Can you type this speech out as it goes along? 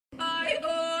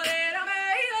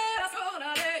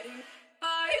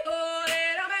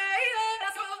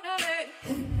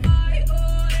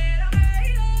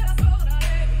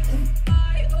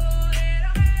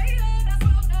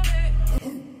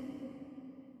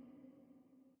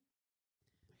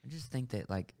just think that,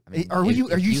 like, I mean, are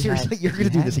you seriously? You're going to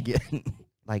do this again?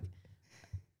 Like,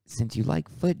 since you like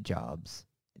foot jobs,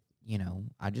 you know,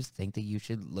 I just think that you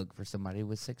should look for somebody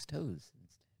with 6 toes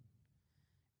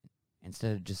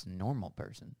instead of just a normal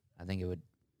person. I think it would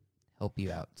help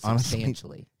you out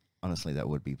substantially. Honestly, that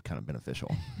would be kind of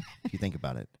beneficial if you think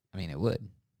about it. I mean, it would.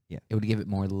 Yeah. It would give it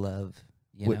more love,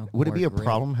 you know. Would it be a grip.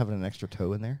 problem having an extra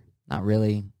toe in there? Not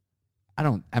really.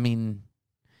 I mean,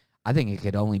 I think it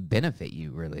could only benefit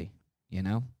you, really, you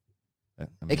know? I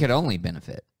mean, It could only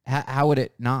benefit. How would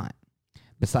it not?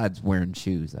 Besides wearing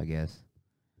shoes, I guess.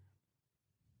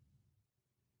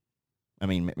 I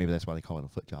mean, maybe that's why they call it a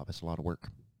foot job. It's a lot of work.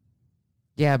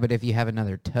 Yeah, but if you have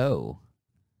another toe,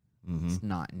 Mm-hmm. it's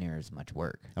not near as much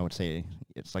work. I would say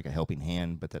it's like a helping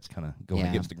hand, but that's kind of going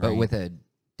against the but grain. with a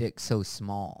dick so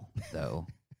small, though,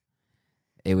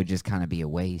 it would just kind of be a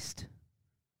waste,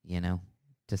 you know,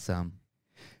 to some.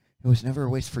 It was never a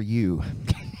waste for you.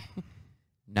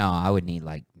 No, I would need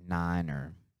like 9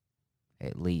 or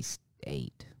at least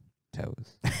 8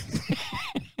 toes.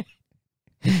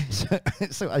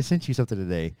 So I sent you something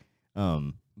today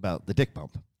about the dick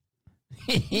bump.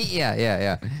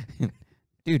 Yeah.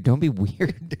 Dude, don't be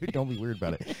weird. Dude, don't be weird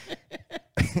about it.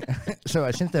 So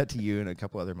I sent that to you and a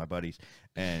couple other of my buddies.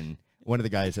 And one of the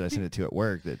guys that I sent it to at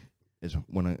work that is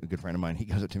a good friend of mine, he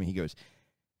goes up to me, he goes,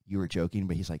 "You were joking,"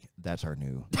 but he's like, "That's our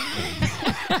new."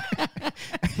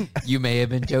 You may have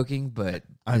been joking, but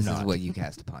this is what you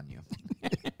cast upon you.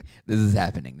 This is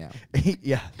happening now.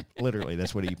 Yeah, literally.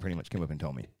 That's what he pretty much came up and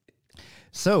told me.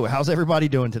 So how's everybody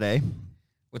doing today?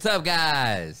 What's up,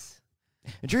 guys?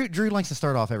 Drew likes to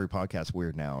start off every podcast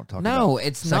weird now. Talking No, about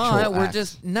it's not.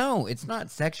 acts. It's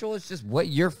not sexual. It's just what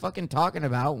you're fucking talking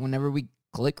about whenever we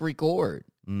click record.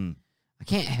 Mm. I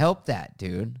can't help that,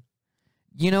 dude.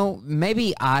 You know,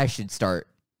 maybe I should start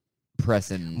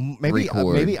pressing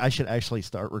record. Maybe I should actually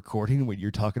start recording when you're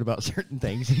talking about certain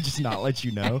things and just not let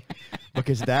you know,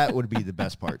 because that would be the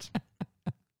best parts.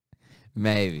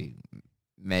 Maybe.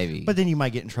 But then you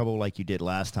might get in trouble like you did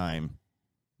last time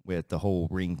with the whole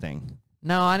ring thing.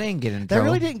 No, I didn't get in That trouble.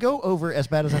 really didn't go over as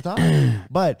bad as I thought.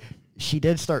 But she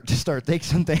did start thinking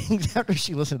some things after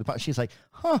she listened to the podcast. She's like,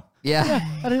 huh, Yeah.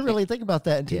 I didn't really think about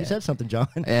that until you said something, John.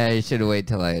 Yeah, you should have waited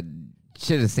till I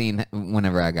should have seen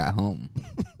whenever I got home.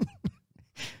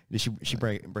 Did she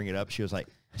bring it up? She was like,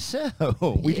 so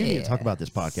we do need to talk about this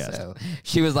podcast. So,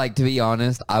 she was like, to be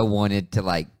honest, I wanted to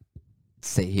like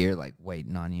sit here like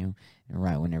waiting on you, and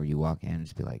right whenever you walk in,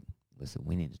 just be like, listen,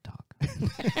 we need to talk.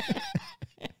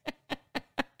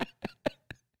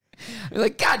 You're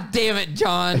like, God damn it,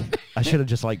 John. I should have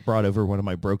just like brought over one of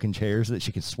my broken chairs that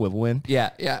she could swivel in. Yeah.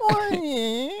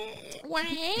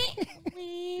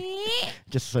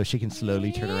 Just so she can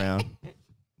slowly turn around.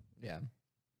 Yeah.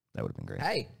 That would have been great.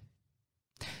 Hey.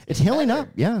 It's healing up.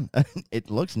 Yeah. It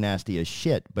looks nasty as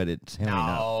shit, but it's healing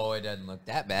up. No, it doesn't look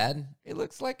that bad. It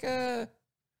looks like a...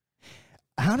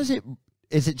 How does it...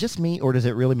 Is it just me, or does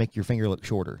it really make your finger look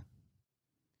shorter?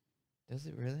 Does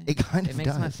it really? It kind of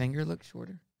makes does. my finger look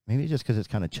shorter. Maybe just because it's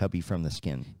kind of chubby from the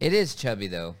skin. It is chubby,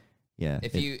 though. Yeah.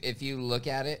 If you look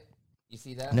at it, you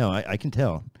see that? No, I can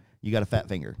tell. You got a fat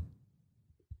finger.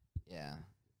 Yeah.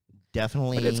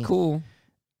 Definitely. But it's cool.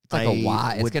 It's like a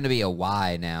Y. It's going to be a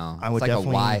Y now. I would it's like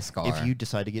definitely, a Y scar. if you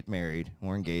decide to get married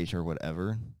or engaged or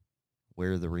whatever,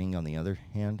 wear the ring on the other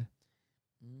hand.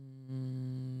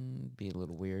 Be a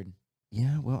little weird.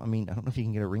 Yeah, well, I mean, I don't know if you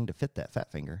can get a ring to fit that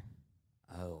fat finger.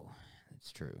 Oh,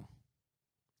 that's true.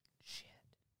 Shit.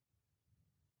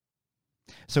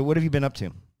 So what have you been up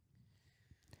to?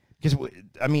 Because,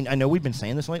 I mean, I know we've been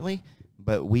saying this lately,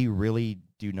 but we really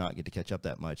do not get to catch up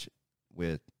that much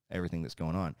with everything that's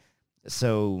going on.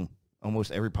 So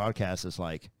almost every podcast is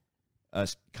like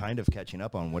us kind of catching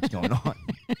up on what's going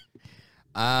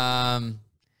on.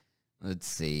 Let's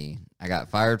see. I got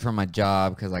fired from my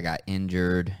job because I got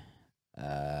injured.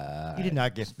 You did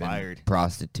not get Just been fired.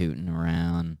 Prostituting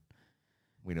around.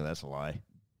 We know that's a lie.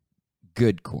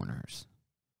 Good corners.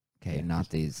 Okay, Yeah, not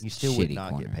these You still shitty would not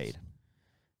corners. get paid.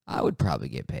 I would probably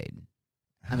get paid.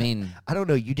 I mean, I don't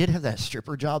know. You did have that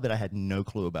stripper job that I had no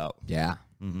clue about. yeah,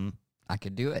 Mm-hmm. I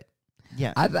could do it.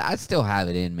 Yeah. I still have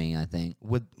it in me, I think.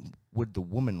 Would the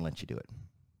woman let you do it?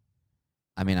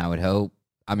 I mean, I would hope.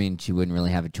 I mean, she wouldn't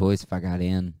really have a choice if I got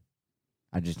in.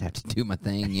 I just have to do my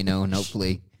thing, you know, and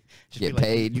hopefully Just get be like,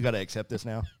 paid. You got to accept this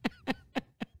now.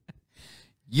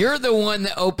 You're the one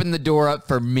that opened the door up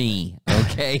for me,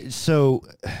 okay? So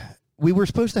we were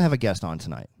supposed to have a guest on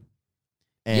tonight,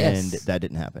 and Yes. that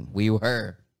didn't happen. We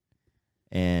were.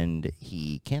 And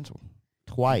he canceled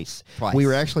twice. Twice. We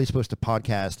were actually supposed to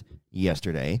podcast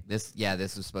yesterday. This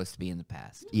was supposed to be in the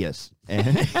past. Yes.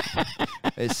 And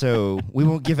so we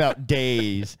won't give out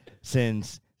days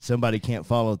since somebody can't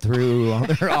follow through on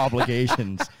their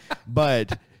obligations.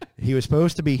 But he was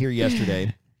supposed to be here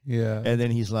yesterday. Yeah. And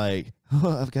then he's like,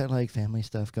 oh, I've got like family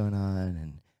stuff going on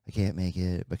and I can't make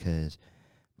it because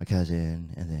my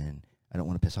cousin, and then I don't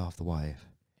want to piss off the wife.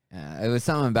 It was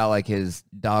something about like his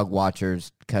dog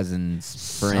watcher's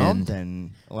cousin's friend.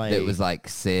 Something like that was like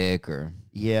sick or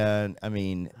yeah. I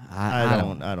mean, I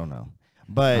don't know,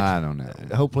 but I don't know.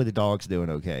 Hopefully the dog's doing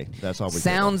okay. That's all we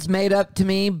sounds made up to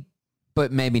me,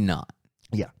 but maybe not.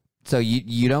 Yeah. So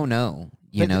you don't know.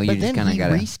 You but just then kind of got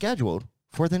to rescheduled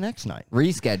for the next night.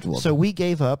 Reschedule. So we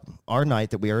gave up our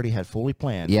night that we already had fully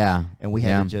planned. Yeah. And we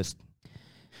had to just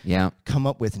come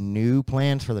up with new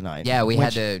plans for the night. Yeah, we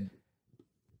had to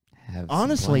have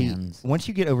honestly, some plans. Once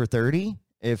you get over 30,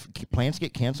 if plans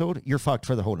get canceled, you're fucked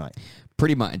for the whole night.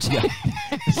 Pretty much. Yeah.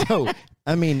 So,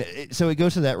 I mean, so it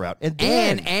goes to that route. And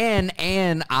then,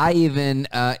 and I even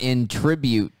in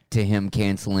tribute to him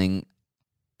canceling,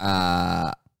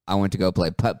 I went to go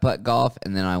play putt-putt golf,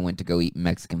 and then I went to go eat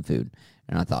Mexican food.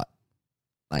 And I thought,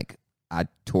 like, I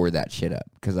tore that shit up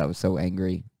because I was so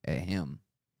angry at him.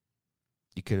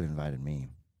 You could have invited me.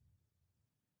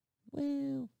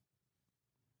 Well,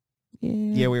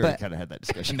 yeah, we already kind of had that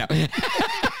discussion. No.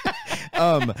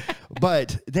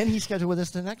 But then he scheduled with us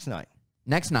the next night.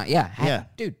 Next night, yeah. Yeah.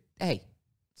 Dude, hey,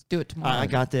 let's do it tomorrow. I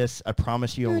got this. I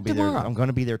promise you, Do I will it be there. tomorrow. I'm going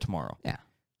to be there tomorrow. Yeah.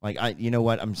 Like, you know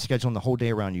what? I'm scheduling the whole day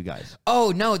around you guys.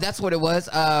 Oh, no, that's what it was.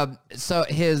 So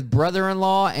his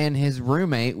brother-in-law and his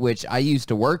roommate, which I used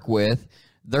to work with,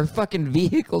 their fucking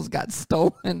vehicles got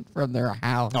stolen from their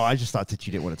house. Oh, I just thought that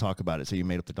you didn't want to talk about it, so you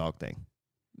made up the dog thing.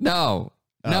 No.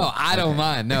 No, I don't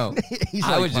mind. No. He's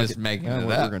I like, was "Fuck just it. making Yeah, it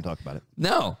we're up. going to talk about it.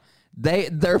 No.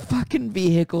 Their fucking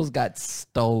vehicles got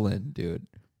stolen, dude.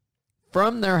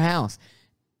 From their house.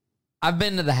 I've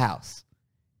been to the house.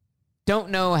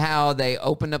 Don't know how they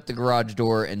opened up the garage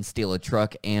door and steal a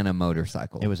truck and a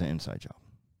motorcycle. It was an inside job.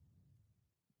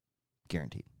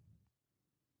 Guaranteed.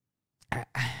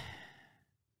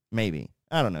 Maybe.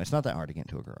 I don't know. It's not that hard to get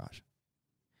into a garage.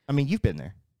 I mean, you've been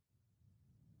there.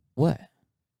 What?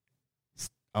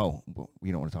 Oh, well,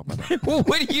 you don't want to talk about that. Well,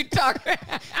 what are you talking?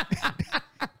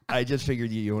 I just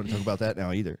figured you don't want to talk about that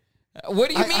now either. What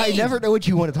do you mean? I never know what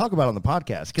you want to talk about on the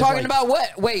podcast. Talking about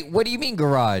what? Wait, what do you mean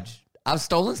garage? I've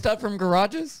stolen stuff from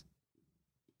garages?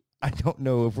 I don't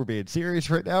know if we're being serious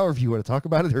right now or if you want to talk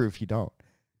about it or if you don't.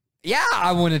 Yeah,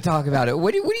 I want to talk about it.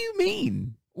 What do you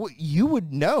mean? Well, you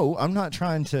would know. I'm not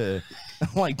trying to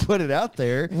like put it out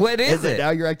there. What is And it?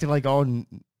 now you're acting like all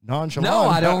nonchalant. No,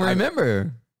 I don't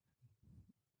remember.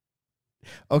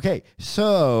 Okay,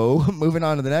 so moving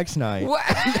on to the next night. What?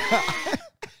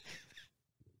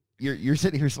 You're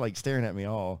sitting here like staring at me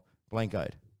all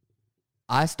blank-eyed.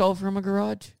 I stole from a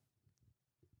garage?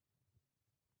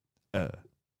 I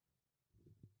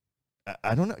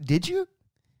don't know. Did you?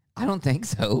 I don't think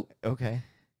so. Okay.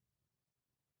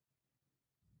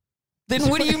 Then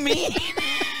what do you mean?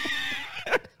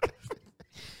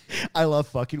 I love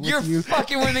fucking with You're you.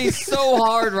 fucking with me so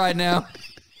hard right now.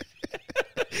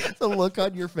 The look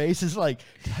on your face is like,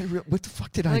 what the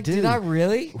fuck did I Like, do? did I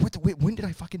really? When did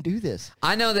I fucking do this?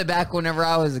 I know that back whenever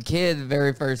I was a kid, the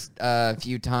very first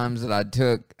few times that I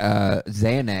took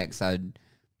Xanax, I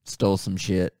stole some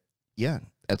shit. Yeah.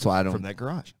 That's why I don't. From that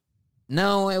garage.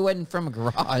 No, it wasn't from a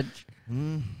garage.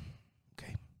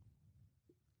 Okay.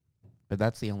 But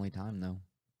that's the only time, though.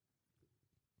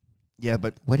 Yeah,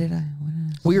 but What did I?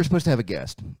 we were supposed to have a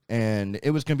guest, and it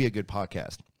was going to be a good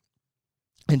podcast.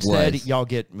 Instead, Was. y'all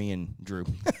get me and Drew.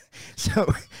 So,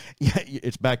 yeah,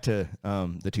 it's back to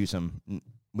the twosome.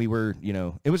 We were,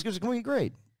 it was going to be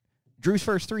great. Drew's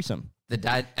first threesome.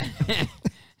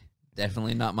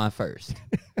 Definitely not my first.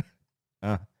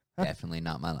 Definitely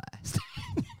not my last.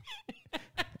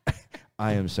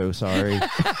 I am so sorry.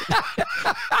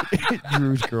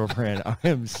 Drew's girlfriend, I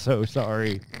am so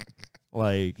sorry.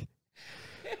 Like,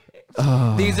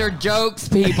 These are jokes,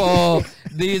 people.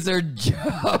 These are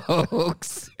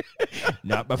jokes.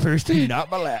 not my first and not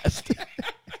my last.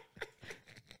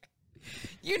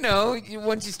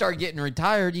 Once you start getting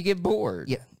retired, you get bored.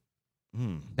 Yeah.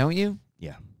 Don't you?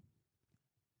 Yeah.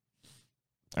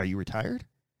 Are you retired?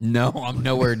 No, I'm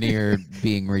nowhere near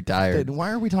being retired. Then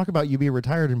why are we talking about you being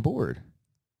retired and bored?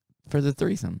 For the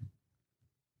threesome.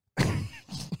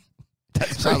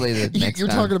 That's probably the next You're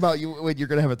time. talking about when you're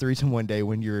going to have a threesome one day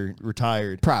when you're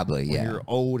retired. Probably, When yeah. you're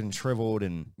old and shriveled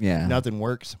and Yeah. nothing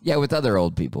works. Yeah, with other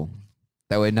old people.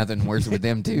 That way nothing works with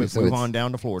them, too. So Move it's on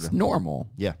down to Florida. normal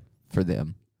Yeah. for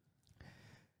them.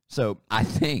 So I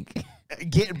think.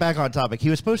 Getting back on topic, he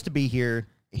was supposed to be here.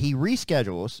 He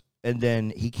reschedules and then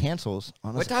he cancels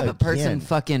on us What type of person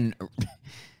fucking?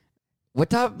 What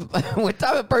type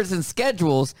of person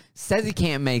schedules says he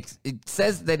can't make?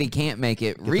 Says that he can't make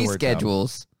it.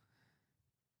 Reschedules,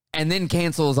 and then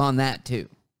cancels on that too.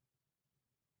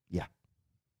 Yeah.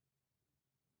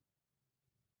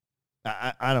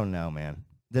 I don't know, man.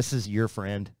 This is your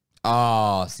friend.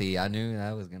 Oh, see, I knew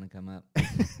that was gonna come up.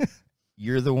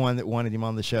 You're the one that wanted him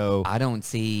on the show. I don't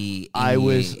see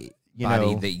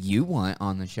anybody that you want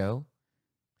on the show.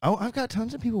 Oh, I've got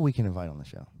tons of people we can invite on the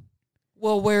show.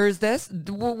 Well, where is this?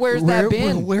 Where's that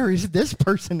been? Where is this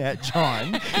person at,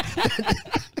 John?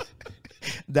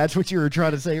 That's what you were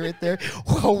trying to say right there.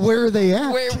 Well, where are they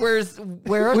at?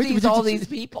 Where are all these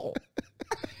people?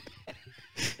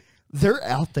 They're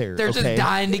out there. They're just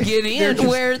dying to get in.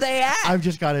 Where are they at? I've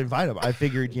just got to invite them. I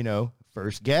figured,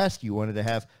 first guest you wanted to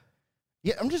have.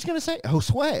 Yeah, I'm just gonna say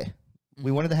HoeSway.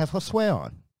 We wanted to have HoeSway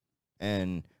on,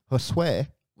 and HoeSway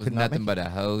was nothing but a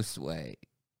HoeSway.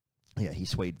 Yeah, he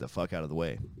swayed the fuck out of the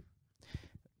way.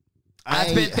 I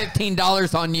spent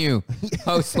 $15 on you,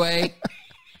 HoeSway.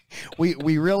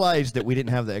 We realized that we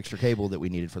didn't have the extra cable that we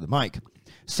needed for the mic,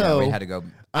 so we had to go.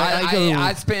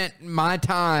 I spent my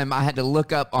time. I had to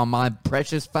look up on my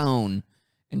precious phone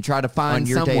and try to find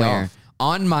somewhere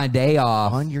on my day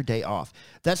off. On your day off.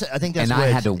 I think that's. And I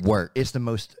had to work. It's the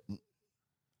most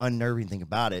unnerving thing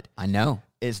about it. I know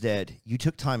is that you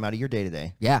took time out of your day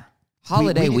today. Yeah,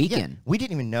 holiday weekend. Yeah, we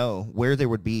didn't even know where there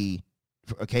would be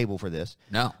a cable for this.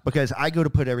 No, because I go to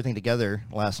put everything together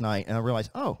last night and I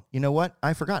realized, oh, you know what?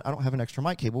 I forgot. I don't have an extra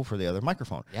mic cable for the other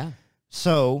microphone. Yeah.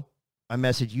 So I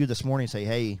messaged you this morning and say,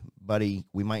 hey, buddy,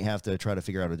 we might have to try to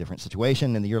figure out a different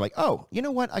situation. And you're like, oh, you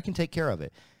know what? I can take care of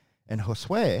it. And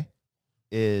HoeSway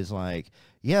is like,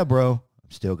 yeah, bro,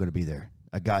 I'm still going to be there.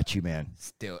 I got you, man.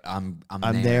 Still, I'm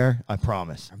there. I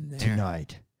promise. I'm there.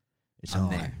 Tonight. It's on.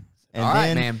 There. And all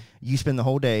then right, man. You spend the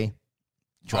whole day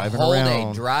driving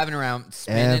around,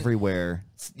 everywhere.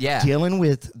 Yeah. Dealing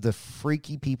with the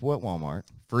freaky people at Walmart.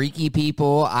 Freaky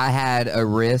people. I had a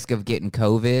risk of getting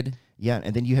COVID. Yeah,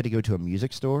 and then you had to go to a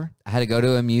music store. I had to go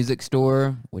to a music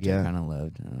store, which Yeah. I kind of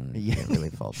loved. Yeah. Can't really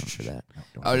fault them for that.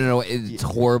 Oh, no, it's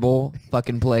horrible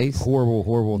fucking place.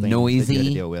 Horrible thing. Noisy. That you had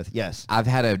to deal with. Yes. I've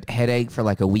had a headache for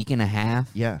like a week and a half.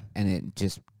 Yeah. And it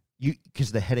just...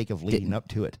 Because the headache of leading up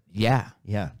to it. Yeah.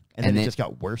 Yeah. And then it just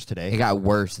got worse today. It got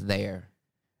worse there.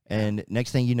 And next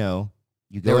thing you know,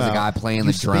 you go There was out, a guy playing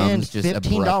the drums just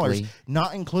 $15, abruptly.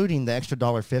 not including the extra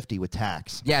 $1.50 with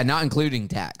tax. Yeah, not including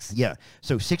tax. Yeah.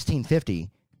 So $16.50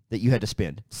 that you had to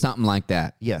spend. Something like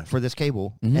that. Yeah, for this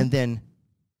cable. Mhm. And then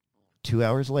 2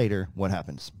 hours later, what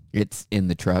happens? It's in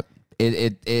the truck.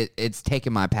 It's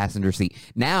taking my passenger seat.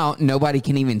 Now nobody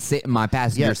can even sit in my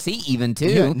passenger seat even too.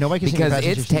 Yeah, nobody can sit in because your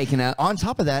passenger it's seat. taking up. On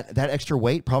top of that, that extra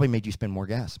weight probably made you spend more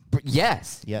gas.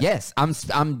 Yes. Yeah. Yes.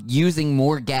 I'm using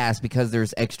more gas because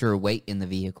there's extra weight in the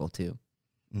vehicle too.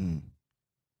 Mm.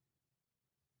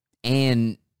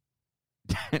 And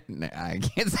I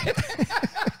can't say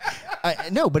that.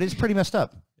 No, but it's pretty messed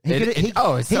up. He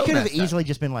it's so could have messed up. easily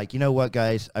just been like, you know what,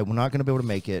 guys, I'm not going to be able to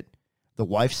make it. The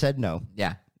wife said no.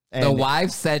 Yeah. And, the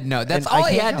wife said no. That's and all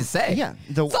I he can't had come. to say. Yeah.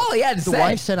 That's all he had to say. The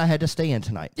wife said I had to stay in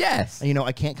tonight. Yes. And,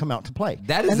 I can't come out to play.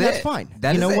 That is and it. that's fine.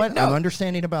 That you know is it. what? No. I'm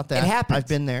understanding about that. It happens. I've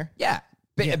been there. Yeah.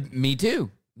 Me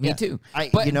too. Me Yeah. too. I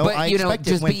But expect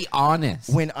it just when- be honest.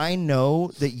 When I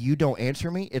know that you don't answer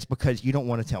me, it's because you don't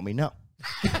want to tell me no.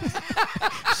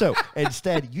 So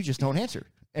instead, you just don't answer.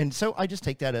 And so I just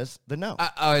take that as the no.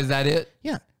 Oh, is that it?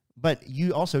 Yeah. But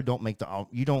you also don't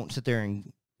you don't sit there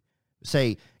and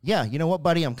say, yeah, you know what,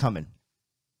 buddy, I'm coming.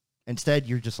 Instead,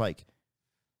 you're just like,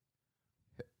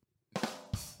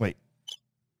 wait.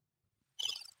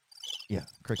 Yeah,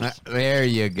 crickets. There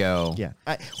you go. Yeah.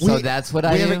 That's what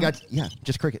I do? haven't got,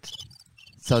 just crickets.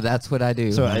 So that's what I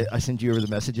do. So I send you over the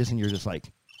messages and you're just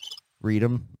like, read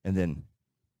them and then.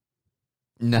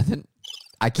 Nothing.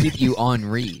 I keep you on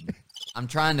read. I'm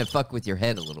trying to fuck with your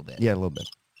head a little bit. Yeah, a little bit.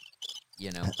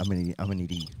 I'm a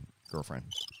needy girlfriend.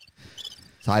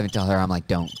 So I even tell her, I'm like,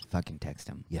 don't fucking text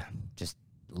him. Yeah. Just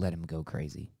let him go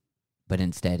crazy. But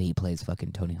instead, he plays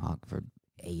fucking Tony Hawk for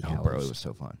 8 hours. Bro, it was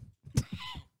so fun.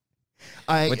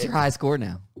 What's your high score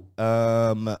now?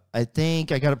 I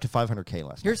think I got up to 500K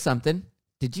last night. Here's something.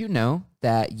 Did you know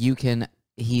that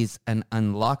he's an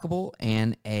unlockable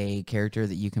and a character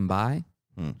that you can buy?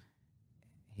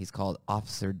 He's called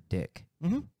Officer Dick.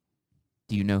 Mm-hmm.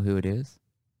 Do you know who it is?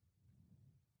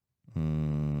 I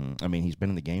mean, he's been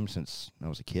in the game since I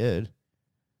was a kid.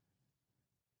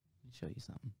 Let me show you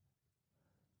something.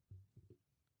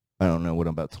 I don't know what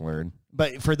I'm about to learn.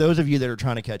 But for those of you that are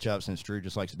trying to catch up, since Drew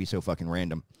just likes to be so fucking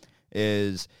random,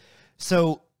 there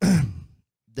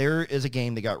is a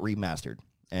game that got remastered,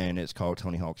 and it's called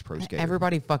Tony Hawk's Pro Skater.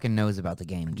 Everybody fucking knows about the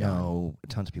game, John. No,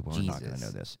 tons of people are not going to Jesus.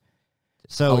 know this.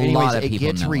 So, A anyways, lot of it people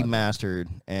gets know of it. remastered,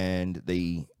 and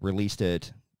they released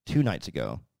it 2 nights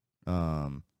ago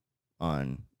on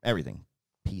everything,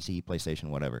 PC, PlayStation,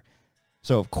 whatever.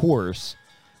 So, of course,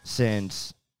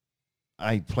 since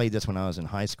I played this when I was in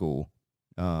high school,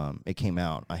 it came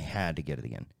out, I had to get it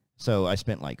again. So I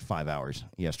spent like 5 hours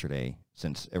yesterday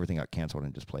since everything got canceled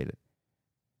and just played it.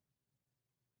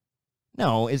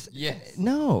 No, Yes.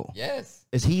 No. Yes.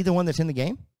 Is he the one that's in the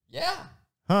game? Yeah.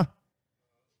 Huh?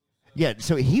 Yeah,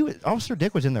 so Officer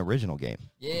Dick was in the original game.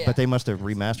 Yeah. But they must have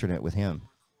remastered it with him.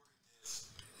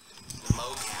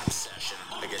 Mocap session,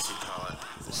 I guess you'd call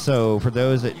it. So for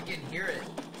those that You can hear it.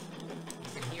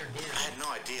 You can hear him. I had no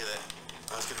idea that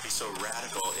I was going to be so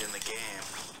radical in the game.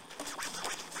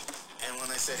 And when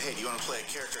they said, hey, do you want to play a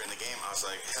character in the game? I was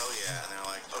like, hell yeah. And they're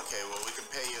like, okay, well, we can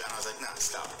pay you. And I was like, nah,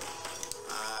 stop.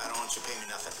 I don't want you to pay me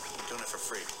nothing. I'm doing it for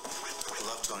free. I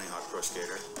love Tony Hawk Pro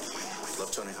Skater.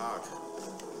 Love Tony Hawk.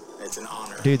 It's an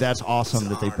honor. Dude, that's awesome It's an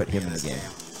that they honor put to be him in the this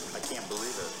game. I can't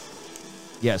believe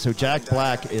it. Yeah, so Jack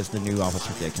Black is the new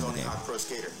Officer Dick in the Tony game. Hawk Pro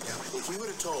Skater. If you would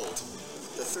have told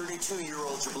the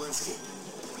 32-year-old Jablinski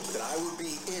that I would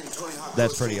be in Tony Hawk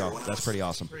That's Pro pretty Skater awesome. when I That's was pretty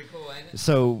awesome. Pretty cool, ain't it?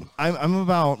 So I'm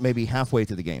about maybe halfway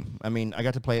through the game. I mean, I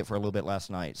got to play it for a little bit last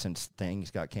night since things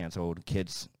got canceled.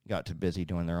 Kids got too busy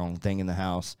doing their own thing in the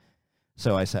house.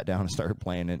 So I sat down and started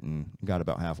playing it and got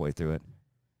about halfway through it.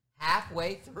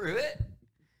 Halfway through it?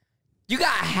 You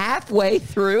got halfway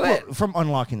through it? Well, from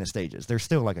unlocking the stages, there's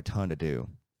still like a ton to do. What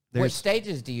There's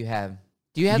stages do you have?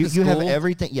 Do you have the you school? have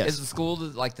everything. Yes. Is the school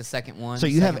like the second one? So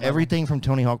you have second level? everything from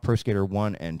Tony Hawk Pro Skater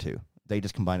 1 and 2. They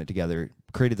just combined it together,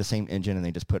 created the same engine, and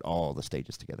they just put all the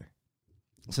stages together.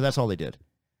 So that's all they did.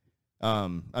 I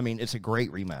mean, it's a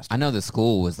great remaster. I know the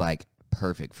school was like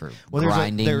perfect for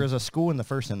grinding. There is a school in the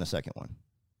first and the second one.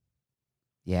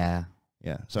 Yeah,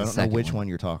 Yeah. So The I don't know second which one. one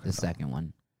you're talking the about. second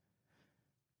one.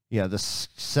 Yeah, the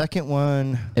second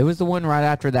one. It was the one right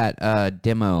after that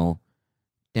demo.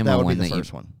 That would be one the that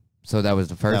first one. So that was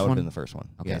the first That would one. have been the first one.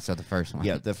 Okay, Yeah. so the first one.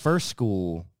 Yeah, the first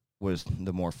school was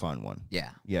the more fun one. Yeah.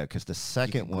 Yeah, because the You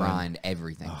second can one. grind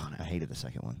everything Oh, on it. I hated the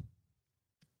second one.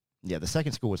 Yeah, the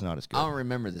second school was not as good. I don't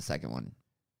remember the second one.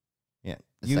 Yeah,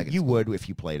 the you second you school. would if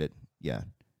you played it. Yeah,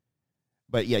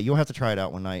 but yeah, you'll have to try it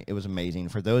out one night. It was amazing.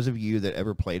 For those of you that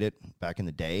ever played it back in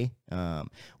the day,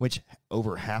 which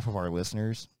over half of our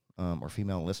listeners are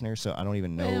female listeners, so I don't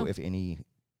even know Well, if any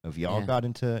of y'all yeah. got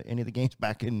into any of the games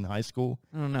back in high school.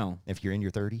 I don't know. If you're in your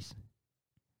 30s,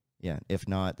 yeah. If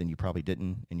not, then you probably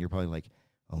didn't, and you're probably like,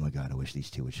 "Oh my god, I wish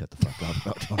these two would shut the fuck up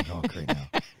about Tony Hawk right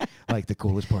now." Like the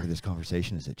coolest part of this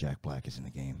conversation is that Jack Black is in the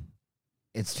game.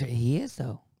 He is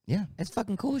though. Yeah. It's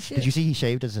fucking cool as shit. Did you see he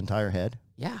shaved his entire head?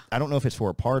 Yeah. I don't know if it's for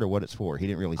a part or what it's for. He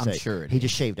didn't really I'm say. sure it he is.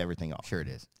 just shaved everything off. Sure it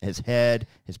is. His head,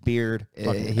 his beard.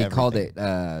 fucking He called everything.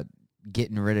 it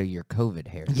getting rid of your COVID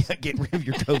hairs. Yeah, get rid of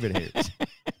your COVID hairs.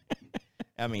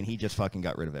 I mean, he just fucking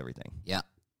got rid of everything. Yeah.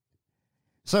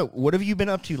 So, what have you been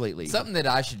up to lately? Something that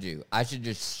I should do. I should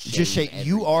just Just shave you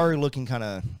everything. are looking kind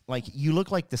of like you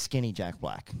look like the skinny Jack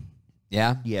Black.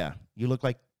 Yeah. Yeah, you look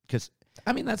like because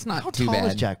I mean, that's not how too tall bad.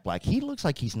 is Jack Black? He looks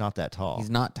like he's not that tall. He's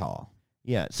not tall.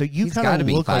 Yeah, so you He's kind gotta of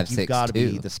be look like you've 5'6" got to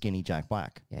be too. the skinny Jack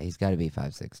Black. Yeah, he's got to be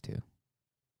 5'6" too.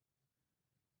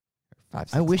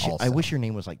 5'6" I wish also. your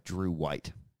name was like Drew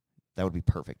White. That would be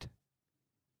perfect.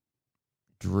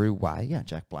 Drew White. Yeah,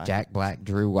 Jack Black. Jack Black,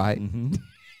 Drew White. Mm-hmm.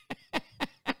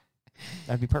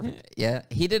 That'd be perfect. Yeah,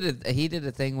 he did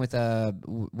a thing with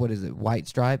what is it? White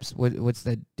Stripes. What's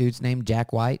the dude's name?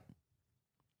 Jack White,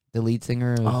 the lead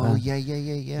singer. Of, Oh yeah.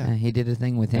 he did a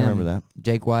thing with I him. remember that.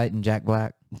 Jake White and Jack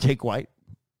Black. Jake White.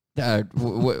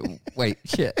 Wait,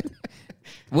 shit.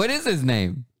 What is his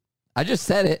name? I just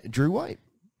said it. Drew White.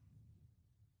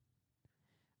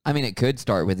 I mean, it could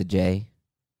start with a J.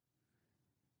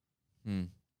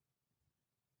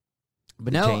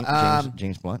 But no,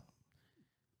 James Blunt.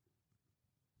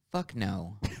 fuck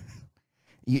no.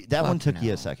 That one Fuck took you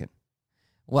no. a second.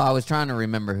 Well, I was trying to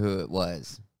remember who it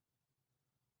was.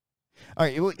 All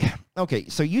right. Okay.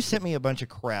 So you sent me a bunch of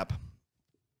crap.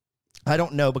 I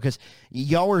don't know because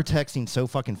y'all were texting so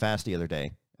fucking fast the other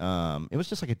day. It was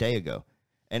just like a day ago.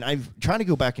 And I'm trying to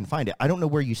go back and find it. I don't know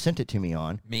where you sent it to me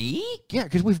on. Me? Yeah,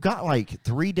 because we've got like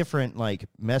 3 different like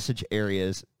message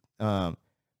areas.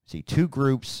 See, 2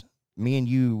 groups, me and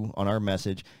you on our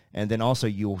message, and then also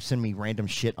you'll send me random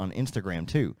shit on Instagram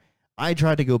too. I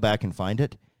tried to go back and find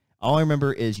it. All I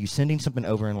remember is you sending something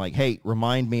over and like, hey,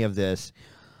 remind me of this.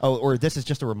 Oh, or this is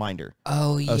just a reminder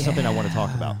yeah. of something I want to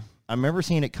talk about. I remember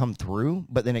seeing it come through,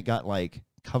 but then it got like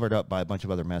covered up by a bunch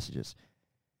of other messages.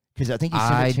 Because I think you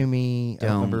sent it to me. I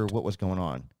don't remember what was going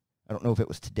on. I don't know if it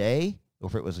was today or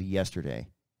if it was yesterday.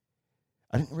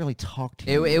 I didn't really talk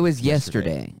to you. It was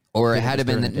yesterday. Or it had to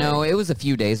been... No, it was a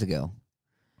few days ago.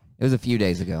 It was a few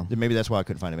days ago. Then maybe that's why I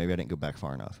couldn't find it. Maybe I didn't go back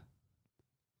far enough.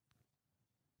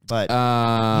 But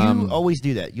you always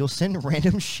do that. You'll send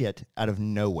random shit out of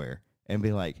nowhere and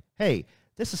be like, hey,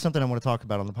 this is something I want to talk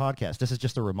about on the podcast. This is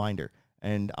just a reminder.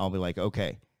 And I'll be like,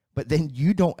 okay. But then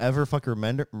you don't ever fucking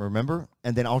remember,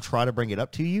 and then I'll try to bring it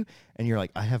up to you, and you're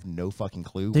like, I have no fucking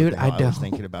clue what the hell I was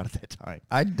thinking about at that time.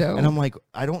 I don't. And I'm like,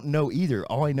 I don't know either.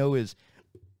 All I know is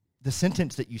the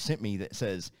sentence that you sent me that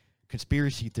says,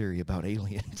 conspiracy theory about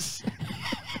aliens.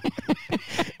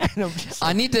 And I'm just like,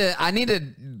 I need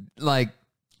to, like...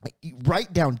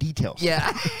 write down details.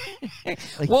 Yeah.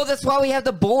 Well, that's why we have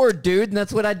the board, dude, and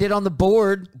that's what I did on the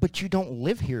board. But you don't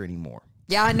live here anymore.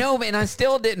 Yeah, I know, and I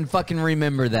still didn't fucking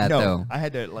remember that, though. I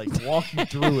had to, like, walk you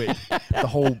through it. The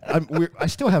whole... I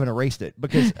still haven't erased it,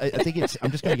 because I think it's...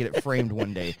 I'm just going to get it framed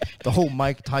one day. The whole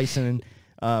Mike Tyson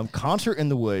concert in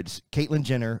the woods, Caitlyn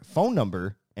Jenner phone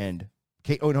number, and...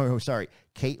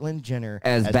 Caitlyn Jenner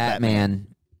as Batman.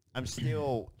 I'm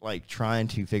still, like, trying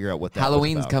to figure out what that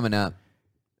Halloween's was about. coming up.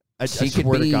 She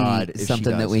could be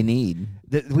something that we need.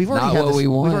 We've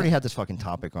already had this fucking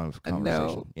topic on conversation.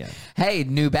 No. Yeah. Hey,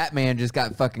 new Batman just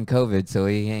got fucking COVID, so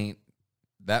he ain't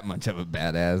that much of a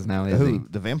badass now, is he?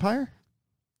 The vampire?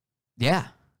 Yeah.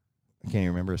 I can't even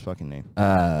remember his fucking name.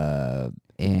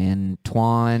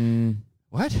 Antoine.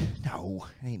 What? No,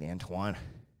 it ain't Antoine.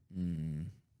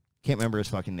 Can't remember his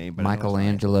fucking name. But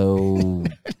Michelangelo.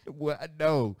 What?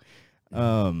 No.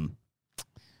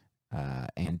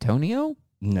 Antonio?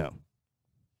 No.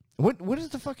 What is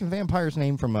the fucking vampire's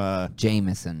name from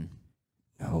Jameson.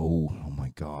 No. Oh my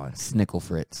god. Snickle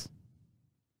Fritz.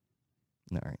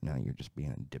 All right, now you're just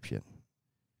being a dipshit.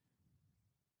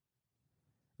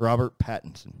 Robert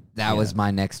Pattinson. That was my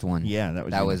next one. Yeah,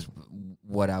 that was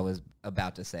what I was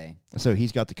about to say. So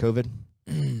he's got the COVID?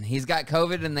 He's got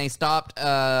COVID, and they stopped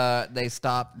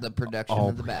the production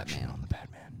of the Batman. On the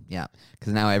Batman. Yeah,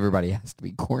 because now everybody has to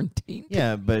be quarantined.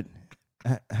 Yeah, but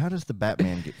how does the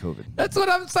Batman get COVID? That's what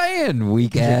I'm saying.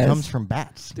 Weak ass. It comes from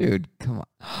bats, dude. Come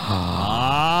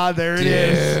on. There it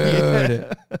is.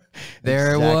 Yeah.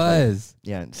 There exactly. It was.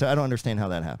 Yeah. So I don't understand how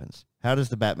that happens. How does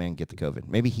the Batman get the COVID?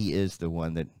 Maybe he is the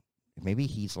one that. Maybe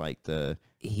he's like the.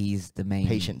 He's the main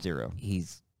patient zero.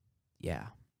 He's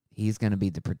gonna be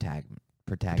the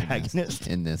protagonist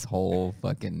in this whole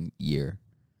fucking year.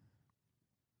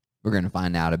 We're gonna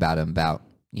find out about him about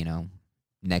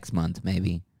next month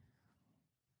maybe.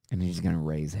 And he's gonna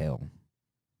raise hell.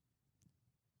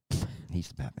 He's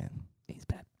the Batman. He's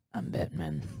Batman. I'm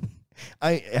Batman.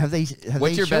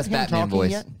 What's your best Batman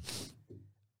voice? Yet?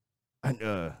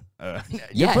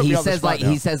 Yeah,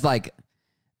 he says like,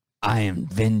 I am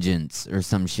vengeance or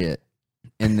some shit.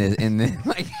 In the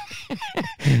like.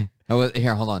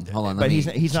 Here, hold on. But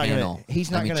he's not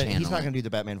gonna do the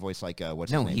Batman voice like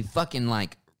what's his name? He fucking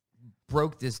like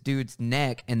broke this dude's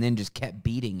neck and then just kept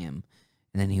beating him,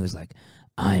 and then he was like,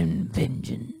 I'm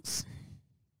vengeance.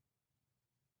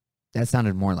 That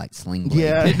sounded more like Sling Blade.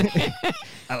 Yeah.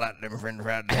 I like them friend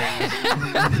fried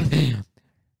days.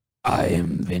 I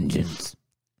am vengeance.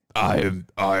 I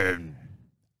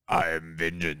am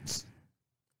vengeance.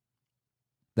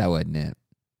 That wasn't it.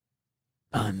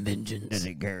 I'm vengeance. Is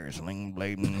it Gary Sling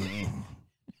Blade?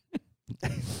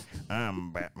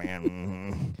 I'm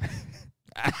Batman.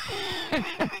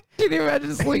 Can you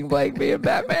imagine Sling Blade being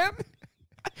Batman?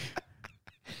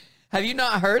 Have you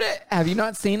not heard it? Have you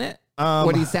not seen it?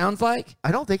 What he sounds like?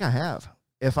 I don't think I have.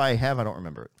 If I have, I don't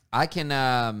remember it. I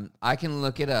can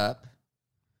look it up.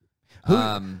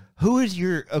 Who is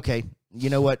your okay? You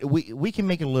know what? We can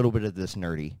make a little bit of this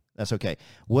nerdy. That's okay.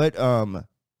 What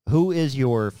who is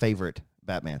your favorite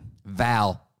Batman?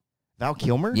 Val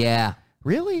Kilmer? Yeah.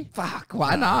 Really? Fuck.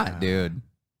 Why not, dude?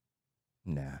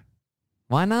 Nah.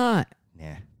 Why not?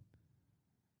 Nah.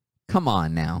 Come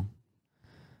on now.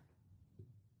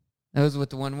 That was with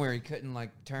the one where he couldn't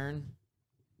like turn.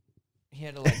 He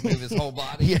had to like move his whole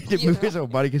body. He had to move his whole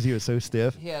body because he was so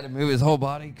stiff. He had to move his whole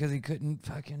body because he couldn't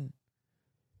fucking.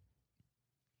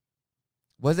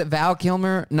 Was it Val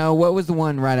Kilmer? No, what was the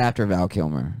one right after Val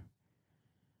Kilmer?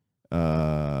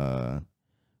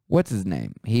 What's his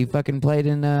name? He fucking played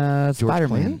in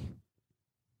Spider-Man.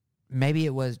 Maybe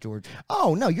it was George.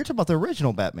 Oh, no, you're talking about the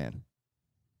original Batman.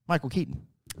 Michael Keaton.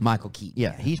 Michael Keaton.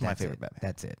 Yeah, he's my favorite Batman.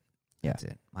 That's it. Yeah. That's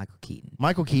it. Michael Keaton.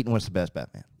 Michael Keaton was the best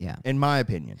Batman. Yeah. In my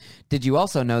opinion. Did you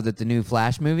also know that the new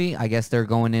Flash movie, I guess they're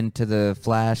going into the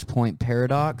Flashpoint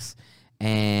paradox,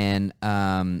 and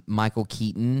Michael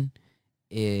Keaton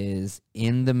is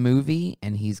in the movie,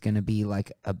 and he's going to be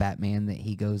like a Batman that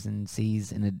he goes and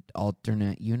sees in an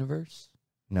alternate universe?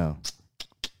 No.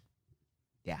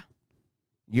 Yeah.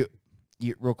 You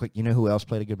real quick, you know who else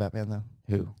played a good Batman, though?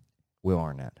 Who? Will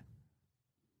Arnett.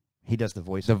 He does the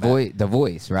voice. The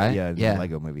voice, right? Yeah, Yeah. the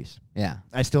Lego movies. Yeah.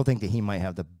 I still think that he might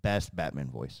have the best Batman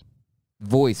voice.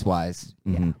 Voice-wise,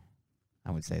 yeah. Mhm.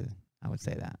 I would say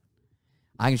that.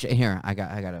 I can here. I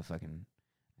gotta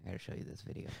show you this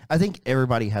video. I think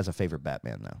everybody has a favorite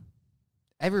Batman, though.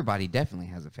 Everybody definitely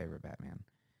has a favorite Batman.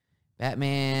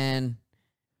 Batman.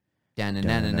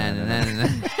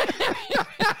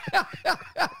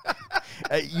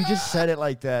 You just said it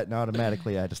like that, and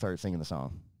automatically I had to start singing the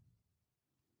song.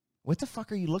 What the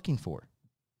fuck are you looking for?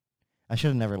 I should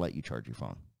have never let you charge your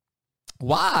phone.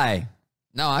 Why?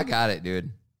 No, I got it,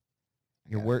 dude.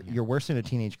 You're worse than a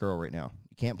teenage girl right now.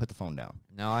 You can't put the phone down.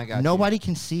 No, I got Nobody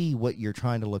can see what you're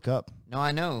trying to look up. No,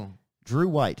 I know. Drew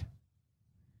White.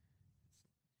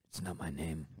 It's not my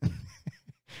name.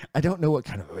 I don't know what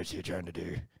kind of voice you're trying to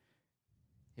do.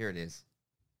 Here it is.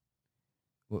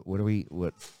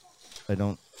 What? I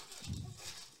don't.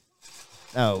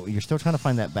 Oh, you're still trying to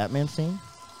find that Batman scene?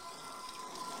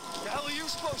 The hell are you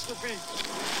supposed to be?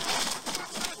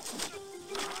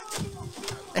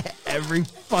 Every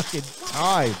fucking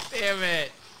time. Damn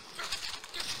it.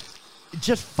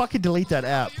 Just fucking delete that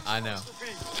app. I know.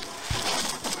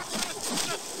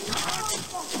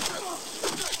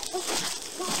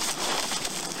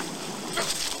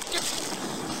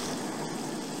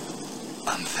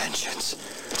 I'm vengeance.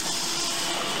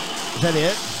 Is that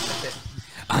it?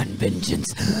 On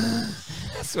vengeance.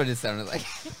 That's what it sounded like.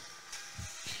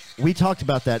 We talked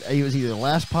about that. It was either the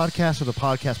last podcast or the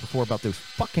podcast before about those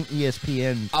fucking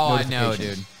ESPN Oh, I know,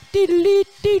 dude.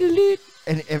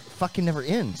 And it fucking never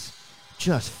ends.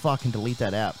 Just fucking delete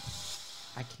that app.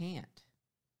 I can't.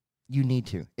 You need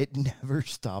to. It never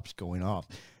stops going off.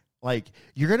 Like,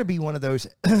 you're going to be one of those.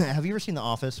 Have you ever seen The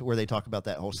Office where they talk about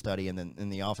that whole study, and then in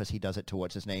The Office he does it to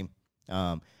what's his name?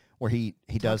 Where he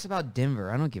does about Denver.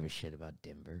 I don't give a shit about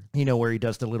Denver. You know, where he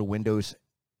does the little Windows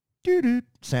doo-doo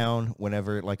sound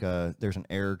whenever like there's an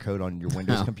error code on your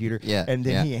Windows computer. Yeah. And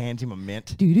then yeah. he hands him a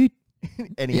mint. Doo-doo.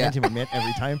 And he Yeah. hands him a mint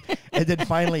every time. And then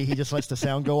finally he just lets the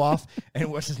sound go off.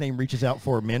 And what's his name reaches out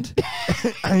for a mint.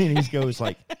 And he goes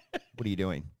like, "What are you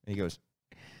doing?" And he goes,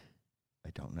 "I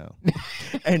don't know."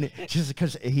 And just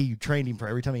because he trained him for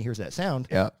every time he hears that sound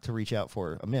Yeah. to reach out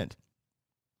for a mint.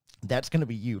 That's going to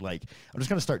be you. Like, I'm just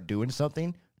going to start doing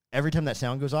something. Every time that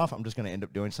sound goes off, I'm just going to end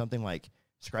up doing something like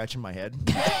scratching my head.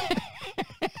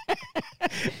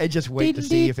 And just wait to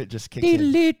see if it just kicks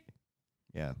in.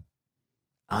 Yeah.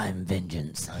 I'm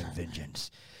vengeance. I'm vengeance.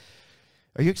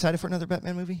 Are you excited for another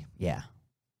Batman movie? Yeah.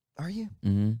 Are you?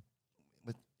 Mm-hmm.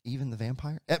 With even the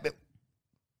vampire?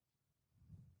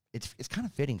 It's kind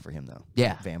of fitting for him, though.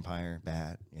 Yeah. Vampire,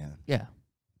 bat, yeah. Yeah.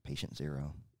 Patient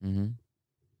Zero. Mm-hmm.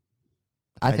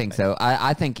 I think so.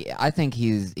 I think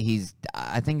he's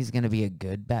gonna be a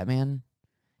good Batman.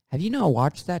 Have you not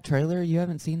watched that trailer? You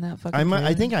haven't seen that fucking trailer?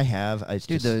 I think I have. I've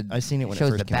seen it when it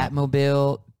shows first the came out.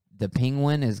 Batmobile. The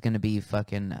Penguin is gonna be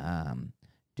fucking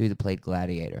dude that played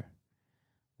Gladiator.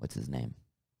 What's his name?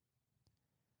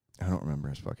 I don't remember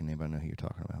his fucking name, but I know who you're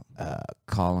talking about.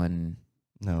 Colin.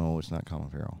 No, it's not Colin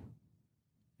Farrell.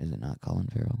 Is it not Colin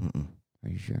Farrell? Mm-mm. Are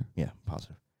you sure? Yeah,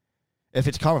 positive. If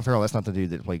it's Colin Farrell, that's not the dude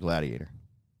that played Gladiator.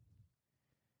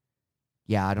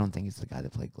 Yeah, I don't think it's the guy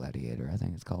that played Gladiator. I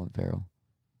think it's Colin Farrell.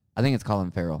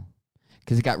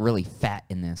 Because he got really fat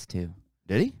in this too.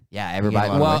 Did he? Yeah, gained everybody.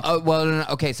 a lot of No,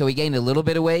 okay, so he gained a little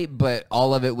bit of weight, but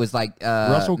all of it was like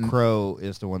Russell Crowe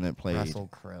is the one that played. Russell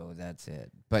Crowe, that's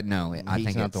it. But no, I He's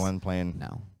think not it's the one playing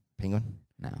No, Penguin.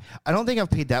 no. I don't think I've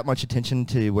paid that much attention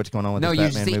to what's going on with No, this you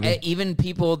Batman see, movie. even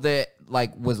people that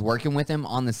like was working with him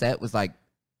on the set was like,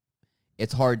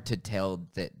 it's hard to tell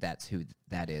that that's who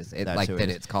that is. That's Like who it that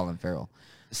is. it's Colin Farrell.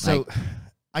 So Like-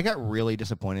 I got really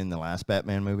disappointed in the last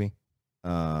Batman movie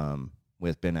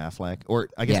with Ben Affleck. Or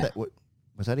I guess Yeah.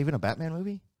 was that even a Batman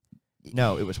movie?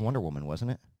 No, it was Wonder Woman,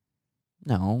 wasn't it?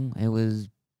 No, it was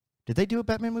Did they do a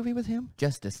Batman movie with him?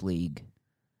 Justice League.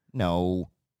 No.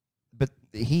 But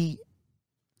he,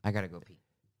 I gotta go pee.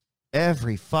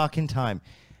 every fucking time,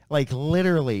 like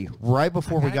literally right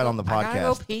before we got on the I gotta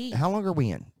go podcast. pee. How long are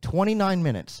we in? 29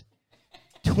 minutes.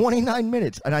 29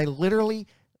 minutes. And I literally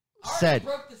said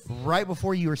right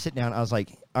before you were sitting down, I was like,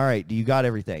 all right, do you got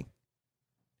everything?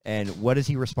 And what does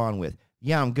he respond with?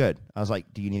 Yeah, I'm good. I was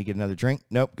like, do you need to get another drink?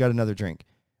 Nope, got another drink.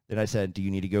 Then I said, do you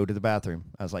need to go to the bathroom?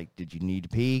 I was like, did you need to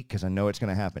pee? Because I know it's going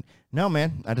to happen. No,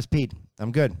 man, I just peed.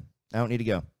 I'm good. I don't need to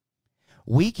go.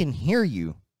 We can hear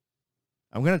you.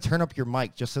 I'm going to turn up your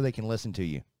mic just so they can listen to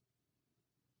you.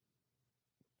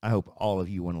 I hope all of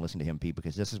you want to listen to him pee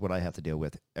because this is what I have to deal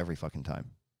with every fucking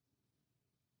time.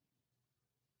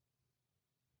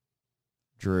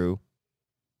 Drew.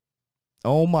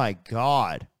 Oh, my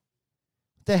God.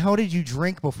 What the hell did you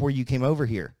drink before you came over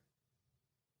here?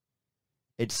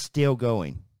 It's still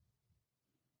going.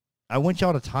 I want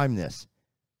y'all to time this.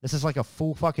 This is like a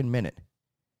full fucking minute.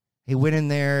 He went in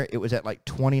there. It was at like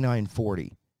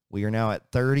 29:40. We are now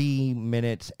at 30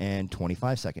 minutes and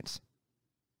 25 seconds.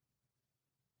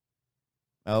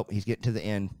 Oh, he's getting to the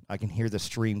end. I can hear the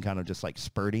stream kind of just like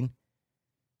spurting.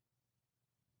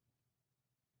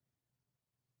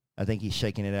 I think he's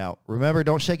shaking it out. Remember,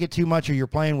 don't shake it too much or you're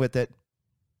playing with it.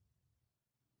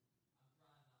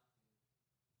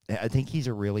 I think he's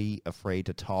really afraid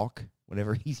to talk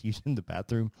whenever he's using the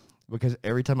bathroom because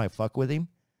every time I fuck with him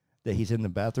that he's in the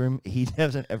bathroom, he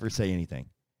doesn't ever say anything.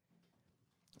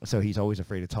 So he's always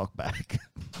afraid to talk back.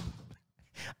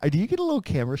 Do you get a little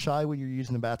camera shy when you're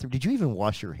using the bathroom? Did you even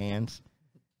wash your hands?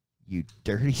 You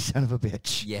dirty son of a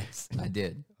bitch. Yes, I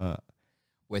did.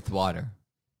 With water.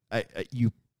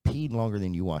 You peed longer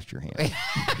than you washed your hands.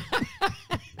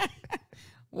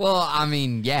 Well, I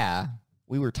mean, yeah.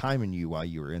 We were timing you while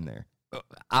you were in there.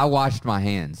 I washed my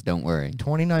hands. Don't worry.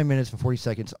 29 minutes and 40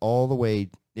 seconds all the way.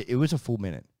 It was a full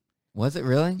minute. Was it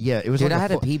really? Yeah, it was. Dude, like I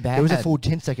had to pee bad. It was a full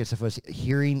 10 seconds of us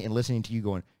hearing and listening to you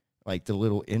going, like the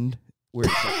little end where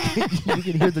it's like, you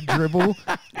can hear the dribble.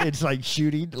 It's like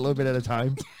shooting a little bit at a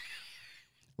time.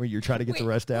 Where you're trying to get the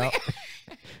rest out.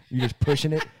 You're just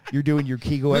pushing it. You're doing your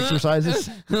Kegel exercises.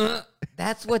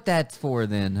 That's what that's for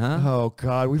then, huh? Oh,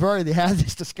 God. We've already had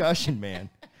this discussion, man.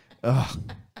 Ugh.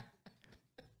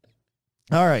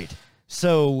 All right.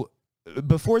 So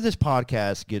before this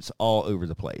podcast gets all over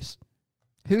the place.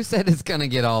 Who said it's going to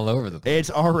get all over the place?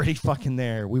 It's already fucking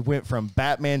there. We went from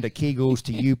Batman to Kegels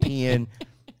to you peeing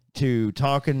to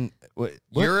talking. What?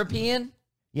 European?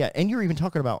 Yeah, and you're even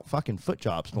talking about fucking foot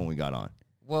jobs when we got on.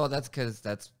 Well, that's because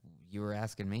you were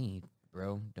asking me,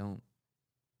 bro.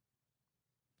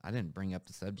 I didn't bring up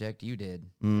the subject. You did.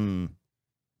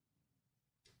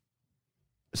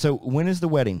 So when is the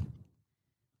wedding?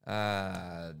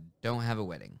 Don't have a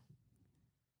wedding.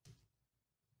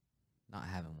 Not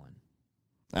having one.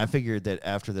 I figured that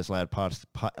after this last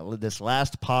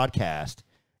podcast,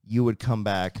 you would come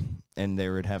back and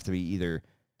there would have to be either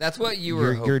that's what you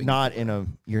were hoping. You're not in a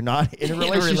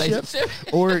relationship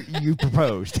or you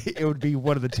proposed. It would be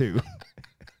one of the two.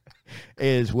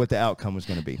 Is what the outcome was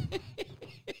going to be.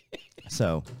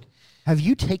 So, have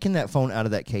you taken that phone out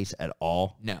of that case at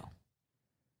all? No.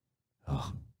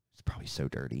 Oh, it's probably so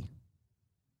dirty.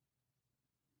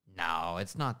 No,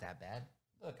 it's not that bad.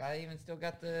 Look, I even still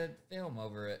got the film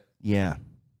over it. Yeah.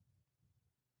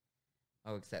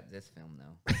 Oh, except this film,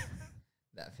 though.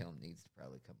 That film needs to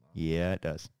probably come off. Yeah, it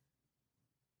does.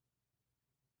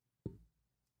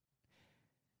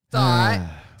 It's all right.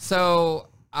 So,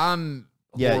 I'm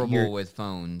horrible with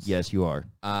phones. Yes, you are.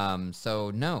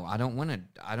 So, no, I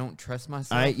don't trust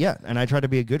myself. And I tried to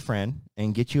be a good friend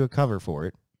and get you a cover for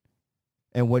it.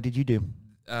 And what did you do?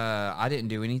 I didn't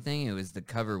do anything. It was the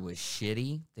cover was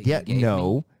shitty.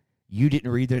 No. You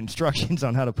didn't read the instructions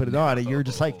on how to put it on, and you're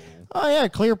just like, oh, yeah,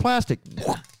 clear plastic.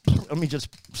 Let me just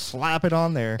slap it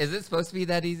on there. Is it supposed to be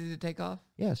that easy to take off?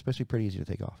 Yeah, it's supposed to be pretty easy to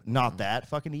take off. Not that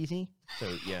fucking easy.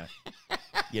 So, yeah.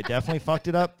 You definitely fucked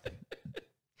it up.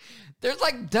 There's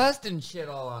like dust and shit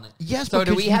all on it. Yes, so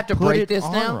do we have to break this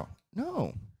now? Wrong.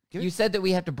 No. You said that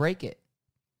we have to break it.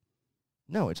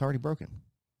 No, it's already broken.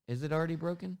 Is it already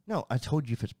broken? No, I told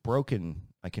you if it's broken,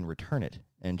 I can return it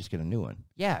and just get a new one.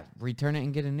 Yeah, return it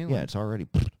and get a new one. Yeah, it's already.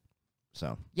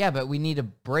 So. Yeah, but we need to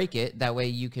break it. That way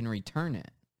you can return it.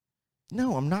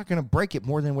 No, I'm not going to break it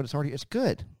more than what it's already. It's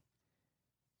good.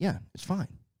 Yeah, it's fine.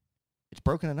 It's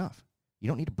broken enough. You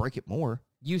don't need to break it more.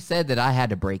 You said that I had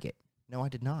to break it. No, I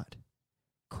did not.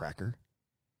 Cracker.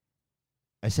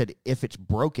 I said if it's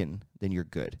broken, then you're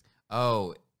good.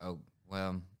 Oh,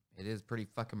 well, it is pretty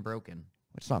fucking broken.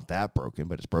 It's not that broken,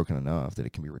 but it's broken enough that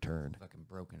it can be returned. Fucking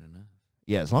broken enough.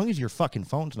 Yeah, as long as your fucking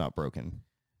phone's not broken.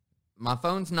 My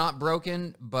phone's not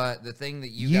broken, but the thing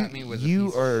that you got me was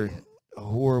you are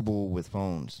horrible with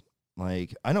phones.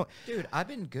 Like, I don't... Dude, I've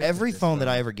been good Every with this phone that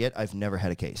I ever get, I've never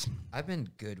had a case. I've been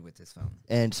good with this phone.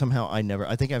 And somehow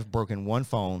I think I've broken one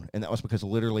phone, and that was because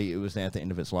literally it was at the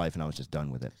end of its life, and I was just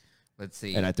done with it. Let's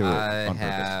see. And I threw it on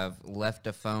have left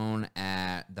a phone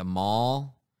at the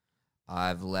mall.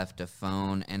 I've left a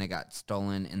phone and it got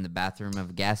stolen in the bathroom of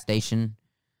a gas station.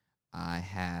 I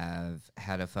have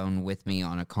had a phone with me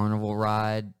on a carnival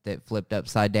ride that flipped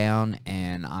upside down,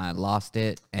 and I lost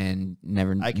it and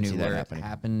never I can knew see that where it happening.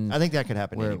 happened. I think that could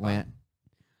happen to where it anybody.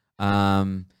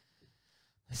 went.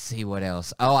 Let's see what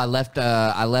else. Oh, I left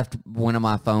one of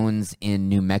my phones in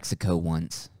New Mexico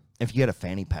once. If you had a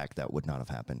fanny pack, that would not have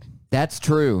happened. That's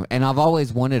true, and I've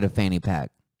always wanted a fanny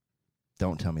pack.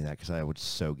 Don't tell me that, because I would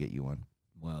so get you one.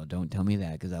 Well, don't tell me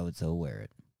that because I would so wear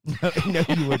it. No,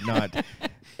 you would not.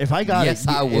 If I got Yes, it,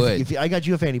 I would. If I got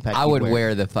you a fanny pack, I you'd would wear it.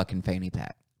 wear the fucking fanny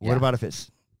pack. What Yeah. about if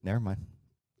it's? Never mind.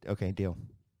 Okay, deal.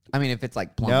 I mean, if it's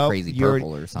like plum Nope, crazy you already-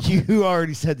 purple or something. You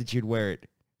already said that you'd wear it.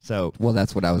 So Well,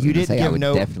 that's what I was you going to didn't say. I give would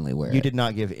no. definitely wear You it. did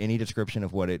not give any description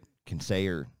of what it can say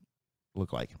or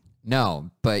look like. No,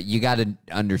 but you got to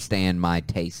understand my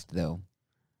taste, though.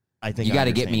 I think You got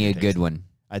to get me a good one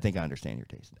I think I understand your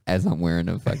taste. as I'm wearing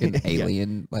a fucking Yeah.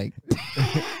 alien. Like,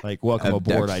 Like, welcome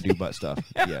aboard. I do Abduction. butt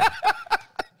stuff. Yeah.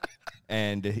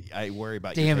 And I worry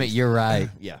about. your damn it, taste. you're right.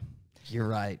 Yeah. You're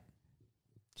right.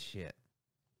 Shit.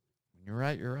 You're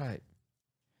right. You're right.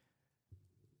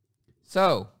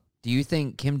 So, do you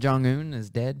think Kim Jong-un is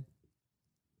dead?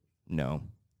 No.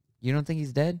 You don't think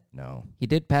he's dead? No. He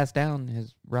did pass down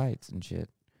his rights and shit.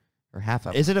 Or half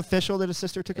of Is it official that his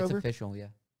sister took It's over? official, yeah.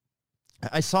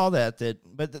 I saw that,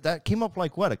 but that came up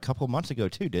like what, a couple months ago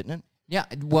too, didn't it? Yeah,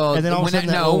 well, And then all of a sudden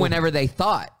that whenever they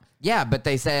thought. Yeah, but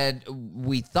they said,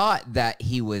 we thought that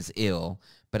he was ill,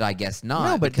 but I guess not.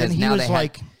 No, but because then he now was they had-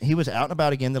 like, he was out and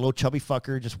about again, the little chubby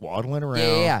fucker just waddling around.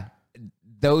 Yeah.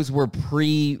 Those were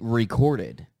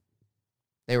pre-recorded.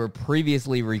 They were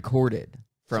previously recorded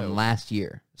from So- last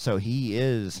year. So he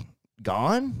is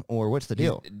gone, or what's the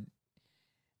deal?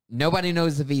 Nobody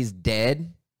knows if he's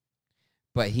dead,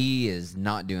 but he is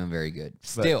not doing very good. But-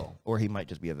 Still. or he might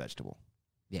just be a vegetable.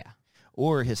 Yeah.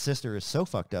 Or his sister is so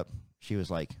fucked up, she was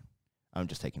like, I'm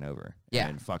just taking over. Yeah.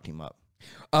 And fucked him up.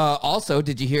 Also,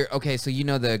 did you hear? Okay, so you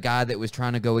know the guy that was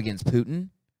trying to go against Putin?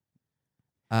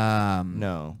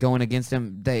 No. Going against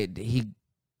him, he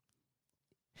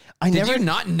I Did never you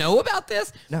not know about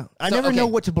this? No. I So, never know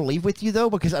okay. what to believe with you, though,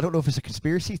 because I don't know if it's a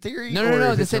conspiracy theory No, or no,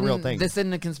 no. if This it's a real isn't thing. this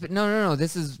isn't a conspiracy. No.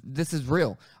 This is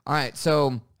real. All right. So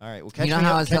All right. Well, catch you know me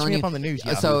how up, I was catch telling me you up on the news.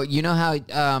 Yeah. So you know how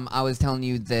I was telling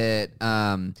you that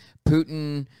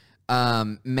Putin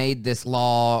made this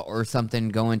law or something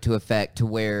go into effect to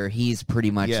where he's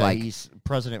pretty much yeah, like he's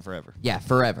president forever. yeah,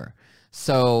 forever.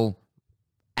 So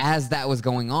as that was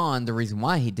going on, the reason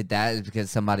why he did that is because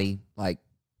somebody like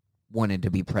wanted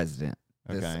to be president.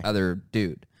 This Okay. other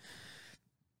dude.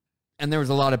 And there was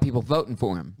a lot of people voting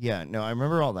for him. Yeah. No, I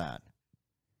remember all that.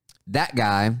 That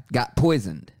guy got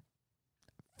poisoned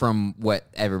from what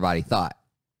everybody thought.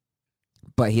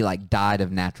 But he like died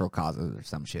of natural causes or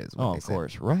some shit. Is what Oh, they of said.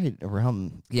 course. Right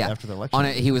around after the election.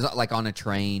 He was like on a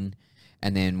train,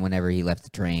 and then whenever he left the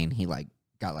train, he like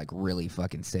got like really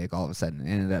fucking sick all of a sudden and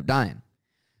ended up dying.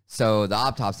 So the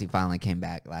autopsy finally came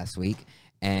back last week,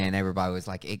 and everybody was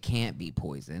like, it can't be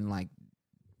poison. Like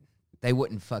they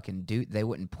wouldn't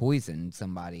poison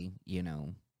somebody, you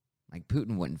know. Like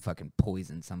Putin wouldn't fucking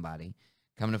poison somebody.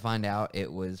 Come to find out,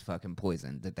 it was fucking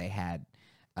poison that they had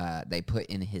they put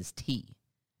in his tea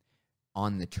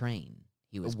on the train.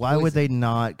 He was Why would poisoned. they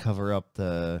not cover up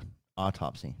the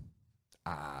autopsy?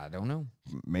 I don't know.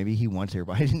 Maybe he wants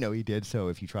everybody to know he did. So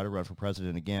if you try to run for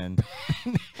president again,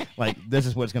 like this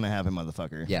is what's going to happen,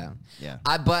 motherfucker. Yeah. Yeah.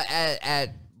 But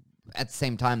at the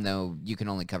same time, though, you can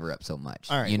only cover up so much.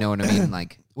 All right. You know what I mean?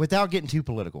 Like, Without getting too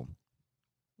political.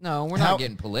 no, we're How- not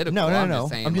getting political. No.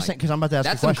 I'm just saying, because I'm about to ask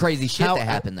that's a question. some crazy shit that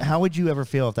happened there. How would you ever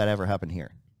feel if that ever happened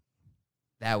here?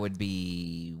 That would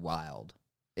be wild.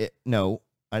 No,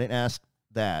 I didn't ask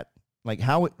that. Like,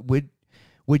 how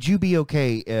would you be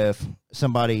okay if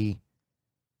somebody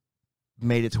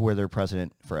made it to where they're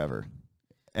president forever,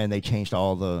 and they changed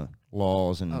all the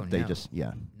laws and Oh, they no. just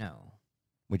No.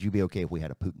 Would you be okay if we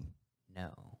had a Putin?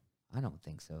 No. I don't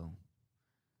think so.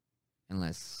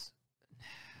 Unless...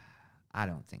 I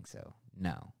don't think so.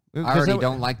 No. I 'Cause already that would-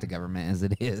 don't like the government as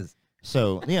it is.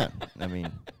 So yeah, I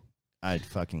mean, I'd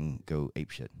fucking go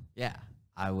apeshit. Yeah.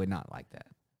 I would not like that.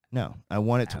 No, I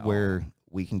want it to At where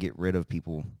we can get rid of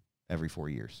people every 4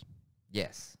 years.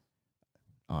 Yes.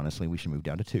 Honestly, we should move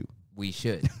down to 2 We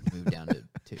should move down to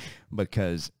 2.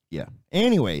 because yeah.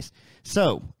 Anyways,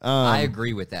 so I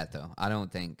agree with that, though. I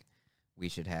don't think we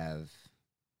should have...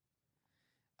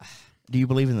 do you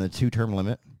believe in the 2-term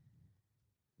limit?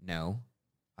 No,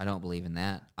 I don't believe in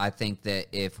that. I think that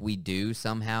if we do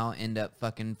somehow end up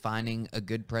fucking finding a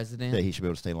good president, That he should be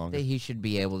able to stay longer. that he should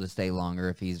be able to stay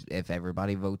longer if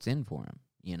everybody votes in for him,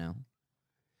 you know?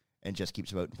 and just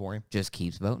keeps voting for him. Just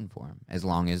keeps voting for him as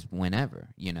long as whenever,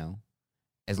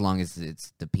 as long as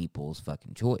it's the people's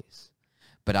fucking choice.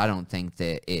 But I don't think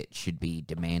that it should be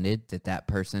demanded that that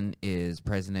person is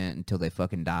president until they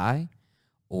fucking die.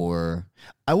 Or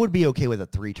I would be okay with a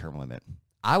 3-term limit.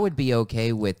 I would be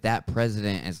okay with that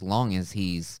president as long as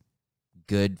he's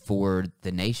good for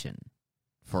the nation,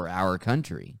 for our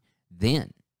country.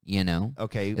 Then,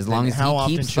 Okay. as long as how he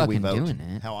often keeps should we fucking vote? doing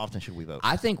it. How often should we vote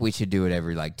I think we should do it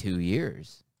every 2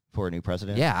 years. for a new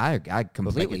president? Yeah, I Let's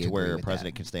completely make it to agree where a with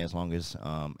president that. can stay as long as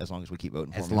we keep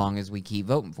voting for him. As long as we keep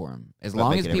voting for him. As But long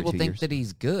make as it every people 2 think years. that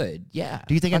he's good. Yeah.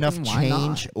 Do you think enough Fucking why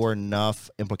change not? or enough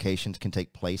implications can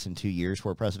take place in 2 years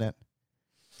for a president?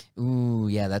 Ooh,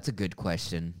 yeah, that's a good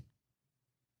question.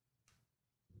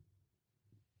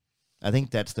 I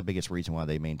think that's the biggest reason why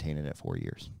they maintain it at 4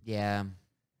 years. Yeah.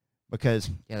 Because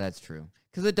Yeah, that's true.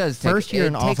 Because it does take first year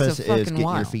in it takes a office is fucking getting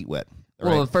while. your feet wet.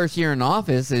 Well, right? the first year in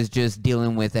office is just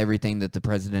dealing with everything that the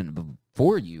president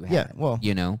before you had. Yeah,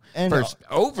 well, and first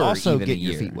over also even a getting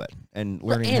your year. feet wet and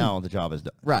learning and- how the job is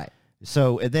done. Right.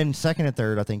 So, and then second and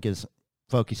third, I think, is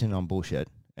focusing on bullshit.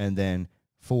 And then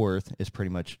fourth is pretty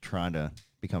much trying to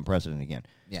become president again.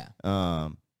 Yeah.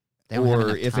 Or They don't have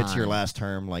enough if it's your time. last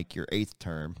term, like your 8th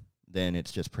term, then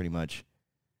it's just pretty much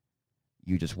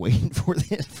you just waiting for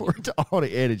it to all to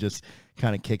end and just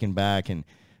kind of kicking back and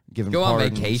giving Go on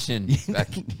pardons. vacation.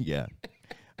 Yeah.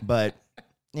 But,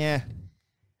 yeah,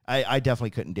 I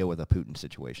definitely couldn't deal with a Putin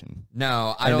situation.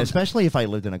 No, I And don't. especially if I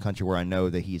lived in a country where I know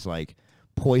that he's, like,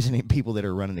 poisoning people that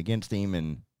are running against him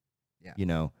and, Yeah.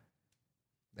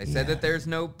 They said Yeah. that there's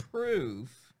no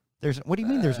proof. what do you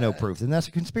mean there's no proof? Then that's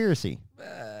a conspiracy.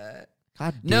 But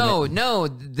God damn no, it. no,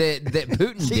 that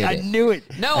Putin See, did I it. knew it.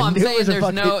 No, I I'm knew it saying was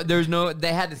a there's no.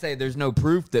 They had to say there's no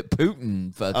proof that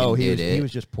Putin fucking Oh, did it. he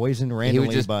was just poisoned He randomly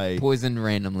was just by poisoned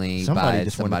randomly somebody. by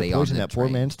Just somebody wanted to on poison the that poor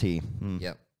train. man's tea. Hmm.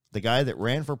 Yep, The guy that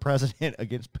ran for president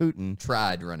against Putin.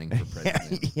 tried running for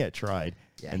president. Yeah, tried.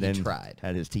 Yeah, and he then tried.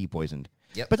 had his tea poisoned.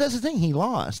 Yep. But that's the thing. He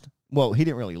lost. Well, he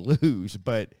didn't really lose,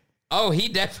 but Oh, he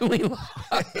definitely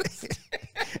lost.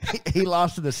 he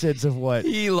lost in the sense of what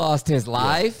He lost his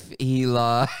life. He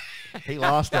lost. he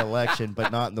lost the election,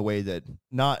 but not in the way that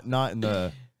not in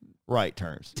the right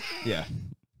terms. Yeah.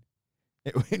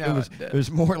 It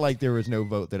was more like there was no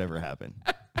vote that ever happened.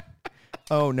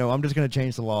 Oh no, I'm just going to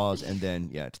change the laws and then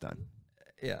it's done.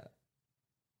 Yeah.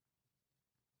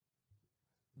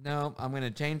 No, I'm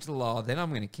gonna change the law. Then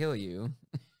I'm gonna kill you,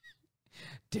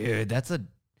 dude. That's a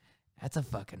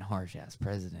fucking harsh ass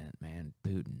president, man.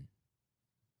 Putin.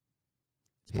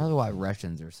 It's probably why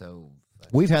Russians are so.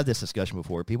 We've had this discussion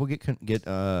before. People get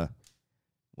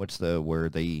what's the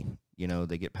word? They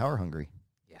get power hungry.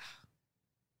 Yeah.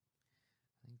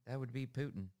 I think that would be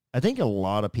Putin. I think a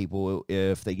lot of people,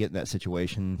 if they get in that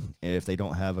situation, if they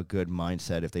don't have a good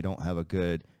mindset, if they don't have a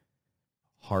good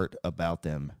heart about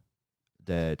them,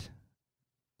 that,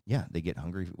 they get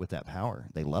hungry with that power.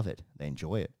 They love it. They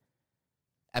enjoy it.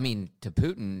 I mean, to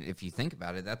Putin, if you think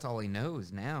about it, that's all he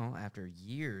knows now after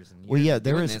years and years. Well, yeah, of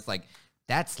there doing is- this. Like,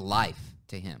 that's life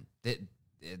to him.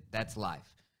 That's life.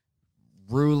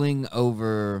 Ruling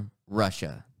over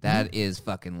Russia. That is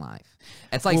fucking life.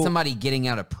 It's like Well- somebody getting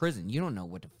out of prison. You don't know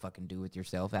what to fucking do with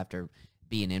yourself after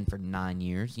being in for 9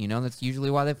 years. That's usually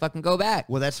why they fucking go back.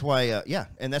 Well, that's why,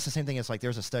 and that's the same thing. It's like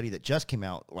there's a study that just came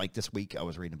out like this week. I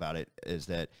was reading about it. Is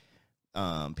that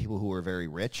people who are very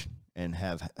rich and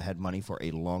have had money for a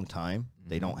long time,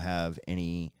 they don't have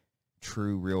any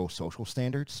true, real social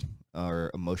standards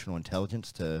or emotional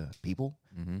intelligence to people,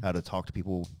 how to talk to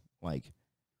people like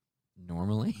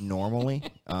Normally. normally,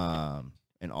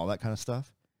 and all that kind of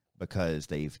stuff, because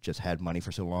they've just had money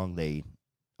for so long. They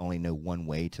only know one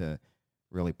way to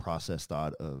really process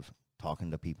thought of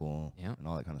talking to people and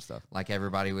all that kind of stuff. Like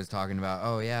everybody was talking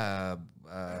about,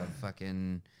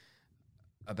 fucking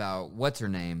about what's her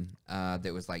name?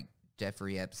 That was like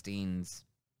Jeffrey Epstein's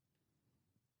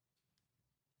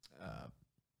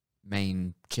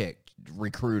main chick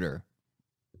recruiter.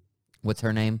 What's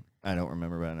her name? I don't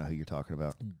remember, but I know who you're talking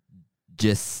about.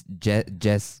 Jess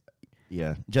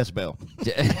Yeah, Jezebel.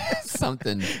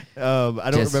 something.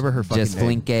 I don't remember her fucking Just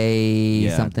name. Flinke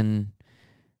Yeah. something.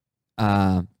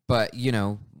 But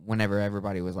whenever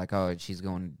everybody was like, "Oh, she's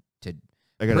going to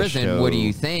I got a prison. show. What do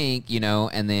you think?"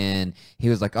 And then he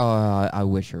was like, "Oh, I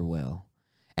wish her well,"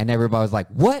 and everybody was like,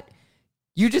 "What?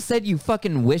 You just said you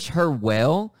fucking wish her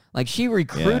well? Like she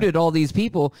recruited all these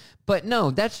people?" But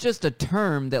no, that's just a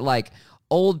term that like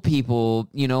old people,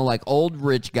 like old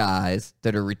rich guys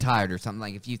that are retired or something.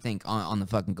 Like if you think on the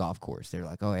fucking golf course, they're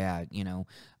like, "Oh yeah,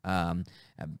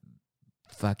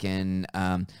 fucking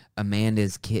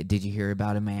Amanda's kid. Did you hear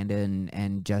about Amanda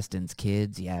and Justin's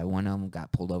kids? Yeah, one of them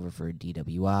got pulled over for a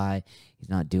DWI. He's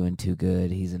not doing too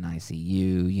good. He's in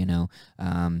ICU, you know.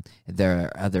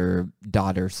 Their other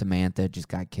daughter, Samantha, just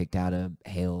got kicked out of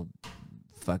Hale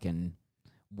fucking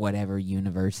whatever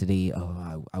university.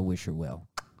 Oh, I wish her well.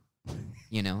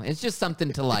 You know, it's just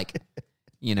something to like,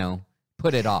 you know,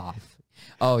 put it off.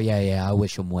 Oh, yeah, I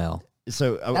wish him well.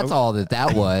 So that's all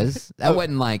that was. That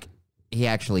wasn't like he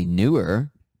actually knew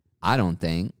her. I don't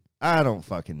think. I don't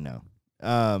fucking know.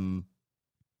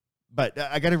 But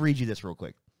I got to read you this real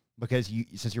quick because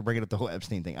since you're bringing up the whole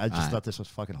Epstein thing, I just thought this was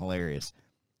fucking hilarious.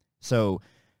 So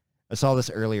I saw this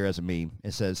earlier as a meme.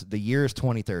 It says, the year is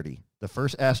 2030. The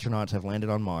first astronauts have landed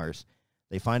on Mars.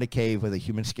 They find a cave with a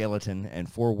human skeleton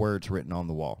and 4 words written on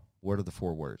the wall. What are the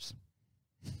 4 words?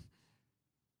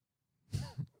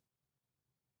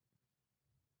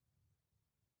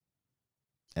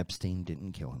 Epstein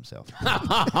didn't kill himself.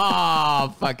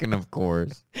 Fucking of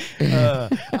course.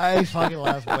 I fucking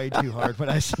laughed way too hard when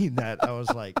I seen that. I was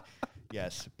like,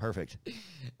 yes, perfect.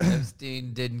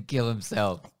 Epstein didn't kill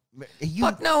himself.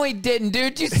 Fuck no, he didn't,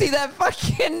 dude. Did you see that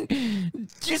fucking... Did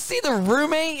you see the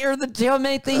roommate or the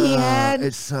jailmate that he had?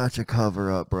 It's such a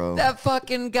cover-up, bro. That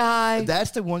fucking guy.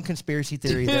 That's the one conspiracy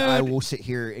theory that I will sit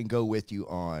here and go with you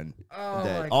on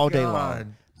all day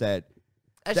long. That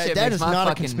is not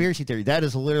a conspiracy theory. That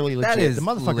is literally legit. The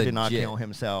motherfucker did not kill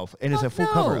himself, and it's a full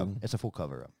cover-up. It's a full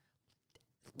cover-up.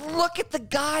 Look at the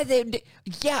guy.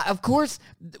 Yeah, of course,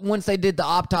 once they did the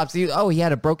autopsy, he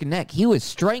had a broken neck. He was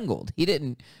strangled. He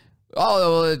didn't...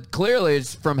 clearly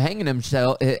it's from hanging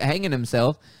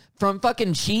himself from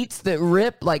fucking sheets that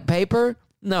rip like paper.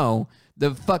 No,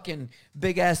 the fucking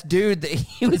big ass dude that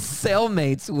he was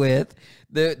cellmates with,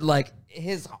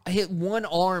 his one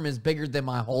arm is bigger than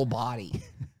my whole body.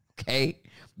 Okay,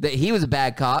 that he was a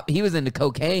bad cop. He was into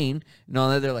cocaine and all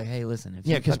that. They're like, hey, listen, if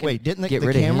because didn't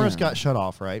the cameras got shut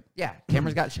off, right? Yeah,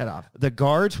 cameras got shut off. The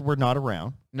guards were not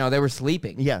around. No, they were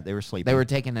sleeping. Yeah, they were sleeping. They were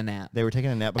taking a nap.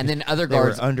 And then other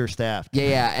guards were understaffed.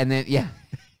 Yeah, and then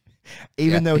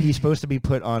Even though he's supposed to be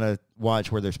put on a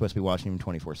watch where they're supposed to be watching him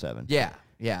 24/7. Yeah.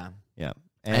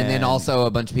 And then also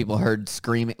a bunch of people heard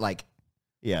screaming,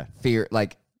 fear,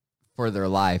 for their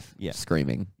life,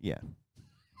 screaming. Yeah.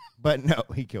 But no,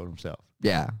 he killed himself.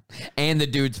 Yeah. And the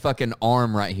dude's fucking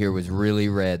arm right here was really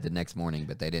red the next morning,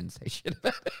 but they didn't say shit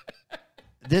about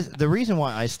it. The reason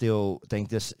why I still think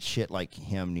this shit like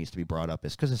him needs to be brought up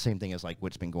is because the same thing as like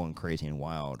what's been going crazy and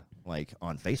wild like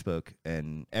on Facebook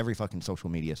and every fucking social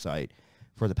media site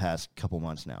for the past couple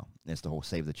months now. It's the whole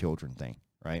Save the Children thing,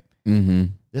 right?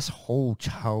 Mm-hmm. This whole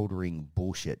child ring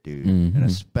bullshit, dude, and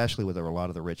especially with a lot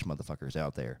of the rich motherfuckers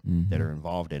out there that are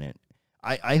involved in it.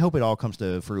 I hope it all comes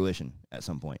to fruition at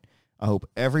some point. I hope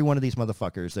every one of these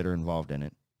motherfuckers that are involved in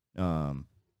it,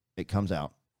 it comes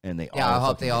out. And I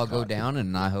hope they all go down,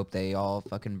 and I hope they all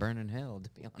fucking burn in hell, to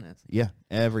be honest. Yeah,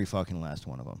 every fucking last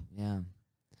one of them. Yeah.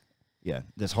 Yeah,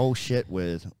 this whole shit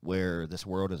with where this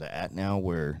world is at now,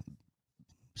 where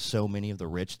so many of the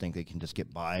rich think they can just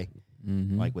get by,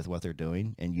 like with what they're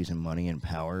doing, and using money and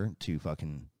power to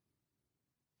fucking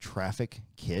traffic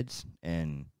kids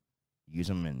and use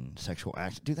them in sexual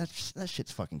acts. Dude, that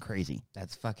shit's fucking crazy.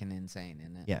 That's fucking insane,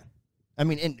 isn't it? Yeah. I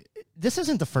mean, and this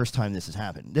isn't the first time this has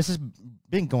happened. This has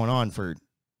been going on for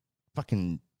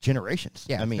fucking generations.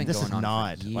 Yeah, I mean, this is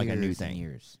not like a new thing.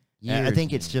 Years I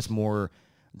think it's just more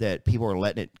that people are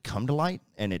letting it come to light,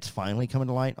 and it's finally coming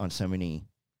to light on so many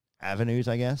avenues,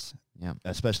 I guess. Yeah.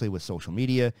 Especially with social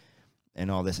media and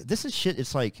all this. This is shit.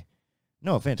 It's like,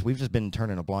 no offense, we've just been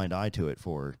turning a blind eye to it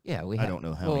for I don't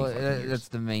know how many years. That's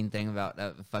the main thing about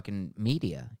fucking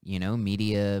media. You know,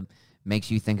 media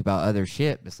makes you think about other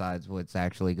shit besides what's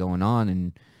actually going on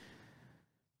and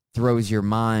throws your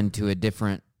mind to a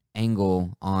different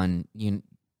angle on, you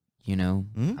know.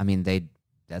 I mean,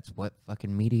 that's what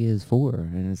fucking media is for,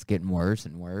 and it's getting worse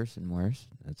and worse and worse.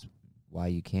 That's why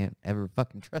you can't ever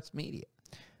fucking trust media.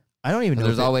 I don't even know.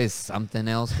 There's always something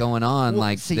else going on.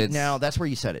 Now that's where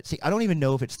you said it. See, I don't even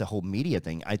know if it's the whole media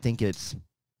thing. I think it's...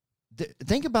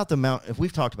 think about the amount... If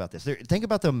we've talked about this, think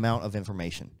about the amount of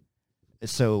information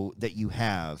so that you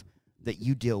have that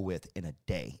you deal with in a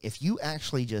day. If you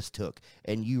actually just took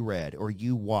and you read or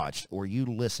you watched or you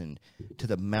listened to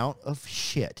the amount of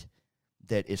shit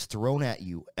that is thrown at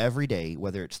you every day,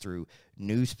 whether it's through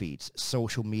news feeds,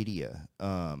 social media,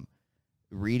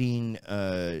 reading,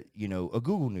 a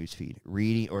Google news feed,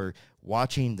 reading or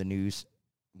watching the news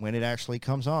when it actually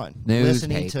comes on,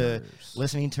 listening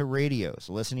to radios,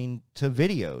 listening to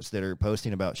videos that are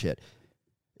posting about shit.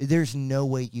 There's no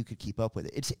way you could keep up with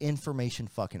it. It's information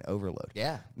fucking overload.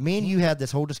 Yeah. Me and you had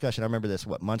this whole discussion. I remember this,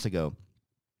 months ago.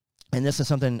 And this is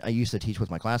something I used to teach with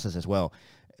my classes as well,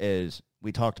 is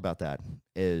we talked about that,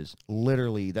 is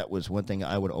literally that was one thing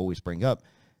I would always bring up,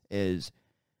 is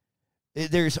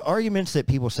there's arguments that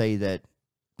people say that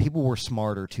people were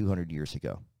smarter 200 years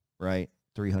ago, right?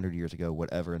 300 years ago,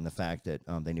 whatever, and the fact that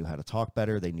they knew how to talk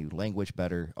better, they knew language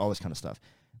better, all this kind of stuff.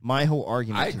 My whole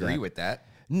argument I agree with that.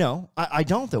 No, I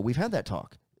don't, though. We've had that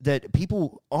talk, that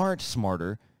people aren't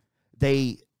smarter.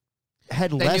 They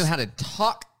had less. They knew how to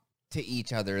talk to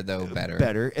each other, though, better.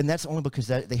 Better, and that's only because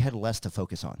they had less to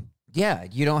focus on. Yeah,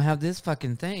 you don't have this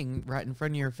fucking thing right in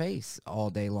front of your face all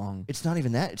day long. It's not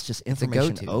even that. It's just a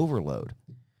information go-to. overload.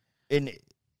 And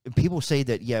people say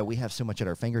that, yeah, we have so much at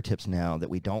our fingertips now that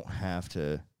we don't have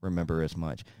to remember as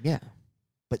much. Yeah.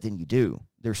 But then you do.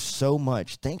 There's so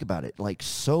much. Think about it. Like,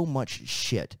 so much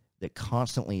shit that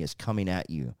constantly is coming at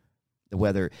you.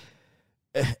 Whether,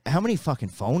 how many fucking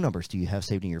phone numbers do you have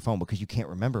saved in your phone because you can't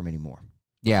remember them anymore?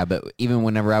 Yeah, but even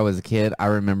whenever I was a kid, I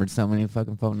remembered so many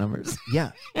fucking phone numbers.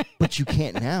 Yeah, but you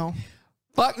can't now.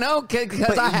 Fuck no, because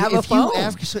But I have a if you phone.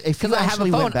 if you Because I have a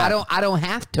actually phone, went back- I don't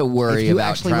have to worry if you about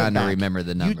actually trying went to back, remember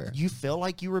the number. You feel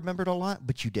like you remembered a lot,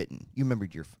 but you didn't. You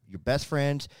remembered your best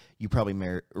friends. You probably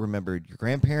remembered your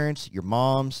grandparents, your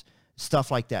moms,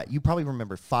 stuff like that. You probably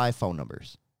remember 5 phone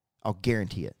numbers. I'll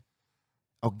guarantee it.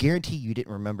 I'll guarantee you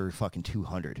didn't remember fucking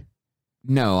 200.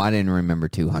 No, I didn't remember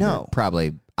 200. No.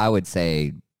 Probably, I would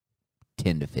say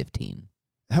 10 to 15.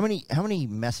 How many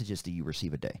messages do you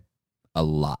receive a day? A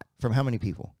lot. From how many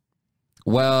people?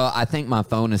 Well, I think my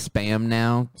phone is spam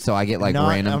now, so I get like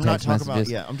random I'm not text talking messages.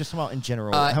 about, yeah, I'm just talking about in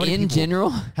general. In general,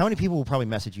 how many people will probably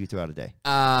message you throughout a day?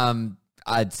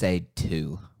 I'd say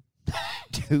 2.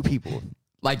 2 people.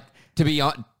 Like, to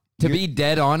be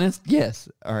dead honest, yes.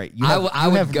 All right. I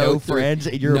would have go no through- friends,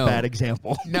 and you're no. a bad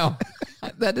example. No,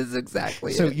 that is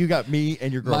exactly So it. you got me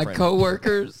and your My girlfriend.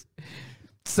 coworkers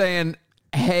saying,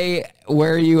 hey,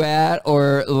 where are you at?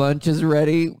 Or lunch is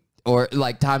ready, or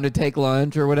like time to take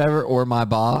lunch or whatever, or my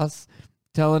boss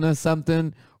telling us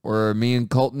something, or me and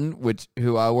Colton,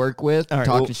 who I work with, All right,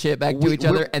 talking well, shit back to each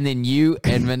other, and then you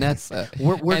and Vanessa.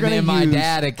 We're and gonna then my use-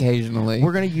 dad occasionally.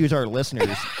 We're going to use our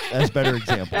listeners as better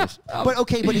examples.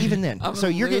 But even then. I'm So a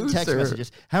you're getting text loser.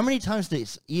 messages. How many times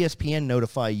does ESPN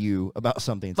notify you about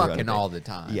something throughout fucking a day? all the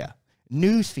time. Yeah.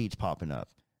 News feeds popping up.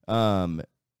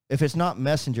 If it's not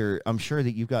Messenger, I'm sure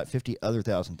that you've got 50 other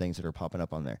thousand things that are popping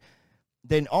up on there.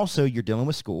 Then also you're dealing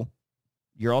with school.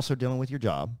 You're also dealing with your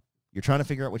job. You're trying to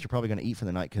figure out what you're probably going to eat for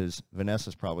the night because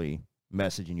Vanessa's probably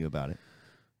messaging you about it.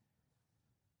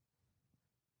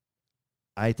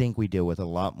 I think we deal with a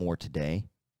lot more today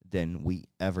than we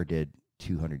ever did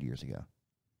 200 years ago.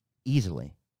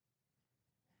 Easily.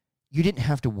 You didn't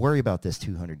have to worry about this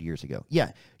 200 years ago.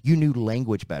 Yeah, you knew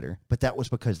language better, but that was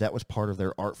because that was part of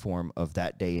their art form of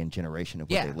that day and generation of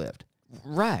where they lived.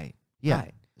 Right. Yeah.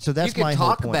 Right. So that's you could my whole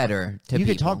talk point. better to You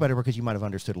people. could talk better because you might have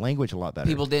understood language a lot better.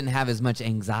 People didn't have as much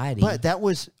anxiety. But that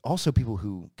was also people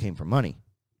who came from money.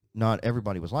 Not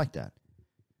everybody was like that.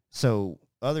 So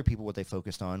other people, what they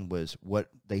focused on was what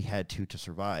they had to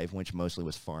survive, which mostly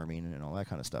was farming and all that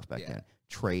kind of stuff back then.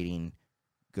 Trading,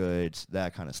 goods,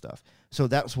 that kind of stuff. So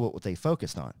that's what they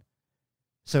focused on.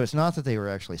 So it's not that they were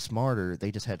actually smarter. They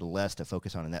just had less to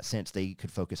focus on in that sense. They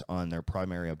could focus on their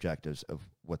primary objectives of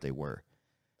what they were.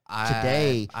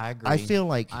 Today, I agree. I feel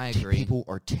like I agree. people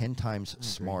are 10 times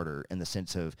smarter in the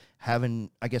sense of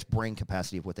having, I guess, brain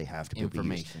capacity of what they have to be able to use.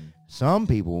 Information. Some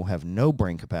people have no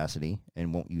brain capacity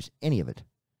and won't use any of it.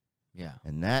 Yeah.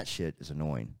 And that shit is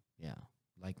annoying. Yeah.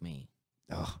 Like me.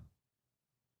 Ugh.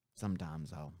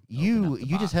 Sometimes I'll. You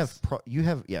just have,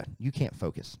 you can't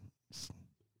focus. It's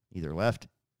either left,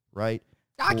 right,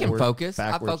 I can forward, focus.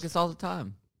 backwards. I focus all the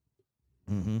time.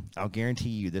 Mm-hmm. I'll guarantee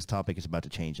you this topic is about to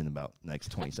change in about the next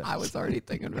 20 seconds. I was already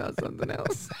thinking about something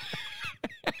else.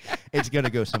 It's going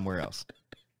to go somewhere else.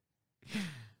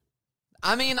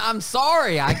 I mean, I'm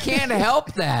sorry. I can't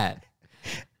help that.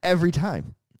 Every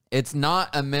time It's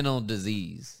not a mental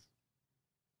disease.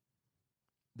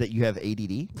 that you have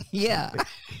ADD, Yeah.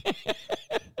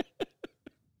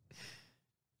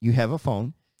 you have a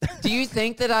phone. Do you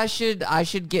think that I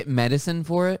should get medicine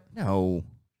for it? No,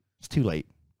 it's too late.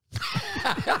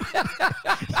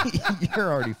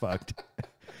 You're already fucked.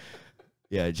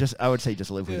 Yeah, I would say just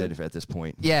live with it at this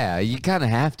point. Yeah, you kind of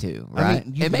have to, I right?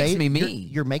 mean, it makes me me.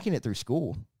 You're making it through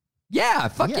school. Yeah,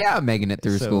 fuck yeah, I'm making it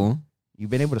through So- school. You've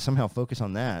been able to somehow focus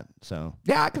on that. So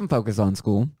Yeah, I can focus on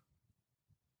school.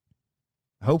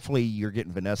 hopefully you're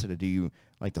getting Vanessa to do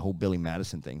like the whole Billy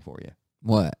Madison thing for you.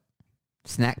 What?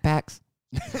 Snack packs?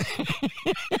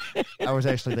 I was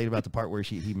actually thinking about the part where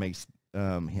he makes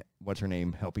what's her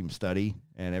name help him study,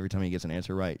 and every time he gets an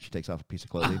answer right, she takes off a piece of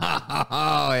clothing.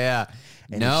 Oh yeah.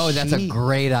 And No, that's a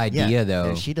great idea though.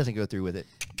 And if she doesn't go through with it,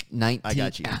 19, I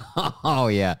got you. Oh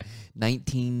yeah.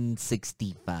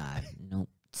 1965. Nope.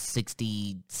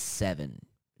 67.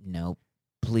 Nope.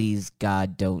 Please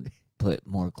God, don't put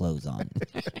more clothes on.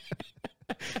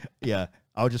 Yeah,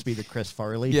 I'll just be the Chris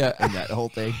Farley Yeah. in that whole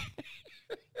thing.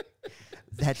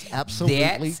 That's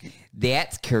absolutely...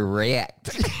 That's correct.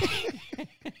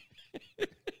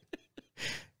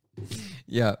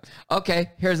 Yeah.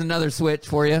 Okay, here's another switch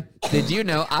for you. Did you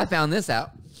know, I found this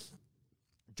out.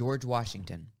 George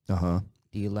Washington. Uh-huh.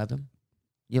 Do you love him?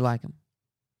 You like him?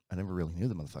 I never really knew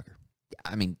the motherfucker.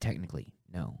 I mean, technically,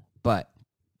 no. But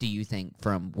do you think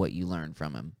from what you learned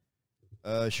from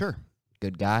him? Sure.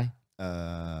 Good guy?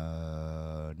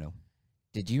 No.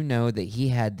 Did you know that he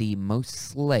had the most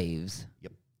slaves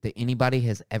Yep. that anybody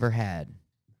has ever had?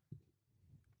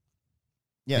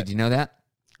 Yeah. Did you know that?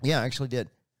 Yeah, I actually did.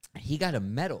 He got a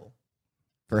medal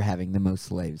for having the most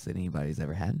slaves that anybody's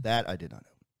ever had. That I did not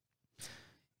know.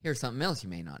 Here's something else you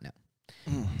may not know.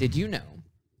 Did you know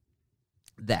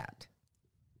that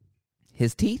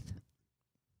his teeth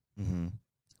Mm-hmm.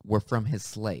 were from his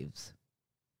slaves?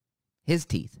 His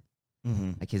teeth.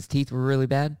 Mm-hmm. Like his teeth were really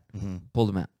bad, Mm-hmm. pulled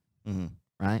them out, Mm-hmm.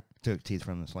 right? Took teeth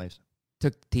from the slaves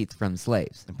Took the teeth from the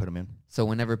slaves. and put them in. So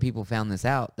whenever people found this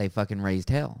out, they fucking raised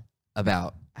hell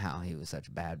about how he was such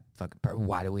a bad fucking person.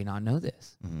 Why do we not know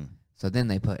this? Mm-hmm. So then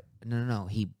they put, no,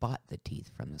 he bought the teeth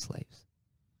from the slaves.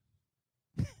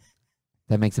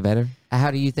 That makes it better?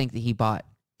 How do you think that he bought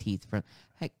teeth from?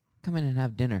 Hey, come in and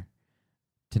have dinner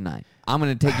tonight. I'm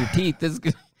going to take your teeth. This is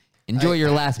good. Enjoy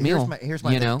your last meal. Here's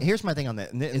my you thing. know? Here's my thing on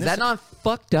that. Is that not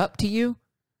fucked up to you?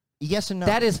 Yes and no.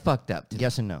 That is fucked up to me.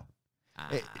 Yes and no. Ah.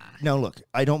 No, look,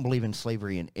 I don't believe in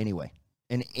slavery in any way.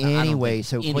 In I any don't way. think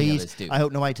So any of please, us do. I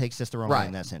hope nobody takes this the wrong way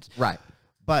in that sense. Right.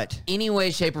 But Any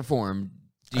way, shape, or form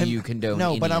do you condone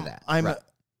no, any but of that? Right.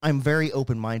 I'm very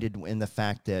open-minded in the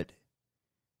fact that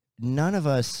none of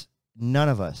us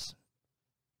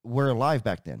were alive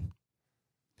back then.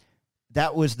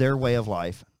 That was their way of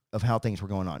life, of how things were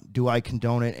going on. Do I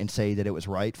condone it and say that it was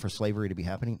right for slavery to be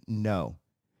happening? No.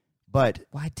 But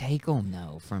Why take them,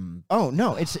 though, from... oh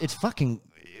no, it's fucking.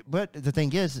 But the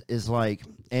thing is like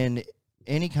in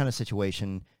any kind of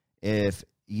situation, if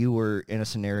you were in a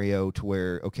scenario to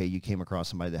where okay, you came across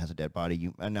somebody that has a dead body,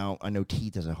 and now I know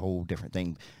teeth is a whole different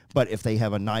thing, but if they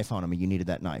have a knife on them and you needed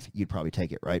that knife, you'd probably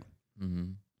take it, right?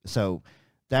 Mm-hmm. So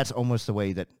that's almost the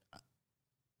way that.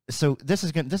 So this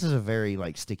is a very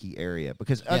like sticky area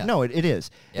because Yeah. no, it is.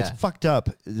 Yeah. It's fucked up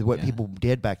what Yeah. people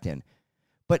did back then,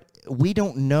 but we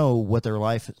don't know what their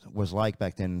life was like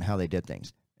back then and how they did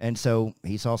things. And so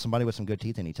he saw somebody with some good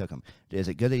teeth and he took them. Is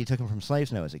it good that he took them from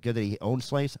slaves? No. Is it good that he owned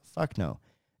slaves? Fuck no.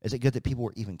 Is it good that people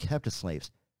were even kept as slaves?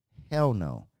 Hell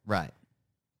no. Right.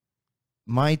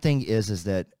 My thing is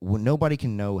that when nobody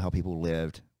can know how people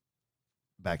lived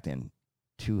back then,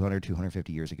 200,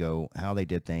 250 years ago, how they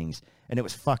did things, and it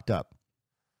was fucked up.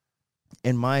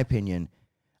 In my opinion,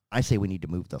 I say we need to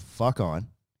move the fuck on.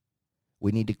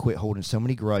 We need to quit holding so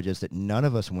many grudges that none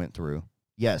of us went through.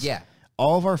 Yes. Yeah.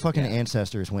 All of our fucking Yeah.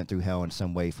 ancestors went through hell in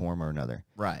some way, form, or another.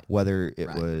 Right. Whether it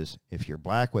Right. was if you're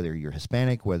black, whether you're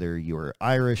Hispanic, whether you're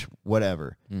Irish,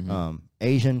 whatever, Mhm.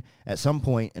 Asian, at some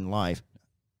point in life,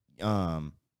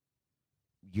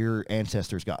 your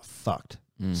ancestors got fucked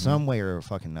Mhm. some way or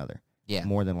fucking another. Yeah.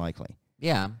 More than likely.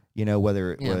 Yeah. You know,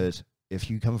 whether it Yeah. was if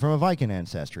you come from a Viking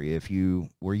ancestry, if you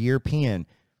were European,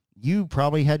 you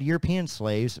probably had European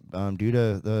slaves due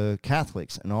to the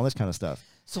Catholics and all this kind of stuff.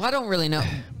 So I don't really know.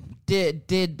 Did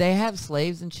they have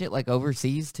slaves and shit like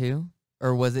overseas too?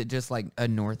 Or was it just like a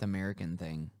North American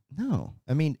thing? No,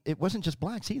 I mean it wasn't just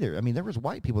blacks either. I mean there was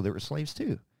white people that were slaves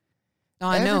too. No,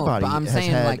 I know, Everybody but I'm has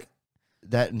saying had like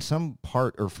that in some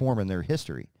part or form in their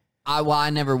history. I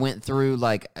never went through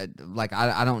like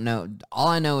I don't know. All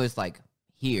I know is like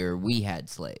here we had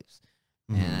slaves,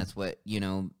 Mhm. and that's what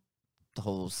the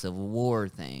whole Civil War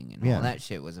thing and Yeah. all that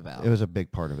shit was about. It was a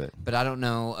big part of it. But I don't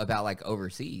know about like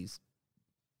overseas.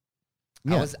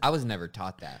 Yeah. I was never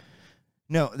taught that.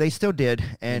 No, they still did, you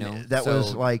and know? that So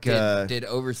was like did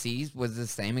overseas was the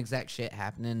same exact shit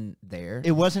happening there?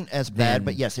 it wasn't as bad,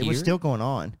 but than yes, it was here? still going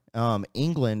on.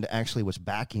 England actually was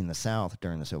backing the South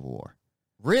during the Civil War.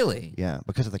 Really? Yeah,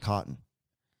 because of the cotton.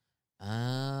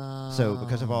 Oh. So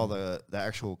because of all the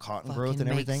actual cotton growth and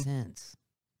Makes everything, sense.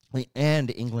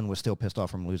 and England was still pissed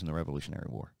off from losing the Revolutionary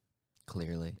War.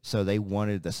 Clearly. So they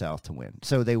wanted the South to win.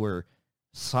 So they were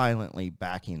silently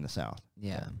backing the South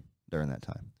Yeah. during that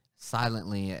time.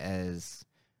 Silently as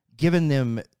given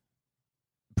them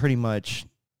pretty much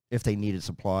if they needed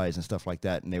supplies and stuff like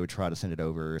that, and they would try to send it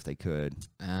over if they could.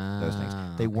 Those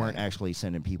things. They weren't actually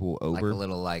sending people over. Like a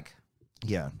little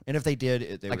yeah, and if they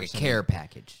did, they like were a care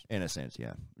package. in a sense.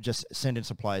 Yeah, just sending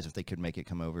supplies if they could make it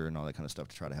come over and all that kind of stuff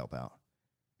to try to help out.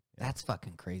 That's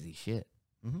fucking crazy shit.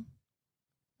 Mm-hmm.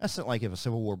 That's not like if a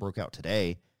civil war broke out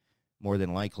today, more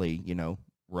than likely,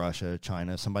 Russia,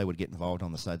 China, somebody would get involved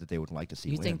on the side that they would like to see.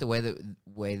 Do you win. think the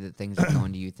way that things are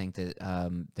going, do you think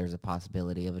that there's a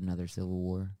possibility of another civil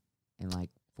war in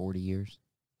like 40 years?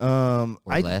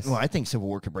 I think civil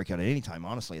war could break out at any time,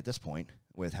 honestly, at this point,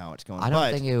 with how it's going. I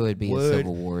don't think it would be a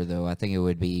civil war, though. I think it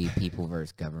would be people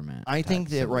versus government. I think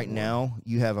that right now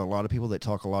you have a lot of people that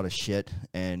talk a lot of shit,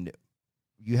 and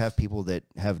you have people that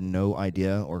have no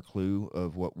idea or clue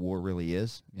of what war really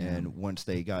is. Yeah. And once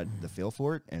they got the feel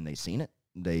for it and they seen it,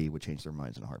 they would change their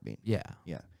minds in a heartbeat. Yeah.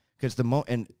 Yeah. Because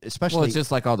and especially... Well, it's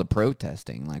just like all the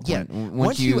protesting. Like, yeah,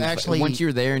 once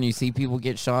you're there and you see people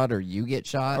get shot or you get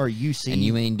shot... Or you see... And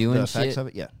you ain't doing the effects shit. of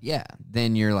it, yeah. Yeah.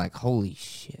 Then you're like, holy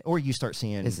shit. Or you start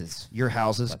seeing your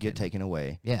houses get taken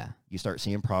away. Yeah. You start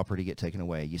seeing property get taken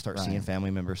away. You start seeing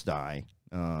family members die.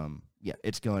 Yeah,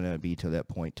 it's going to be to that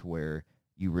point to where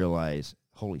you realize,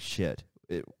 holy shit,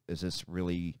 is this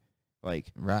really, like...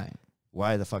 Right.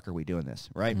 Why the fuck are we doing this,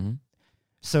 right? Mm-hmm.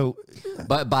 So,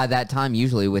 but by that time,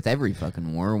 usually with every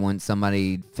fucking war, once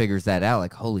somebody figures that out,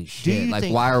 like, holy shit,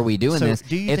 like, why are we doing this?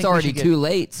 It's already too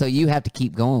late, so you have to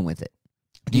keep going with it.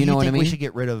 Do you know what I mean? We should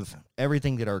get rid of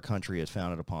everything that our country is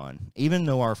founded upon, even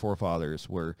though our forefathers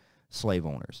were slave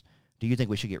owners. Do you think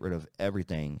we should get rid of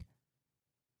everything?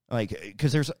 Like,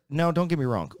 because don't get me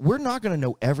wrong, we're not going to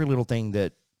know every little thing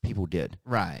that people did.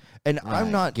 Right. And right.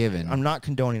 I'm not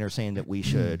condoning or saying that we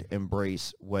should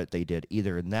embrace what they did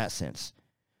either in that sense.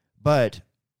 But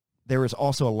there was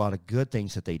also a lot of good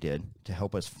things that they did to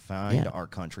help us find our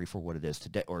country for what it is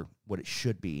today, or what it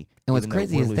should be. And what's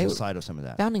crazy is they sight of some of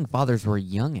that. Founding fathers were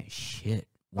young as shit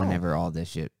whenever all this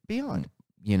shit beyond.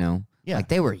 Yeah. Like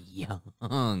they were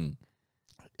young.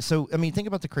 So I mean, think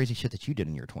about the crazy shit that you did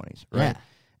in your 20s, right? Yeah.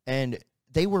 And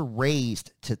they were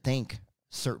raised to think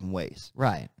certain ways.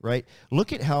 Right. Right.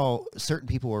 Look at how certain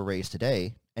people were raised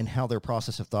today and how their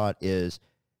process of thought is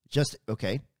just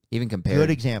okay. Even compared.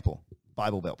 Good example,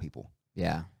 Bible Belt people.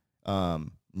 Yeah.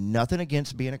 Nothing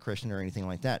against being a Christian or anything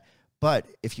like that. But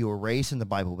if you were raised in the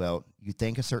Bible Belt, you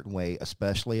think a certain way,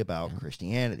 especially about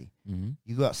Christianity. Mm-hmm.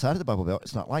 You go outside of the Bible Belt,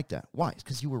 it's not like that. Why? It's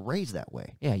because you were raised that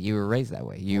way. Yeah, you were raised that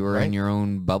way. You were in your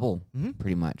own bubble,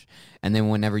 pretty much. And then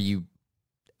whenever you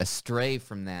astray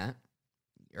from that,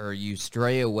 or you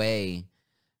stray away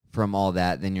from all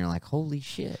that, then you're like, holy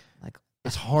shit. Like,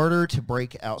 it's harder to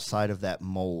break outside of that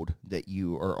mold that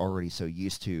you are already so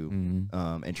used to,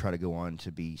 and try to go on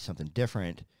to be something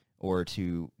different, or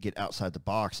to get outside the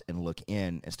box and look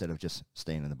in instead of just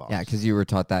staying in the box. Yeah, because you were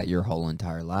taught that your whole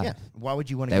entire life. Yeah. Why would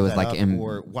you want to give that up?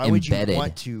 Or why would you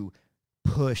want to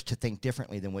push to think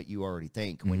differently than what you already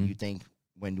think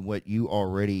when what you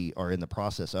already are in the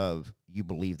process of, you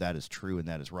believe that is true and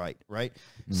that is right, right?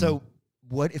 So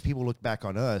what if people look back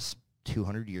on us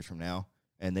 200 years from now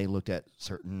and they looked at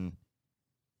certain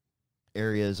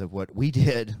areas of what we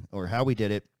did or how we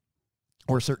did it,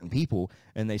 or certain people,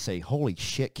 and they say, holy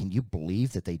shit, can you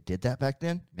believe that they did that back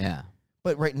then? Yeah.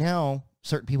 But right now,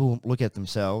 certain people look at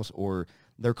themselves or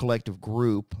their collective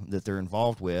group that they're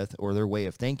involved with or their way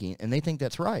of thinking, and they think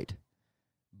that's right.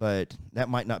 But that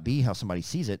might not be how somebody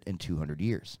sees it in 200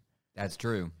 years. That's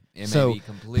true. It may be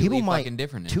completely fucking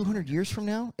different. 200 years from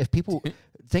now, if people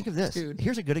think of this,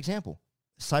 here's a good example.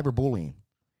 Cyberbullying.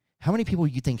 How many people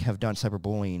you think have done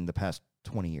cyberbullying the past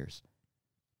 20 years?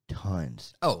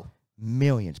 Tons. Oh.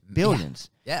 Millions. Billions.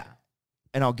 Yeah.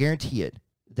 And I'll guarantee it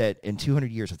that in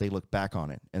 200 years, if they look back on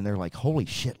it and they're like, holy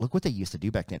shit, look what they used to do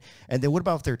back then. And then what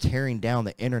about if they're tearing down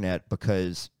the internet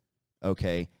because,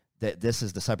 okay, that this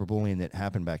is the cyberbullying that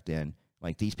happened back then.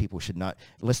 Like, these people should not,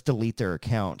 let's delete their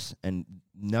accounts, and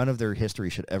none of their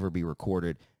history should ever be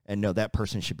recorded. And no, that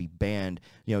person should be banned.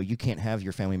 You know, you can't have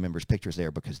your family members' pictures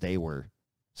there because they were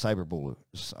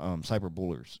bulliers,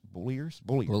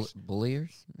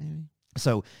 maybe.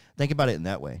 So think about it in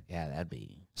that way. Yeah, that'd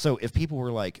be. So if people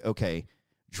were like, okay,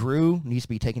 Drew needs to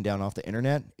be taken down off the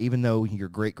internet, even though your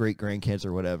great-great-grandkids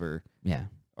or whatever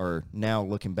are now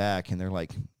looking back and they're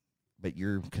like, but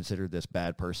you're considered this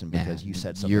bad person because you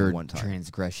said something one time. Your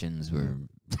transgressions were...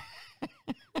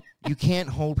 You can't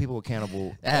hold people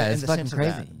accountable. Yeah, it's fucking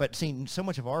crazy. But see, so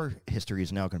much of our history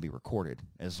is now going to be recorded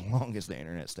as long as the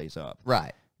internet stays up.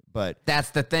 Right. But that's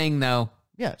the thing, though.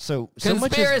 Yeah,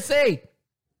 Conspiracy!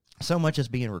 So much is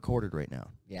being recorded right now.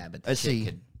 Yeah, but the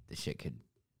shit could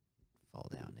fall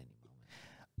down any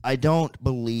moment. I don't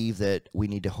believe that we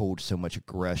need to hold so much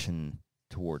aggression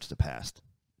towards the past.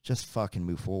 Just fucking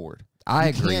move forward. I You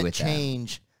agree can't with that.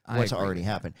 change I what's agree already with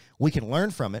that. happened. We can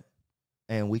learn from it,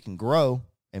 and we can grow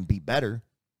and be better,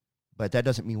 but that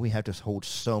doesn't mean we have to hold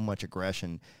so much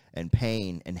aggression and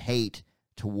pain and hate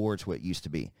towards what used to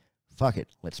be. Fuck it.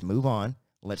 Let's move on.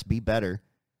 Let's be better.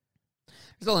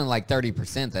 There's only like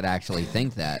 30% that actually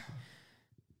think that.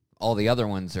 All the other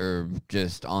ones are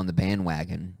just on the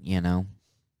bandwagon, you know?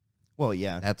 Well,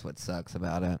 yeah. That's what sucks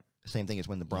about it. Same thing as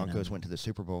when the Broncos went to the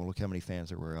Super Bowl. Look how many fans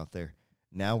there were out there.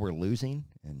 Now we're losing,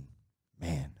 and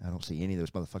man, I don't see any of those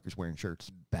motherfuckers wearing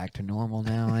shirts. Back to normal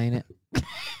now, ain't it?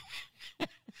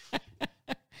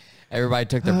 Everybody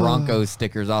took their Broncos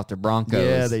stickers off their Broncos.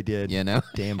 Yeah, they did. You know?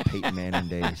 Damn Peyton Manning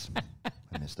days.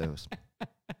 I miss those.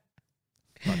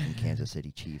 Fucking Kansas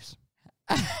City Chiefs.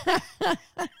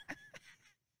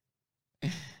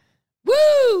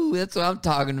 Woo! That's what I'm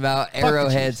talking about. the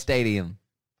Arrowhead Chiefs. Stadium.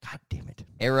 God damn it.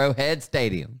 Arrowhead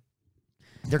Stadium.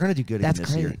 They're going to do good That's in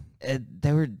this crazy. year.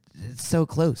 They were so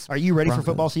close. Are you ready Broncos.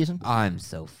 for football season? I'm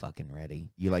so fucking ready.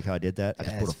 You like how I did that? I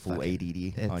just Yeah, put a it's full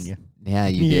fucking- ADD on you. Yeah,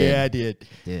 you did. Yeah, I did.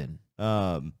 Dude,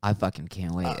 Um, I fucking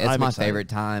can't wait. It's I'm my excited. favorite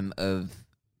time of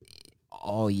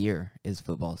all year is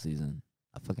football season.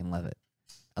 I fucking love it.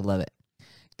 I love it.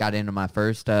 Got into my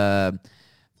first okay,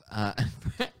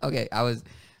 I was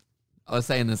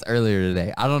saying this earlier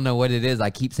today. I don't know what it is. I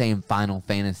keep saying Final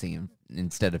Fantasy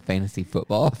instead of fantasy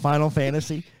football. Final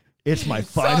Fantasy. It's my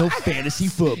Final Fantasy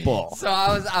football. So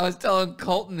I was telling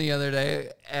Colton the other day,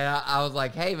 and I was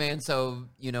like, "Hey man, so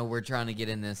we're trying to get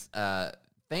in this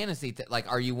fantasy. Like,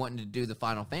 are you wanting to do the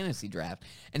Final Fantasy draft?"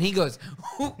 And he goes,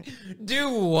 "Do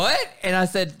what?" And I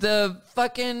said, "The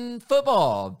fucking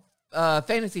football,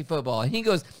 fantasy football." And he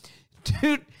goes,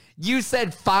 "Dude, you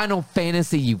said Final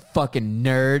Fantasy, you fucking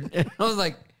nerd." And I was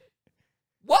like,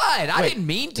 "What? I didn't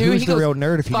mean to." Who's He the goes, real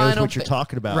nerd if he knows "Final what you're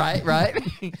talking about?" Right.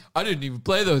 I didn't even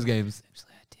play those games.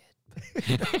 I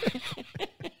did.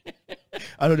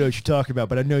 I don't know what you're talking about,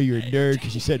 but I know you're a nerd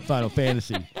because you said Final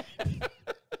Fantasy.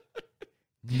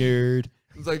 Nerd.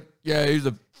 It's like, yeah, he's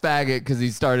a faggot because he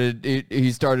started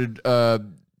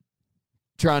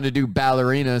trying to do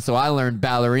ballerina, so I learned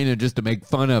ballerina just to make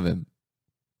fun of him.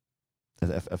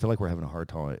 I feel like we're having a hard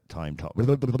time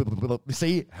talking.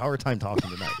 See, hard time talking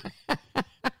tonight.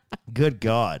 Good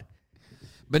God.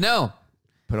 But no,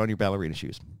 Put on your ballerina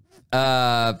shoes.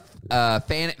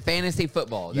 fantasy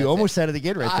football. You That's almost it. said it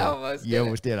again right I there. almost You did it.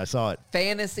 almost did. I saw it.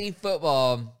 Fantasy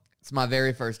football. It's my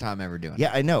very first time ever doing it.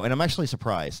 Yeah, I know. And I'm actually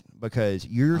surprised because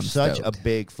you're I'm such stoked. a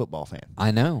big football fan.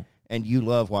 I know. And you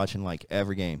love watching like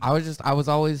every game. I was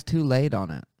always too late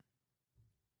on it.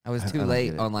 I was I too don't late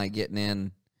get it. on like getting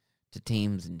in to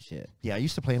teams and shit. Yeah, I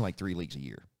used to play in like 3 leagues a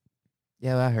year.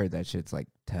 Yeah, I heard that shit's like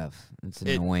tough. It's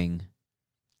annoying.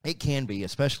 It can be,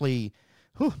 especially.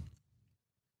 Whew.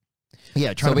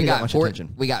 Yeah, trying So to pay that much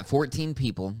attention. we got 14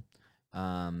 people.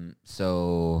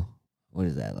 So what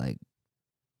is that like?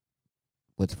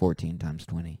 What's 14 times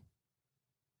 20?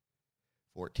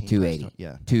 14. 280.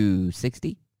 Yeah.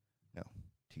 260? No.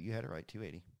 You had it right.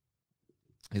 280.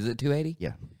 Is it 280?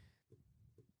 Yeah.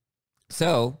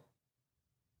 So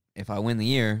if I win the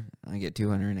year, I get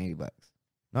 $280.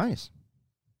 Nice.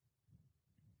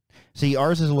 See,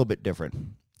 ours is a little bit different.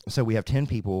 So we have 10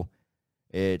 people.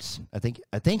 It's I think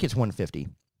it's 150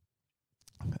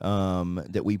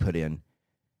 that we put in.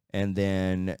 And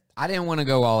then I didn't want to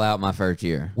go all out my first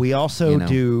year. we also You know.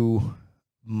 do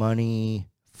money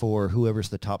for whoever's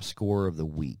the top scorer of the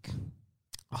week.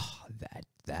 Oh,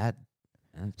 that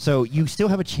So you still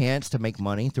have a chance to make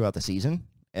money throughout the season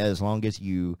as long as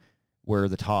you were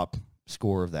the top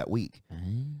scorer of that week.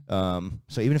 So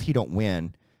even if you don't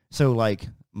win, so like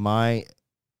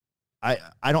I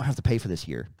don't have to pay for this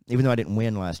year, even though I didn't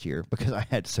win last year because I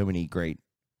had so many great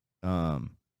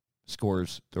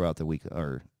scores throughout the week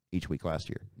or each week last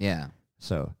year. Yeah.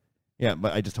 So yeah,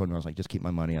 but I just told him, I was like, just keep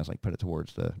my money. I was like, put it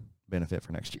towards the benefit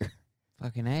for next year.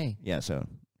 Fucking A. Yeah, so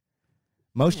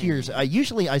most years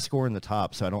I score in the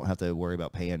top, so I don't have to worry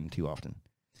about paying too often.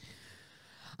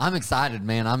 I'm excited,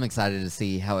 man. I'm excited to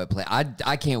see how it plays.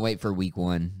 I can't wait for week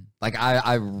 1. Like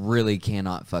I really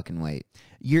cannot fucking wait.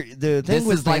 The thing This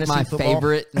with is like fantasy my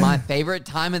football- favorite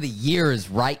time of the year is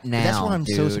right now. That's why I'm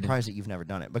so dude. surprised that you've never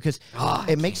done it because Oh,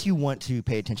 it makes you want to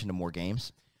pay attention to more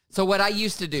games. So what I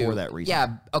used to do For that reason.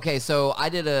 Yeah. Okay. So I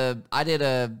did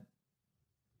a.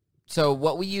 So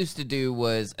what we used to do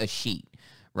was a sheet,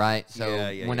 right? So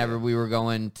Yeah, whenever we were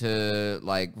going to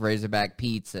like Razorback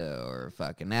Pizza or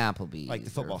fucking Applebee's, Like the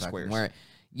football or fucking squares.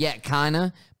 Yeah,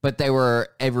 kinda. But they were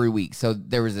every week. So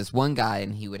there was this one guy,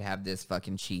 and he would have this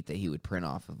fucking sheet that he would print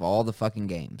off of all the fucking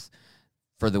games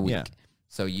for the week. Yeah.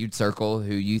 So you'd circle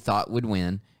who you thought would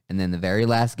win, and then the very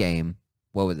last game,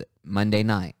 what was it? Monday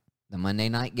night. The Monday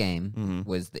night game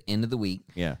was the end of the week.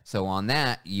 Yeah. So on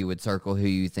that, you would circle who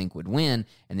you think would win,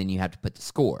 and then you have to put the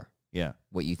score, Yeah.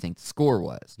 what you think the score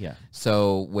was. Yeah.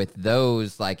 So with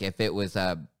those, like if it was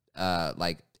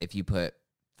like if you put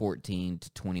 14 to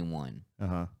 21,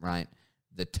 right?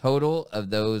 The total of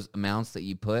those amounts that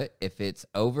you put, if it's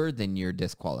over, then you're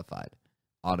disqualified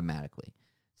automatically.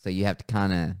 So you have to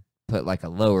kind of put like a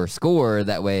lower score.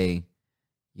 That way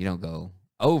you don't go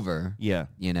over. Yeah.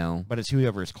 You know, But it's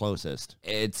whoever is closest.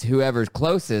 it's whoever's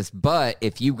closest. But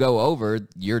if you go over,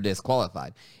 you're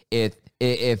disqualified.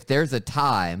 If there's a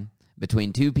tie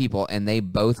between two people and they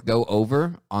both go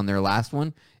over on their last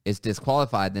one, it's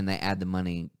disqualified. Then they add the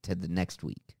money to the next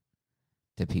week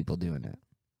to people doing it.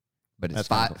 But it's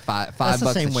That's five That's the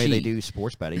bucks same a way they sheet. do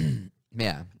sports betting.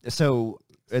 Yeah. So,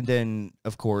 and then,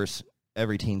 of course,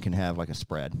 every team can have like a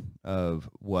spread of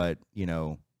what,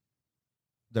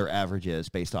 their average is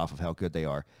based off of how good they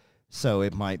are. So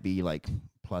it might be like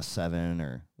 +7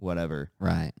 or whatever.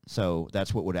 Right. So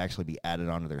that's what would actually be added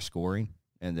onto their scoring.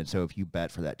 And then so if you bet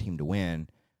for that team to win,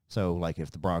 so like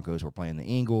if the Broncos were playing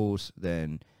the Eagles,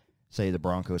 then say the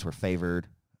Broncos were favored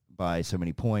by so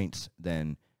many points,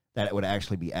 then that would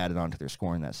actually be added onto their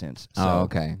score in that sense. So Oh,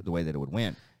 okay. The way that it would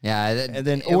win. Yeah. And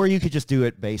then, or you could just do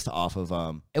it based off of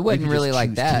It wasn't you could really just like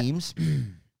choose that. teams.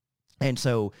 And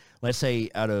so let's say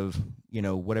out of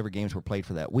whatever games were played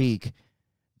for that week,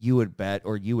 you would bet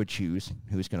or you would choose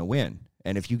who's going to win.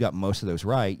 And if you got most of those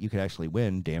right, you could actually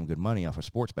win damn good money off of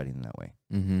sports betting in that way.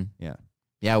 Mm-hmm. Yeah.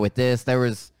 Yeah. With this,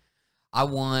 I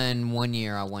won one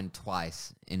year. I won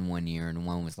twice in 1 year, and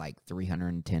one was like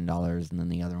 $310, and then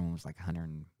the other one was like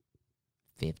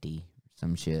 $150,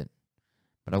 some shit.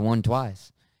 But I won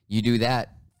twice. You do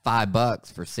that,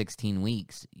 $5 for 16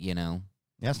 weeks. Yeah,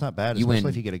 it's not bad, You especially win.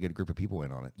 if you get a good group of people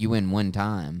in on it. You win one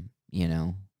time.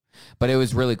 But it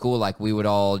was really cool. Like we would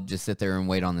all just sit there and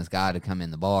wait on this guy to come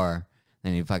in the bar.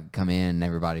 Then he'd fucking come in, and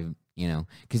everybody,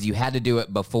 because you had to do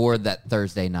it before that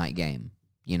Thursday night game.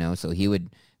 So he would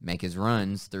make his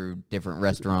runs through different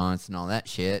restaurants and all that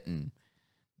shit, and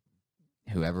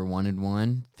whoever wanted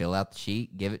one, fill out the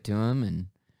sheet, give it to him, and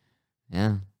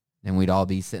yeah, then we'd all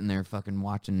be sitting there fucking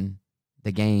watching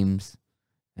the games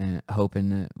and hoping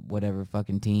that whatever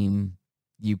fucking team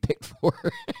you picked for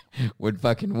would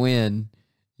fucking win,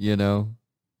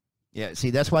 Yeah, see,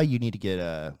 that's why you need to get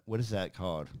what is that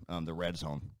called? The red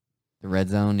zone. The red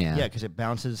zone, yeah. Yeah, because it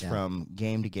bounces Yeah. from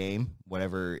game to game,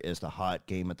 whatever is the hot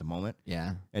game at the moment.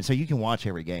 Yeah. And so you can watch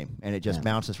every game, and it just Yeah.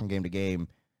 bounces from game to game,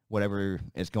 whatever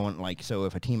is going. Like, so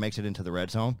if a team makes it into the red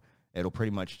zone, it'll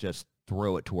pretty much just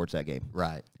throw it towards that game.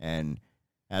 Right. And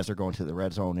as they're going to the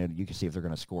red zone, you can see if they're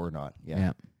going to score or not. Yeah.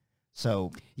 Yeah.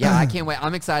 So Yeah, I can't wait.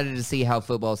 I'm excited to see how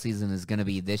football season is going to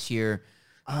be this year.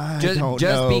 I Just don't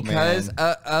know, because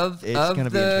man. of It's gonna be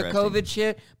the interesting. COVID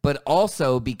shit, but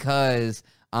also because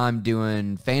I'm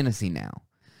doing fantasy now.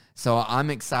 So I'm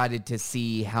excited to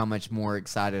see how much more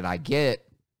excited I get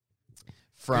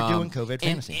from You're doing COVID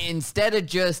fantasy. Instead of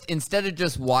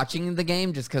just watching the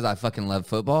game just because I fucking love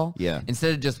football. Yeah.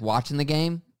 Instead of just watching the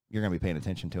game, You're going to be paying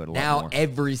attention to it a lot now more.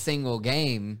 every single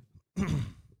game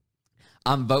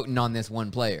I'm voting on this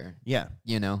one player, Yeah.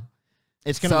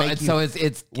 It's going to So make you... so it's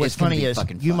What's it's gonna funny be is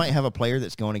fucking you fun. might have a player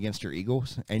that's going against your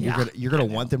Eagles, and Yeah, you're gonna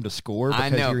want them to score I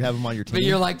because know. you have them on your team. But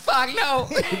you're like, fuck no.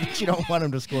 But you don't want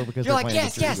them to score because You're they're like, playing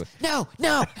yes, against your yes, Eagles.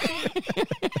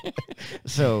 no.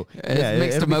 So It's yeah,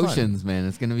 mixed it'll be fun. emotions, man.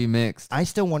 It's gonna be mixed. I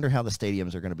still wonder how the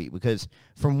stadiums are going to be because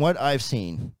from what I've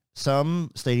seen,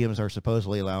 some stadiums are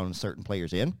supposedly allowing certain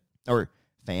players in or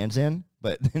fans in,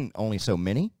 but then only so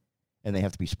many, and they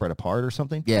have to be spread apart or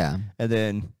something. Yeah, And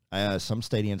then some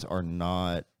stadiums are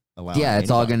not allowing. yeah. It's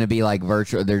all anybody. gonna be like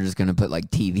virtual. They're just gonna put like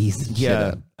TVs and shit Yeah.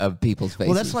 up of people's faces.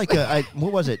 Well, that's like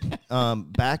what was it?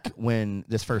 Back when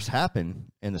this first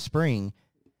happened in the spring,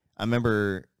 I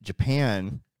remember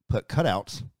Japan put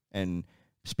cutouts and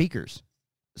speakers.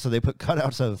 So they put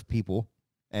cutouts of people,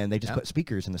 and they just Yep. put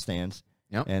speakers in the stands,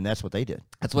 Yep. and that's what they did.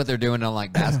 That's what they're doing on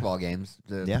like basketball games,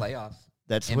 the Yeah. playoffs,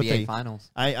 That's NBA what they.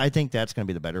 finals. I think that's going to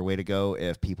be the better way to go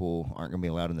if people aren't going to be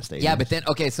allowed in the stadium. Yeah, but then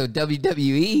okay, so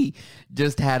WWE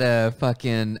just had a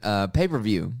fucking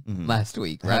pay-per-view last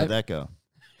week, how right? did that go?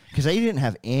 Because they didn't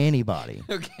have anybody.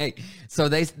 Okay, so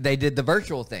they did the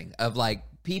virtual thing of like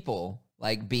people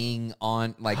like being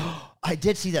on like I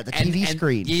did see that the And- TV and-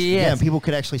 screen. yes. Yeah, and people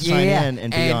could actually sign in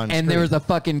and be on. and there screen. was a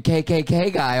fucking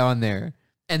KKK guy on there,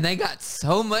 and they got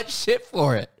so much shit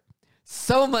for it.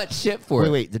 So much shit for it.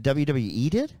 Wait, the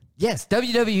WWE did? Yes,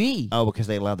 WWE. Oh, because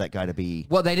they allowed that guy to be.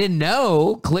 Well, they didn't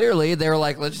know. Clearly, they were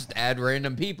like, let's just add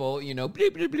random people, you know,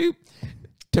 bloop, bloop, bloop,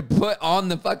 to put on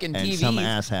the fucking And TV. some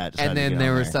asshat. And then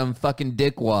there was some fucking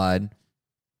dickwad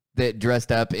that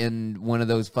dressed up in one of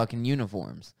those fucking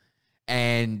uniforms.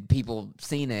 And people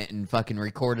seen it and fucking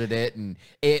recorded it, and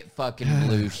it fucking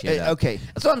blew shit up. Okay.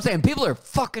 That's what I'm saying. People are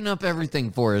fucking up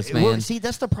everything for us, man. Well, see,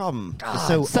 that's the problem. God,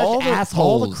 So such all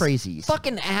assholes. the crazies,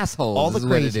 Fucking assholes. all the is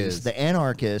what it crazies, is. the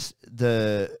anarchists,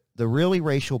 the really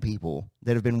racial people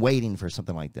that have been waiting for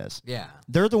something like this. Yeah.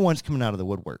 They're the ones coming out of the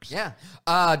woodworks. Yeah.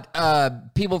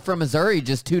 People from Missouri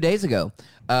just 2 days ago,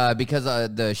 because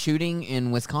the shooting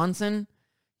in Wisconsin,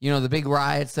 you know, the big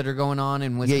riots that are going on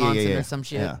in Wisconsin or some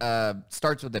shit,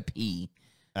 starts with a P.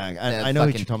 I know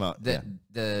what you're talking about.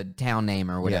 The town name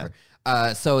or whatever.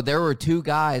 So there were two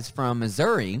guys from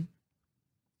Missouri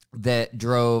that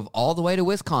drove all the way to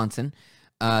Wisconsin.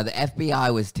 The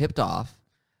FBI was tipped off,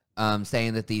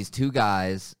 saying that these two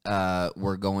guys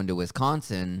were going to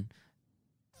Wisconsin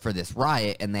for this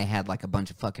riot, and they had like a bunch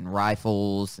of fucking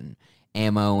rifles and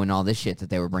ammo and all this shit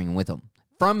that they were bringing with them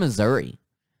from Missouri,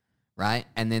 right?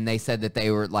 And then they said that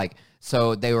they were like,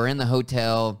 so they were in the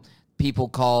hotel. People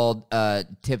called,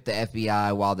 tipped the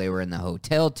FBI while they were in the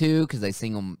hotel too, because they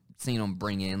seen them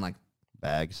bring in like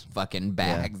Bags. fucking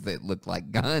bags that looked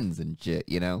like guns and shit,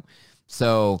 you know?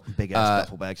 So Big ass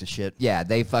duffel bags of shit. yeah,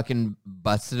 they fucking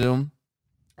busted them.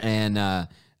 And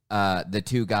the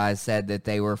two guys said that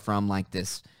they were from like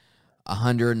this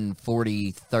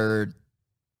 143rd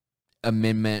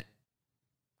Amendment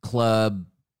club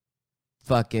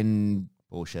fucking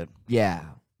Bullshit. yeah,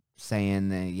 saying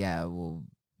that yeah, well,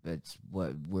 it's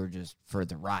what we're just for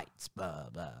the rights, blah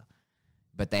blah.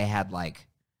 But they had like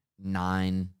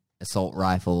 9 assault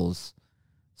rifles,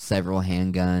 several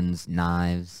handguns,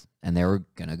 knives, and they were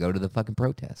gonna go to the fucking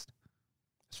protest.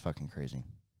 It's fucking crazy.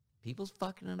 People's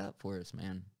fucking it up for us,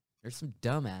 man. There's some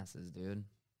dumbasses, dude.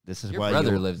 This is Your why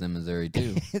brother lives in Missouri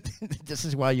too. This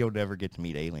is why you'll never get to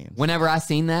meet aliens. Whenever I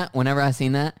seen that,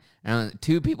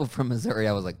 two people from Missouri,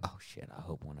 I was like, oh shit, I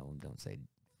hope one of them don't say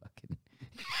fucking.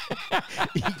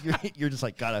 You're just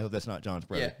like, God, I hope that's not John's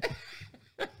brother.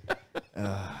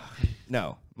 Yeah.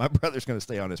 No, my brother's going to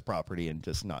stay on his property and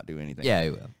just not do anything. Yeah, he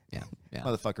will. Yeah. Yeah.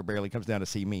 Motherfucker barely comes down to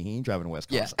see me. He ain't driving to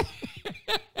Wisconsin.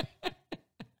 Yeah.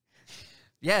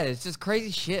 Yeah, it's just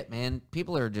crazy shit, man.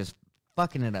 People are just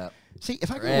fucking it up. See,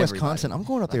 if I go For to Wisconsin, everybody. I'm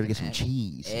going up there to get Fucking some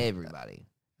cheese. Everybody.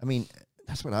 I mean,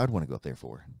 that's what I'd want to go up there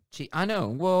for. I know.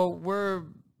 Well, we're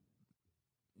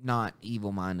not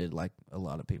evil-minded like a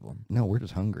lot of people. No, we're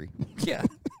just hungry. Yeah.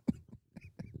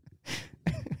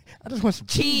 I just want some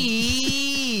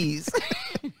Cheese.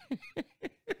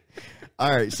 All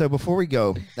right, so before we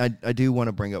go, I do want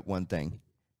to bring up one thing.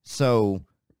 So,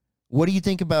 what do you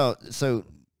think about? So,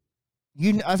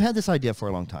 I've had this idea for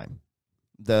a long time,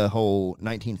 the whole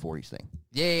 1940s thing.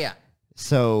 Yeah.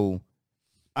 So,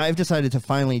 I've decided to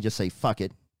finally just say fuck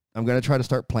it. I'm going to try to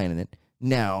start planning it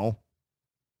now.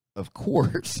 Of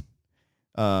course,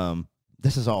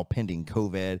 this is all pending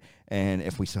COVID, and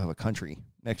if we still have a country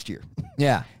next year.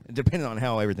 Yeah. Depending on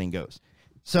how everything goes.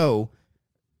 So,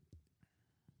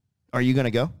 are you going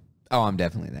to go? Oh, I'm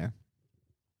definitely there.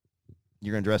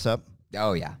 You're going to dress up?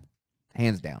 Oh, yeah.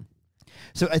 Hands down.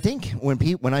 So, I think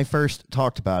when I first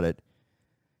talked about it,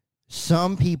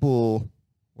 some people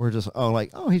were just, he's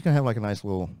going to have like a nice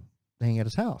little thing at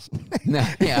his house. No,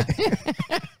 yeah.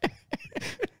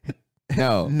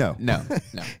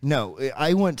 No.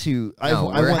 I want to. I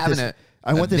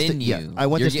want this venue. to. Yeah, I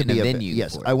want You're this to getting be a a venue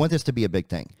yes. for it. I want this to be a big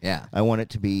thing. Yeah. I want it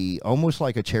to be almost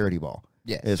like a charity ball.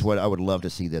 Yes. Is what I would love to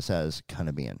see this as kind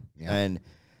of being. Yeah. And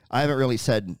I haven't really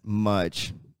said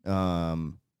much,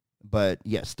 but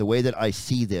yes, the way that I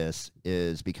see this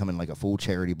is becoming like a full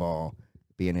charity ball,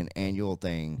 being an annual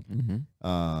thing.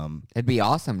 Mm-hmm. It'd be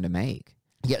awesome to make.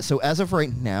 Yeah. So as of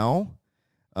right now,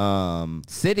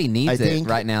 City needs it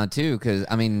right now too, because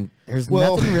I mean, there's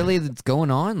nothing really that's going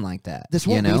on like that. This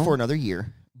won't be for another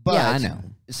year. But yeah, I know.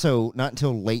 So not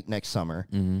until late next summer.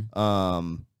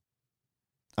 Mm-hmm.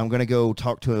 I'm gonna go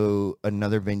talk to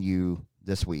another venue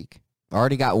this week.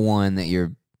 Already got one that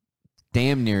you're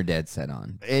damn near dead set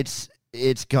on. It's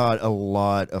got a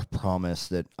lot of promise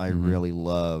that I really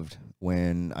loved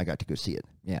when I got to go see it.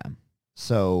 Yeah.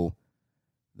 So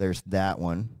there's that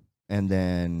one. And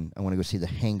then I want to go see the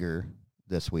Hangar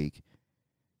this week.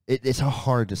 It's a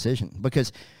hard decision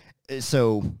because,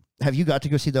 so have you got to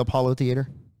go see the Apollo Theater?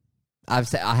 I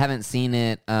haven't seen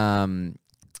it. I'm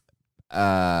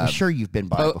sure you've been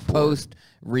by it before. Post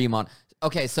remodel.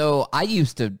 Okay, so I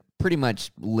used to pretty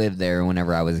much live there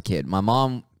whenever I was a kid. My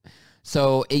mom,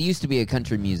 So it used to be a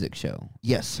country music show.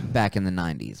 Yes. Back in the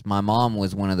 90s. My mom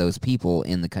was one of those people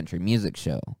in the country music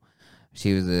show.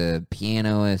 She was a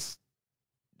pianist.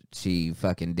 She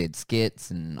fucking did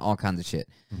skits and all kinds of shit.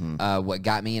 What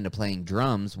got me into playing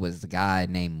drums was the guy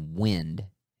named Wind.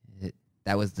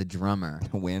 That was the drummer.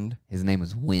 Wind? His name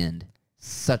was Wind.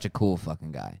 Such a cool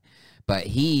fucking guy. But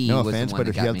he no was offense, the one but that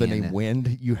if you got have me the name into-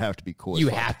 Wind, you have to be cool. You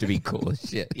as fuck. have to be cool as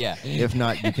shit. Yeah. If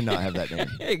not, you cannot have that name.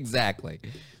 Exactly.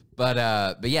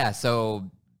 But yeah, so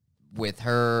with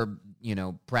her, you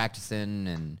know, practicing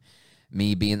and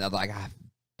me being like, I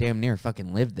damn near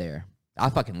fucking lived there. I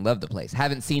fucking love the place.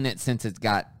 Haven't seen it since it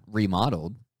got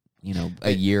remodeled, you know,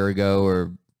 a year ago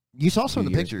or You saw some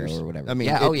of the 2 years ago pictures or whatever. I mean,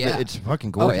 Yeah, it's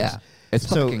fucking gorgeous. Oh, yeah. It's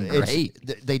So fucking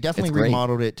great. they definitely It's great.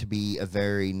 remodeled it to be a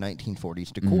very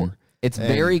 1940s decor. It's And-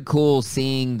 very cool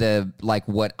seeing the, like,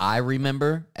 what I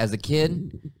remember as a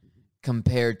kid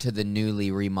compared to the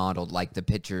newly remodeled, like the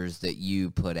pictures that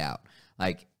you put out.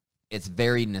 Like, it's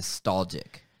very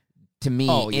nostalgic to me.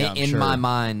 Oh, yeah, I'm in sure. my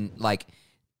mind, like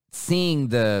seeing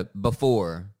the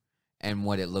before and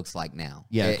what it looks like now.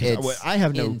 Yeah, 'cause it's I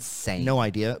have insane. no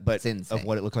idea, but It's insane. of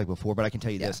what it looked like before. But I can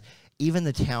tell you Yeah. this: even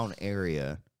the town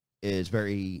area is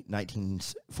very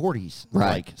 1940s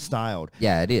Right. like styled.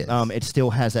 Yeah, it is. It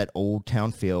still has that old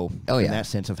town feel. Oh, in yeah. that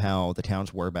sense of how the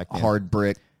towns were back then. Hard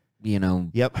brick, you know.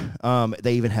 Yep.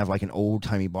 They even have like an old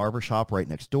timey barber shop right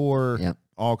next door. Yep.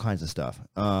 All kinds of stuff.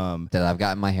 That I've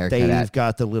gotten my hair cut They've at.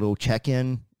 got the little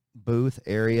check-in booth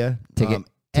area.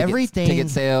 Ticket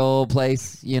sale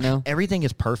place, you know. Everything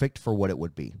is perfect for what it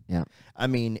would be. Yeah. I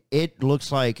mean, it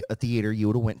looks like a theater you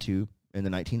would have went to in the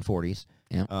 1940s.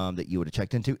 Yeah. That you would have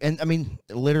checked into. And I mean,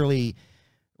 literally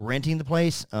renting the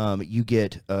place, you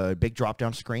get a big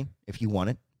drop-down screen if you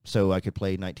want it. So I could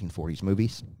play 1940s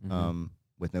movies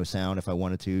with no sound if I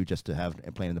wanted to, just to have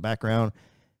it playing in the background.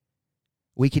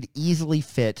 We could easily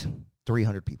fit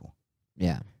 300 people.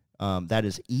 Yeah. That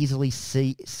is easily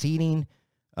seating,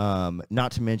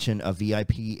 not to mention a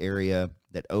VIP area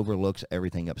that overlooks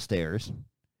everything upstairs.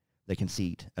 They can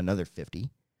seat another 50.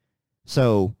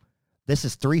 So this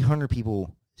is 300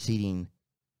 people seating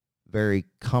very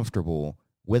comfortable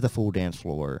with a full dance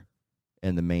floor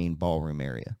in the main ballroom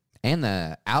area. And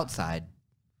the outside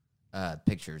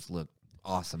pictures look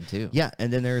awesome too. Yeah,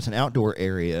 and then there's an outdoor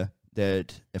area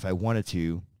that, if I wanted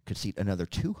to, could seat another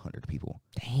 200 people.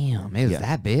 Damn, it was Yeah.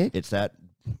 that big? It's that,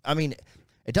 I mean,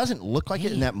 it doesn't look like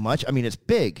it in that much. I mean, it's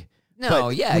big. No,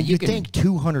 but yeah, when you you can- think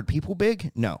 200 people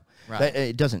big? No. Right.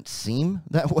 It doesn't seem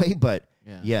that way, but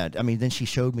Yeah. yeah. I mean, then she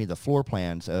showed me the floor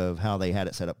plans of how they had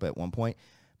it set up at one point,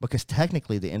 because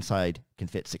technically the inside can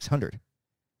fit 600.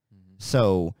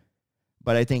 So,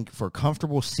 but I think for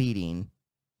comfortable seating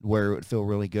where it would feel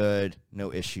really good,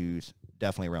 no issues,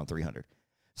 definitely around 300.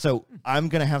 So I'm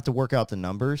going to have to work out the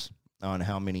numbers on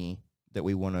how many that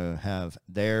we want to have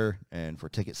there and for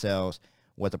ticket sales,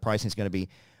 what the pricing is going to be.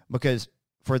 Because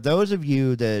for those of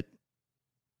you that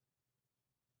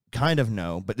kind of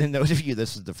know, but then those of you,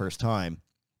 this is the first time.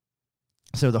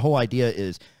 So the whole idea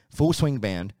is full swing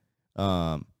band,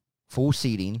 full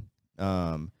seating.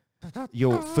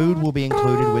 Your food will be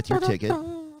included with your ticket.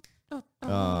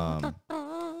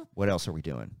 What else are we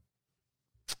doing?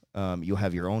 You'll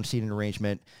have your own seating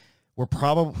arrangement. We're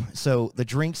probably, so the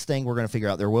drinks thing we're going to figure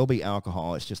out. There will be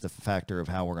alcohol. It's just a factor of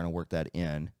how we're going to work that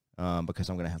in, because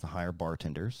I'm going to have to hire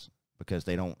bartenders because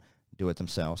they don't do it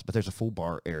themselves. But there's a full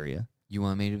bar area. You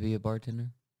want me to be a bartender?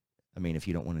 I mean, if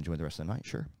you don't want to enjoy the rest of the night,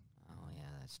 sure. Oh, yeah,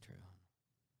 that's true.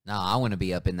 No, I want to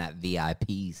be up in that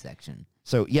VIP section.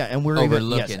 So, yeah, and we're even,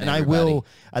 Overlooking yes, and everybody.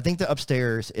 I think the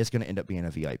upstairs is going to end up being a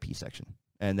VIP section,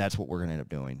 and that's what we're going to end up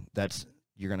doing.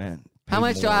 You're going to How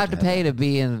much do I have to pay to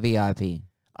be in the VIP?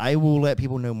 I will let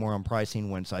people know more on pricing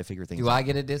once I figure things Do out. I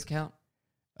get a discount?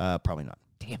 Probably not.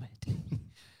 Damn it.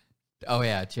 Oh,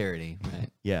 yeah, charity, right?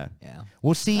 Yeah. Yeah.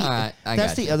 We'll see. All right, I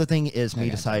That's got the you. other thing is I me got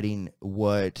you. deciding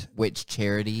what. Which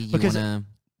charity you Because want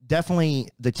to... Definitely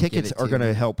the tickets it are to. going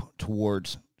to help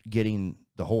towards getting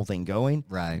the whole thing going.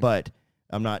 Right. But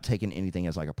I'm not taking anything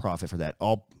as like a profit for that.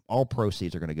 All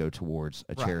proceeds are going to go towards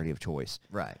a Right. charity of choice.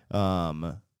 Right.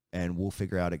 And we'll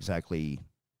figure out exactly.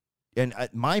 And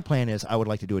my plan is I would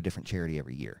like to do a different charity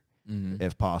every year, Mm-hmm.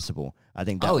 if possible. I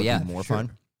think that Oh, would yeah, be more sure.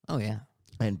 fun Oh, yeah.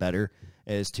 and better,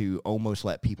 is to almost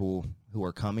let people who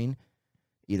are coming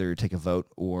either take a vote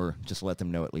or just let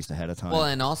them know at least ahead of time. Well,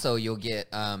 and also you'll get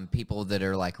people that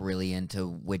are like really into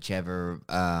whichever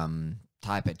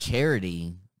type of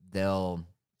charity. They'll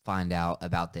find out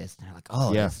about this. And they're like,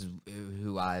 oh, Yeah. this is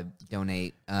who I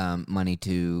donate money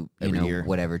to, Every year.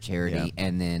 whatever charity. Yeah.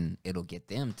 And then it'll get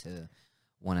them to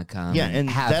want to come Yeah, and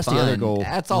have that's fun. the other goal.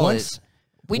 That's all Once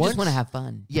We just want to have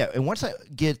fun. Yeah, and once I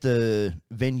get the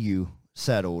venue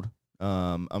settled,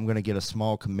 I'm going to get a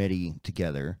small committee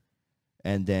together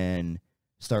and then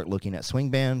start looking at swing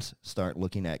bands, start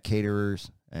looking at caterers,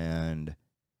 and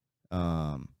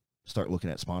start looking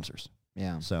at sponsors.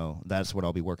 Yeah. So that's what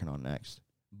I'll be working on next.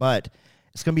 But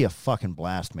it's going to be a fucking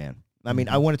blast, man. I mean,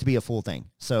 I want it to be a full thing.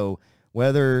 So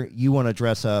whether you want to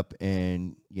dress up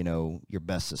in, you know, your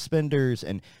best suspenders,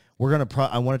 and we're going to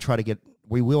I want to try to get,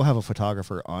 we will have a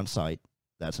photographer on site.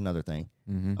 That's another thing.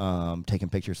 Taking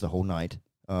pictures the whole night.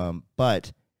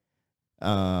 But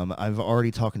I've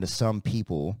already talking to some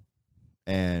people,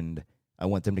 and I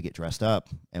want them to get dressed up,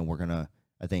 and we're going to,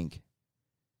 I think,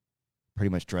 pretty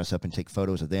much dress up and take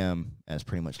photos of them as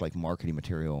pretty much like marketing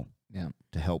material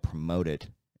to help promote it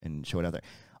and show it out there.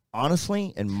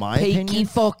 Honestly, in my opinion, Peaky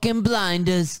fucking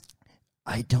blinders.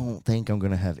 I don't think I'm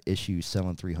going to have issues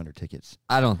selling 300 tickets.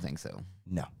 I don't think so.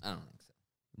 No. I don't think so.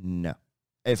 No.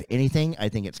 If anything, I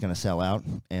think it's going to sell out,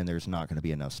 and there's not going to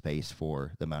be enough space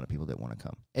for the amount of people that want to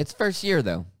come. It's first year,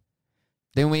 though.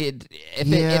 Then if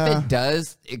it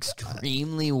does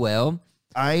extremely well,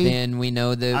 then we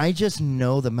know that. I just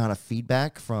know the amount of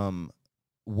feedback from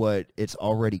what it's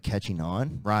already catching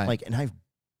on. Right. Like, and I've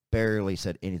barely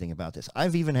said anything about this.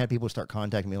 I've even had people start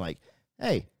contacting me like,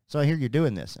 hey, so I hear you're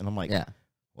doing this. And I'm like, yeah.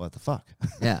 What the fuck?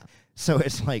 Yeah. So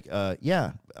it's like,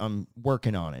 yeah, I'm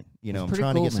working on it. You know, I'm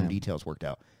trying to get some details worked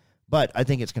out. But I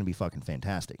think it's going to be fucking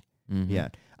fantastic. Yeah.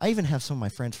 I even have some of my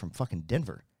friends from fucking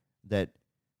Denver that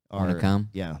want to come.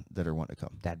 Yeah, that are wanting to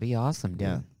come. That'd be awesome, dude.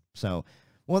 Yeah. So,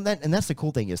 well, that's the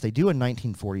cool thing is they do a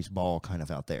 1940s ball kind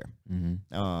of out there.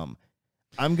 I'm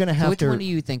going to have Which one do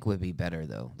you think would be better,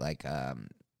 though? Like,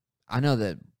 I know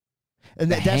that.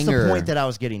 And that's the point that I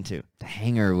was getting to. The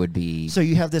hangar would be. So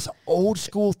you have this old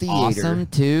school theater. Awesome,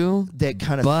 too. That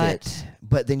kind of fits.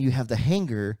 But then you have the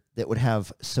hangar that would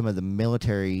have some of the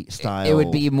military style. It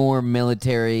would be more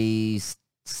military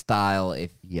style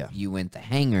if Yeah. you went the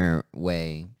hangar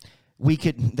way.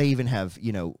 They even have,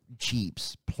 you know,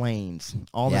 Jeeps, planes,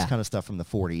 all this kind of stuff from the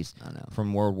 40s,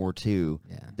 from World War II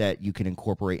that you can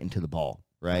incorporate into the ball,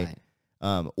 right?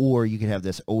 Or you could have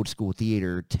this old school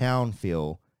theater town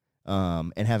feel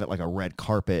and have it like a red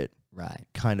carpet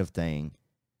kind of thing.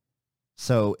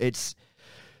 So it's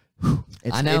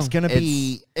going to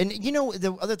be, and you know,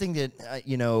 the other thing that,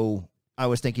 you know, I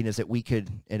was thinking is that we could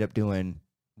end up doing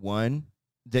one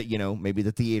that, you know, maybe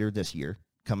the theater this year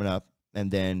coming up, and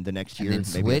then the next year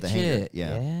maybe at the hangar.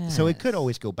 Yeah. So it could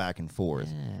always go back and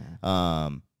forth.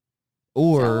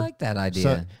 Or I like that idea.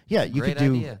 So, yeah, you Great could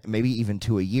do idea. maybe even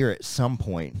 2 a year at some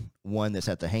point. One that's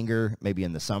at the hangar, maybe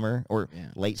in the summer or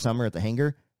late summer at the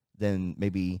hangar. Then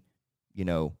maybe, you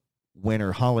know,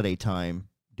 winter holiday time,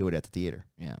 do it at the theater.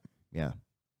 Yeah. Yeah.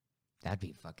 That'd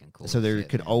be fucking cool. So there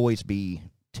could always be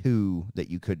 2 that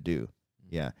you could do.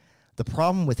 Yeah. The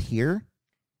problem with here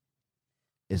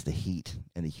is the heat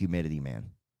and the humidity, man.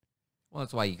 Well,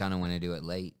 that's why you kind of want to do it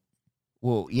late.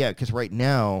 Well, yeah, because right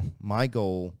now my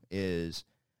goal is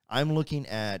I'm looking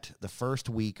at the first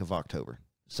week of October.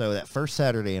 So that first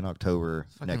Saturday in October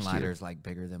next year. Lighter's like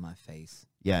bigger than my face.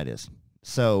 Yeah, it is.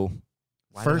 So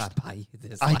why first, did I buy you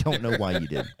this? I don't know why you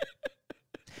did.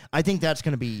 I think that's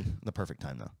going to be the perfect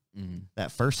time, though.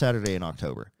 That first Saturday in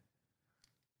October.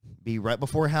 Be right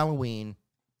before Halloween,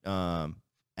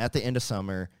 at the end of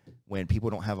summer, when people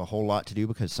don't have a whole lot to do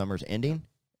because summer's ending,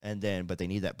 but they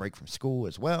need that break from school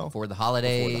as well. For the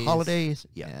holidays.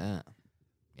 Yeah.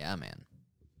 Yeah, man.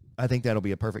 I think that'll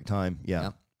be a perfect time. Yeah.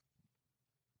 Yep.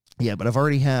 Yeah, but I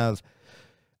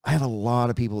have a lot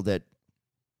of people that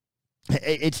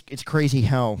it's crazy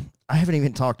how I haven't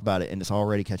even talked about it, and it's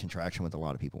already catching traction with a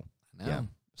lot of people. Yeah.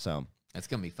 So it's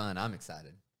going to be fun. I'm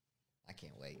excited. I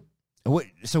can't wait.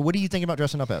 What do you think about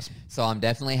dressing up as? So I'm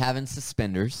definitely having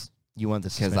suspenders. You want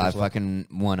the suspenders? Because I fucking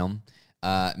want them.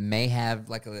 May have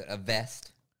like a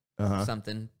vest or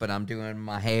something, but I'm doing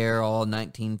my hair all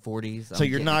 1940s. So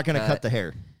you're not going to cut the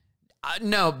hair?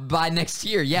 No, by next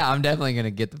year, yeah, I'm definitely going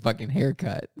to get the fucking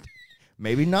haircut.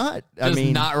 Maybe not.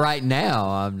 Not right now,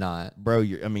 I'm not. Bro,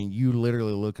 you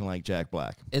literally looking like Jack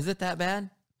Black. Is it that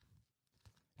bad?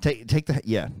 Take the,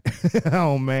 yeah.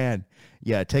 Oh, man.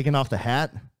 Yeah, taking off the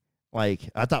hat. Like,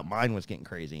 I thought mine was getting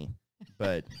crazy,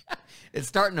 but. It's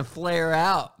starting to flare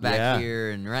out back here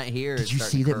and right here. Did you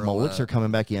see that mullets are coming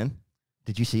back in?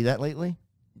 Did you see that lately?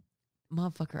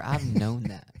 Motherfucker, I've known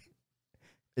that.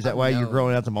 Is that why you're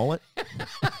growing out the mullet?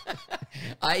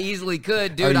 I easily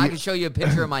could, dude. I can show you a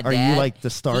picture of my dad. Are you like the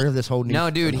star of this whole new? No,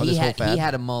 dude. He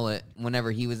had a mullet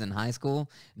whenever he was in high school.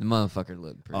 The motherfucker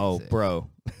looked pretty sick. Bro.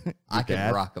 I could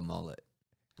rock a mullet.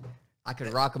 I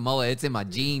could rock a mullet. It's in my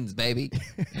genes, baby.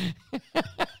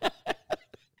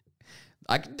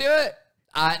 I can do it.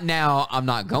 Now I'm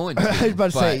not going to. I was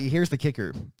about to but- say, here's the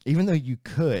kicker. Even though you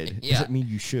could, Yeah. doesn't mean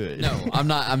you should. No, I'm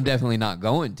not. I'm definitely not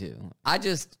going to. I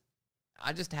just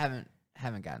haven't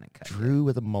gotten it cut. yet. Drew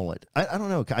with a mullet. I don't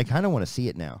know. I kind of want to see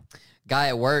it now. Guy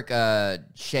at work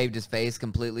shaved his face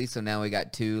completely, so now we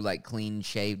got two like clean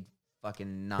shaved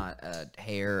fucking not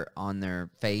hair on their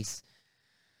face.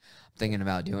 I'm thinking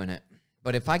about doing it.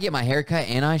 But if I get my hair cut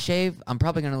and I shave, I'm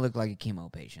probably going to look like a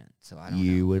chemo patient. So I don't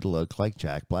You know. would look like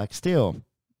Jack Black still.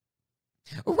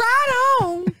 Right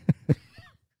on.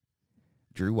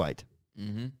 Drew White.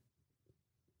 Mm-hmm.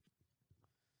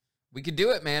 We could do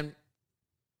it, man.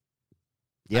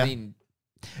 Yeah. I mean,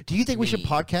 Do you think we should me.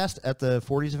 podcast at the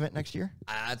 40s event next year?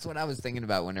 that's what I was thinking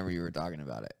about whenever you were talking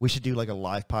about it. We should do like a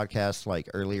live podcast like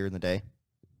earlier in the day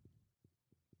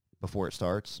before it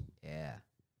starts Yeah.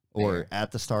 or Fair.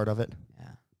 at the start of it, Yeah.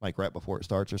 like right before it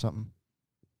starts or something.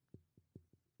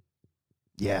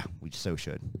 Yeah, we so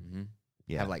should. Mm-hmm.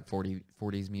 Yeah. Have like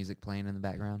 40s music playing in the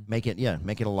background. Make it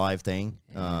a live thing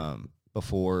Yeah.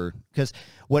 before, because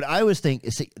what I was thinking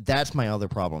is, see, that's my other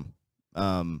problem.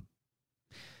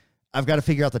 I've got to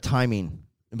figure out the timing,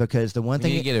 because the one We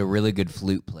thing need to get a really good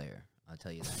flute player. I'll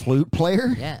tell you that. flute player.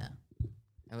 Yeah.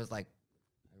 It was like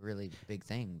a really big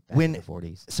thing back When- in the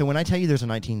 40s. So when I tell you there's a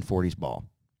 1940s ball,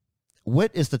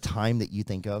 what is the time that you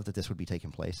think of that this would be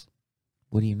taking place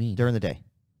What do you mean? during the day?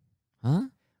 Huh?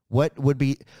 What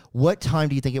time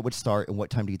do you think it would start, and what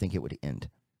time do you think it would end?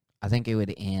 I think it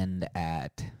would end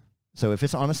at... So if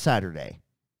it's on a Saturday,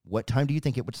 what time do you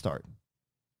think it would start,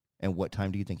 and what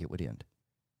time do you think it would end?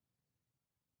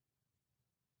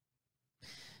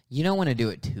 You don't want to do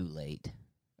it too late,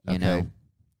 you Okay. know?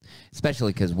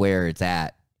 Especially because where it's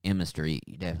at, Emma Street,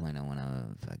 you definitely don't want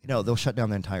to fucking... No, they'll shut down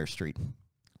the entire street.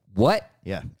 What?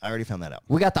 Yeah, I already found that out.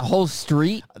 We got the whole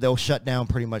street? They'll shut down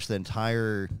pretty much the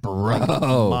entire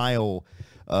Bro. mile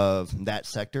of that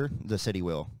sector. The city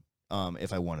will,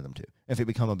 if I wanted them to, if it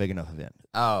become a big enough event.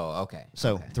 Oh, okay.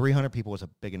 So Okay. 300 people was a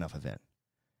big enough event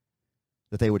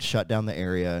that they would shut down the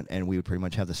area, and we would pretty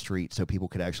much have the street so people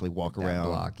could actually walk That around.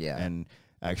 block, yeah. And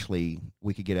actually,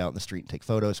 we could get out in the street and take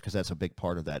photos, because that's a big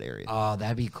part of that area. Oh,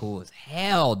 that'd be cool as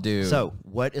hell, dude. So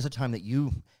what is a time that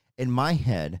you, in my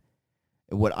head,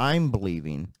 what I'm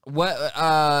believing, what?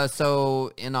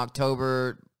 So in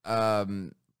October,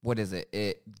 what is it?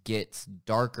 It gets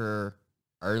darker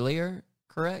earlier,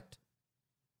 correct?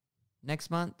 Next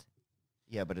month,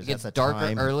 yeah, but it is gets that the darker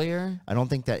time? earlier. I don't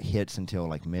think that hits until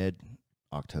like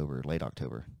mid-October, late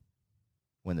October,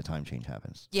 when the time change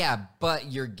happens. Yeah,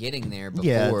 but you're getting there before.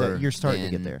 Yeah, you're starting to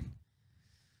get then. there.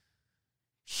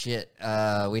 Shit,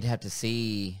 we'd have to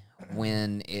see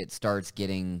when it starts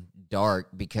getting dark,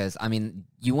 because I mean,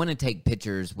 you want to take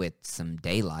pictures with some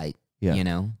daylight, Yeah. you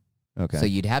know. Okay. So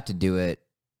you'd have to do it.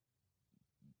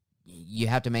 You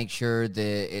have to make sure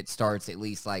that it starts at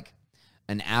least like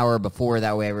an hour before.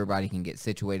 That way, everybody can get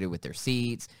situated with their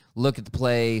seats, look at the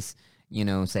place, you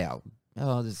know, say,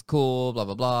 "Oh, this is cool," blah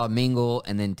blah blah, mingle,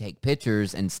 and then take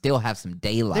pictures and still have some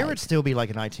daylight. there would still be like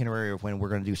an itinerary of when we're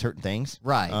going to do certain things.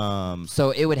 Right.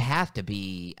 So it would have to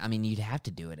be, I mean, you'd have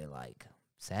to do it at like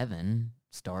 7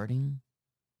 starting.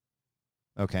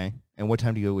 Okay. And what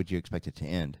time would you expect it to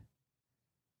end?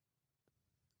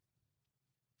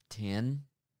 10.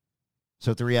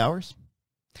 So 3 hours?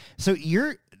 So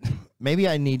maybe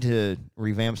I need to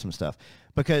revamp some stuff,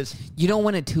 because You don't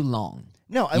want it too long.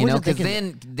 no, I You know, wasn't because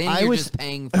thinking. then I you're was- just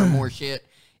paying for more shit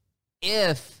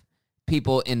if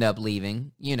people end up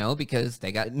leaving, you know, because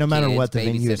they got No matter kids, what, the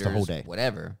venue is the whole babysitters, day.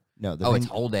 Whatever. No, Oh, it's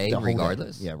whole day the whole day.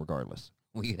 regardless? Yeah, regardless.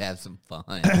 We could have some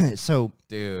fun. So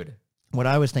Dude. what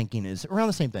I was thinking is around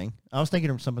the same thing. I was thinking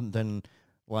of something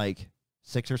like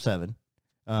 6 or 7,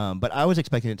 but I was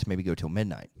expecting it to maybe go till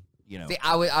midnight. You know, See,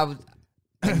 I was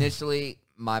initially,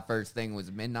 my first thing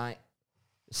was midnight.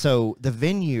 so the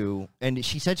venue, and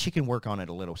she said she can work on it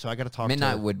a little. So I got to talk.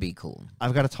 Midnight to her. would be cool.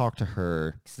 I've got to talk to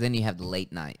her. Because then you have the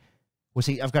late night. Well,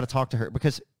 see, I've got to talk to her,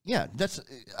 because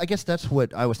I guess that's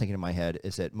what I was thinking in my head,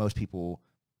 is that most people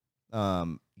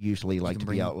usually like can to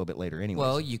bring- be out a little bit later anyway.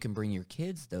 Well, you can bring your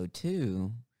kids, though,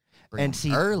 too. Bring And them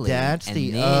see, early, that's and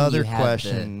the then other you have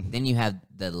question. then you have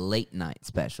the late night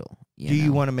special. do you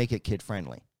know? want to make it kid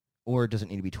friendly, or does it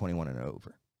need to be 21 and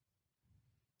over?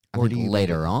 I or think do you make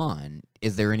later on,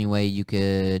 is there any way you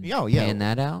could Oh, yeah. pan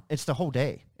that out? It's the whole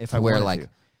day. If I To where wanted like to.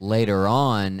 later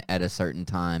on at a certain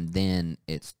time, then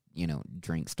it's, you know,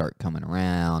 drinks start coming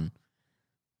around.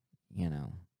 You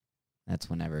know, that's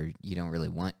whenever you don't really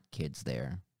want kids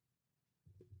there.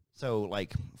 So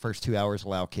like first 2 hours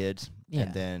allow kids, Yeah.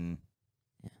 and then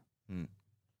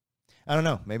I don't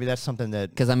know. Maybe that's something that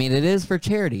Because I mean, it is for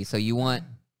charity, so you want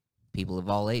people of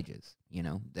all ages, you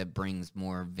know, that brings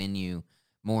more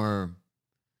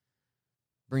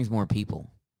brings more people.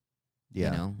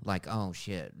 Yeah. You know, like, oh,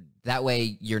 shit. That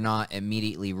way you're not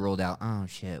immediately ruled out, oh,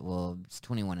 shit, well, it's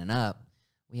 21 and up.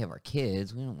 We have our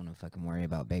kids. We don't want to fucking worry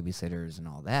about babysitters and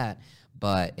all that.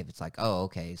 But if it's like, oh,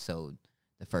 okay, so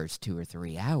the first 2 or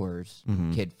 3 hours,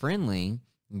 kid-friendly, you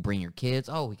can bring your kids.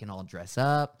 Oh, we can all dress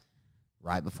up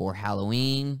right before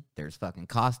Halloween. There's fucking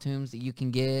costumes that you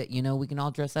can get. You know, we can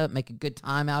all dress up, make a good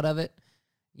time out of it,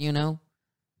 you know.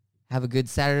 Have a good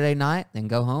Saturday night, then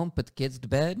go home, put the kids to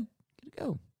bed, good to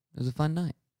go. It was a fun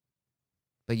night.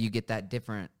 But you get that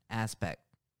different aspect,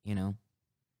 you know?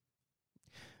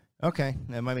 Okay.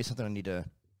 That might be something I need to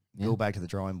go back to the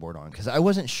drawing board on. Because I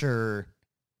wasn't sure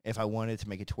if I wanted to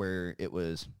make it to where it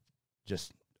was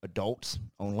just adults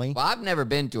only. Well, I've never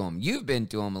been to them. You've been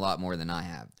to them a lot more than I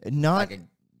have. Not like a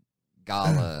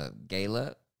gala.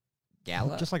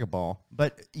 Just like a ball.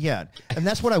 But, yeah. And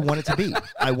that's what I want it to be.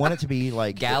 I want it to be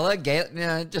like... Gala?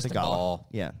 Yeah, just a gala. ball.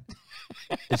 Yeah.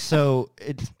 So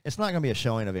it's not going to be a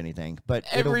showing of anything, but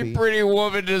every pretty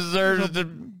woman deserves to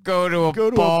go to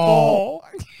a ball.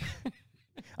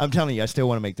 I'm telling you, I still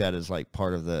want to make that as like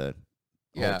part of the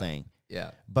whole thing.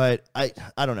 Yeah. But I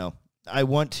don't know. I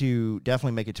want to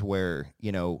definitely make it to where,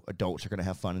 you know, adults are going to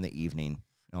have fun in the evening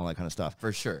and all that kind of stuff.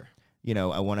 For sure. You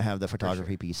know, I want to have the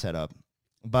photography piece set up.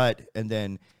 And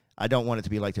then I don't want it to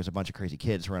be like there's a bunch of crazy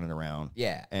kids running around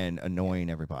and annoying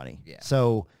everybody. Yeah.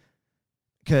 So...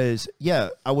 Because,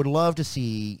 I would love to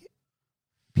see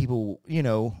people, you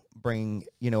know, bring,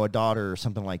 you know, a daughter or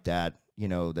something like that, you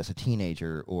know, that's a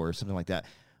teenager or something like that.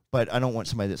 But I don't want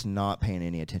somebody that's not paying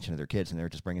any attention to their kids and they're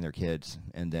just bringing their kids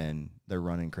and then they're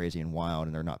running crazy and wild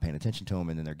and they're not paying attention to them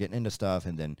and then they're getting into stuff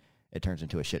and then it turns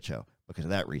into a shit show because of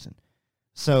that reason.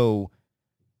 So.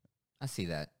 I see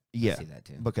that. Yeah. I see that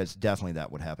too. Because definitely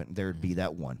that would happen. There would be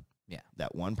that one. Yeah.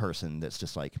 That one person that's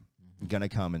just like. Gonna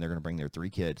come and they're gonna bring their 3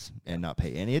 kids and not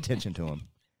pay any attention to them.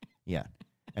 Yeah,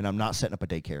 and I'm not setting up a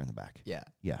daycare in the back. Yeah.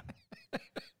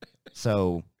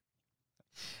 So,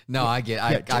 no, I get.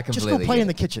 I completely just go play in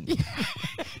the kitchen.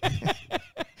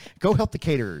 Go help the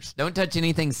caterers. Don't touch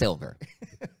anything silver.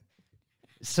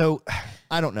 So,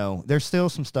 I don't know. There's still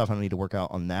some stuff I need to work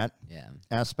out on that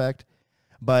aspect,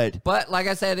 but like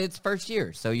I said, it's first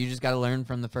year, so you just got to learn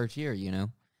from the first year. You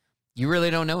know, you really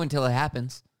don't know until it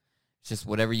happens. It's just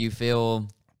whatever you feel.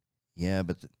 Yeah,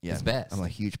 but is best. I'm a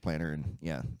huge planner, and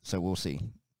so we'll see.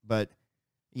 But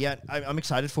I'm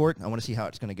excited for it. I want to see how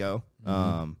it's going to go.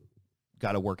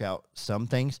 Got to work out some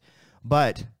things,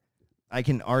 but I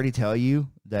can already tell you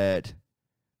that,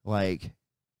 like,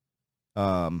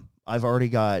 I've already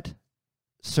got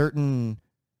certain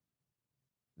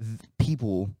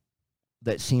people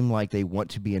that seem like they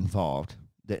want to be involved.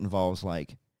 That involves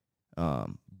like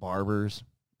barbers.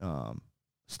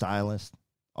 Stylist,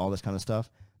 all this kind of stuff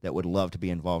that would love to be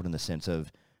involved in the sense of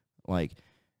like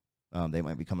they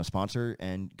might become a sponsor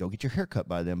and go get your hair cut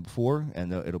by them before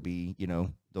and it'll be, you know,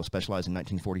 they'll specialize in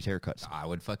 1940s haircuts. I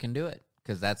would fucking do it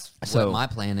because that's what my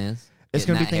plan is. It's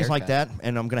going to be things like that,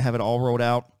 and I'm going to have it all rolled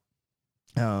out.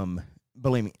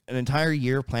 Believe me, an entire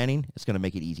year of planning is going to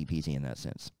make it easy peasy in that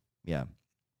sense. Yeah,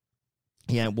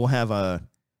 we'll have an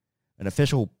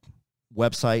official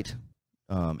website,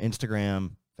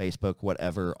 Instagram, Facebook,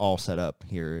 whatever, all set up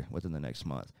here within the next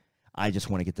month. I just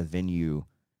want to get the venue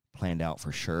planned out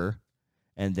for sure,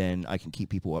 and then I can keep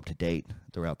people up to date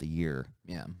throughout the year.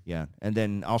 Yeah. And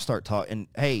then I'll start talking. And,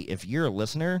 hey, if you're a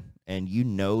listener and you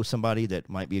know somebody that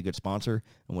might be a good sponsor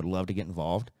and would love to get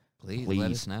involved, please let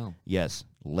us know. Yes,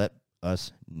 let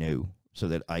us know so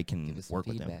that I can work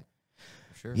with them.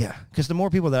 For sure. Yeah, because the more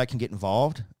people that I can get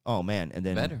involved, oh, man. And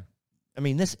then, better. I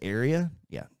mean, this area,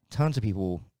 tons of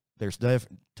people. There's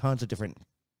tons of different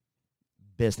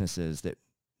businesses that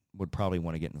would probably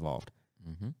want to get involved.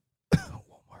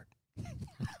 Walmart.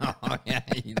 Oh, yeah,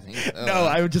 you think so? No,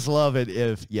 I would just love it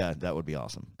if, that would be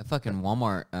awesome. A fucking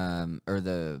Walmart, or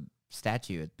the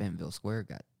statue at Bentonville Square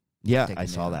got I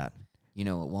saw that. You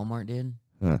know what Walmart did?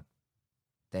 Huh.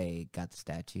 They got the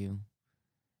statue,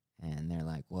 and they're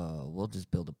like, well, we'll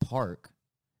just build a park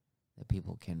that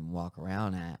people can walk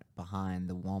around at behind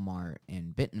the Walmart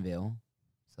in Bentonville.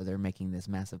 So they're making this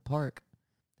massive park.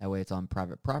 That way it's on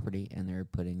private property, and they're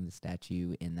putting the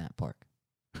statue in that park.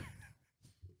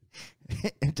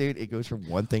 Dude, it goes from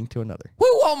one thing to another. Woo,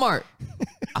 Walmart!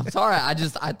 I'm sorry,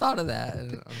 I thought of that.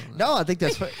 No, I think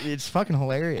it's fucking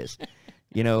hilarious.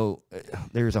 You know,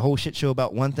 there's a whole shit show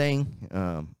about one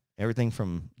thing. Everything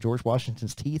from George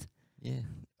Washington's teeth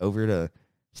over to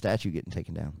statue getting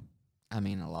taken down. I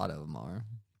mean, a lot of them are.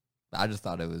 I just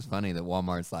thought it was funny that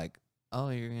Walmart's like, oh,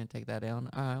 you're going to take that down?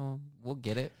 All right, well, we'll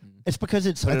get it. It's because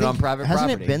it's Put I it think, on private hasn't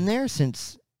property. it been there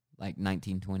since Like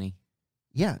 1920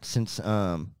 since or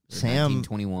Sam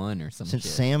 1921 or something. since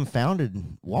Sam founded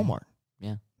Walmart.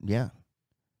 Yeah. Yeah.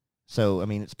 So I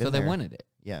mean it's been So they there. wanted it.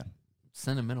 Yeah.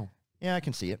 Sentimental. Yeah, I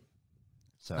can see it.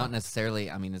 So Not necessarily,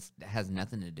 I mean, it has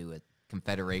nothing to do with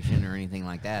Confederation or anything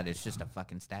like that. It's just a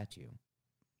fucking statue.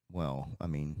 well, I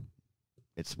mean,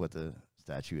 it's what the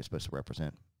statue is supposed to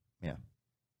represent. Yeah.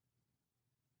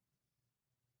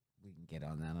 We can get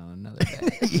on that on another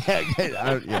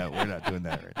day. yeah, we're not doing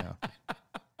that right now.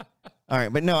 All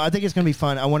right, but no, I think it's going to be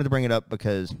fun. I wanted to bring it up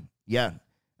because, yeah,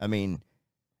 I mean,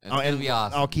 It's going to be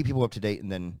awesome. I'll keep people up to date,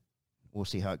 and then we'll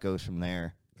see how it goes from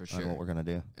there. For On sure. what we're going to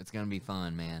do. It's going to be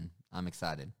fun, man. I'm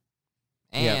excited.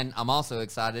 Yeah. And I'm also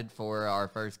excited for our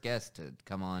first guest to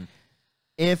come on.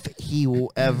 If he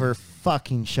will ever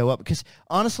fucking show up. Because,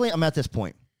 honestly, I'm at this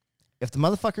point. If the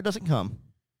motherfucker doesn't come,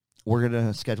 we're going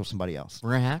to schedule somebody else.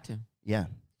 We're going to have to. Yeah.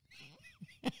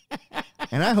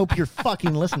 And I hope you're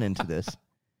fucking listening to this.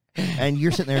 And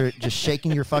you're sitting there just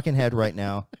shaking your fucking head right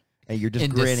now. And you're just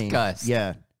In grinning. disgust.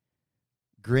 Yeah.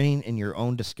 Grinning in your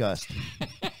own disgust.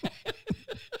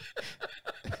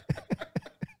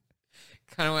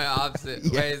 Kind of went opposite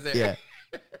ways there. Yeah.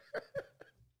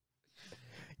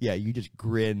 Yeah, you just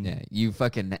grin. Yeah, you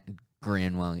fucking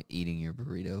grin while eating your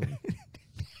burrito.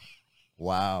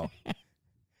 Wow.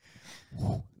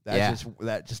 Yeah.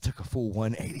 That just took a full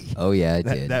 180. Oh, yeah, it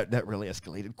did. That really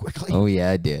escalated quickly. Oh,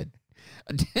 yeah, I did.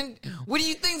 What do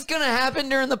you think's going to happen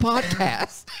during the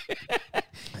podcast?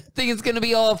 Think it's going to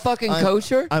be all fucking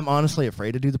kosher? I'm honestly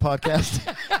afraid to do the podcast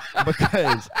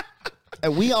because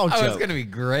we all joke. Oh, it's going to be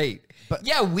great. But-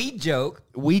 yeah, we joke.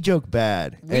 We joke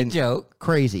bad. We and joke.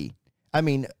 crazy. I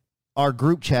mean, our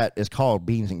group chat is called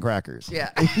Beans and Crackers.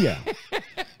 Yeah. Yeah.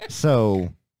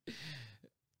 So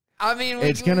I mean,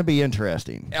 it's going to be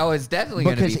interesting. Oh, it's definitely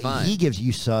going to be Because fun. he gives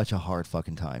you such a hard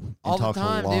fucking time. And all the talks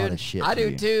time, a lot dude. of shit I to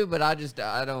do you. too, but I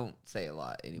don't say a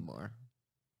lot anymore.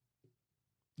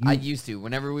 You- I used to.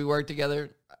 Whenever we worked together,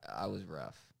 I was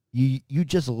rough. You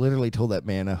just literally told that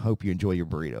man, I hope you enjoy your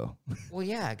burrito. Well,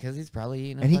 yeah, because he's probably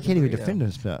eating a And he fucking can't even burrito. defend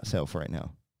himself right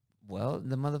now. Well,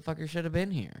 the motherfucker should have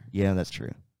been here. Yeah, that's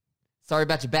true. Sorry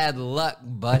about your bad luck,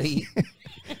 buddy.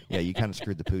 Yeah, you kind of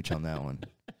screwed the pooch on that one.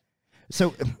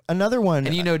 So another one,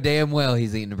 And you know damn well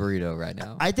he's eating a burrito right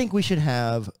now. I think we should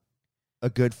have a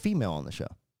good female on the show.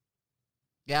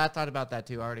 Yeah, I thought about that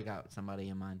too. I already got somebody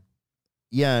in mind.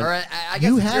 Yeah, Or I guess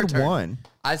you it's your had turn. one.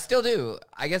 I still do.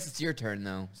 I guess it's your turn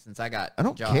though, since I got. I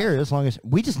don't job. care as long as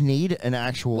we just need an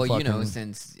actual. Well, fucking, you know,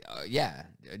 since you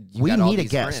we got all need a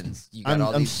these guest. friends. You got I'm,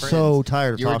 all I'm these so friends.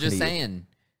 tired of You were talking just to saying.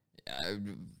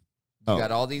 You Oh.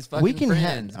 got all these fucking we can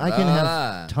friends. have. I can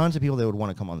Ah. have tons of people that would want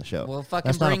to come on the show. Well, fucking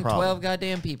That's not a bring problem. 12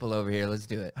 goddamn people over here. Let's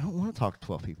do it. I don't want to talk to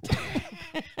 12 people.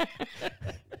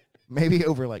 Maybe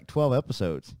over like 12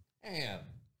 episodes. Damn.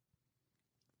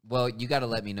 Well, you got to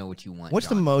let me know what you want. What's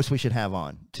the John. most we should have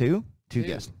on? Two Two.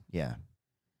 guests. Yeah.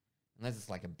 Unless it's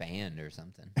like a band or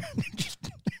something.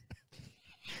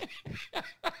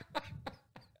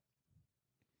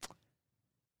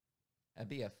 That'd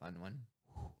be a fun one.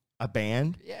 A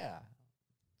band? Yeah.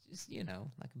 Just,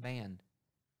 like a band.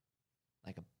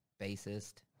 Like a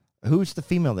bassist. Who's the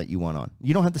female that you want on?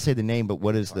 You don't have to say the name, but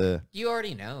what is the? You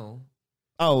already know.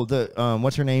 Oh, the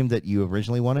what's her name that you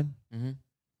originally wanted? Mm-hmm.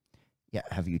 Yeah.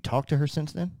 Have you talked to her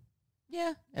since then?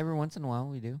 Yeah, every once in a while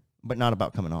we do. But not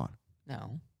about coming on.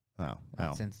 No, Oh, not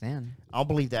wow. since then. I'll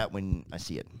believe that when I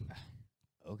see it.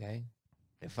 Okay.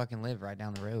 They fucking live right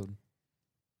down the road.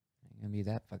 Ain't gonna be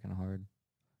that fucking hard.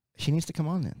 She needs to come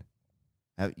on then.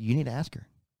 You need to ask her.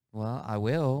 Well, I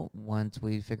will once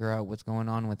we figure out what's going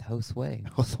on with HoeSway.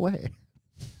 HoeSway.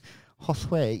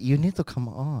 HoeSway, you need to come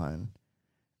on.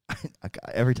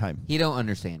 Every time. He don't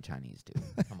understand Chinese, dude.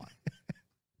 Come on.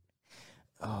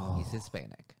 Oh, He's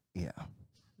Hispanic. yeah.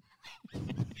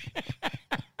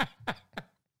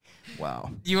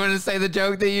 Wow. You want to say the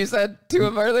joke that you said to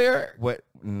him earlier? What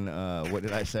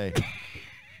did I say?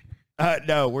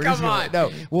 No, we're Come just gonna, on.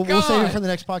 no. We'll Come save it on. for the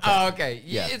next podcast. Oh, okay.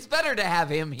 Yeah. It's better to have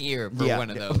him here for one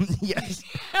of those. Yes.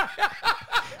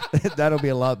 That'll be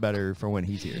a lot better for when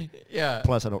he's here. Yeah.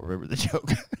 Plus, I don't remember the joke.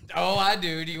 Oh, I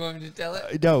do. Do you want me to tell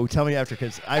it? No, tell me after,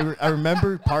 because I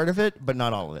remember part of it, but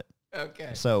not all of it. Okay.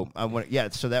 So I want,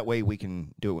 so that way we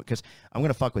can do it, because I'm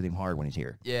gonna fuck with him hard when he's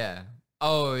here. Yeah.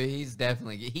 Oh,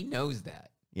 he knows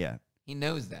that. Yeah. He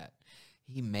knows that.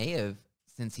 He may have,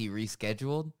 since he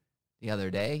rescheduled the other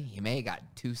day, he may have gotten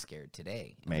too scared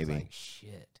today. And was Maybe. like,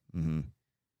 shit. Mm-hmm.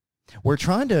 We're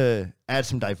trying to add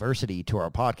some diversity to our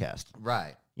podcast.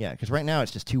 Right. Yeah, because right now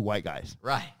it's just two white guys.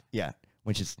 Right. Yeah.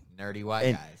 which is Nerdy white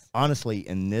and guys. honestly,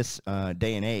 in this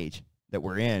day and age that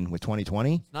we're in with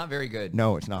 2020, It's not very good.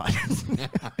 no, it's not.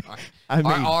 I mean,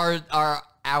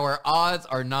 our odds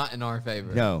are not in our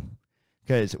favor. no,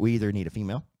 because we either need a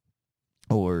female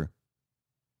or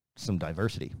some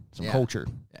diversity, some Yeah. culture,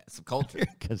 Yeah, some culture.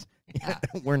 because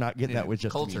we're not getting that with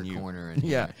just me culture and you. corner. In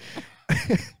Yeah.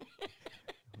 here.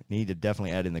 Need to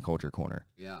definitely add in the culture corner.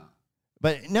 Yeah.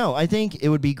 But no, I think it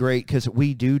would be great because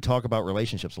we do talk about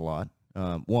relationships a lot.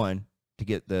 One, to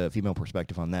get the female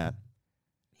perspective on that.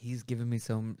 He's giving me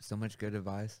so much good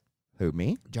advice. Who,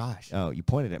 me? Josh. Oh, you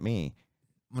pointed at me.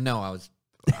 Well, no, I was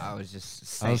just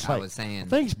saying. was like, saying.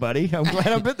 Thanks, buddy. I'm glad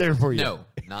I've been there for you. No,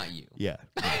 not you. Yeah.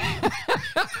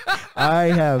 I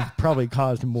have probably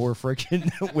caused more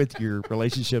friction with your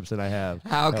relationships than I have.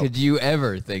 How could you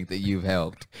ever think that you've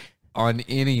helped on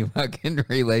any fucking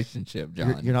relationship,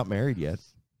 John? You're not married yet.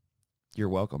 You're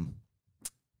welcome.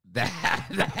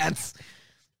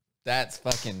 That's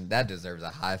fucking, that deserves a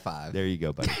high five. There you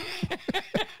go, buddy.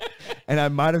 And I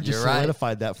might have just You're right.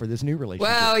 solidified that for this new relationship.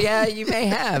 Well, yeah, you may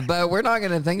have, but we're not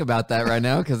going to think about that right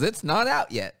now because it's not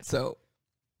out yet. So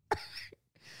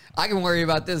I can worry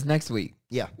about this next week.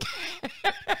 Yeah.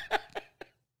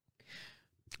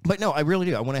 But no, I really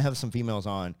do. I want to have some females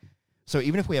on. So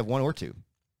even if we have one or two,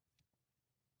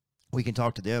 we can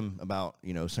talk to them about,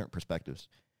 certain perspectives.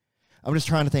 I'm just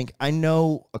trying to think. I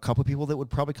know a couple people that would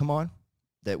probably come on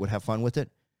that would have fun with it.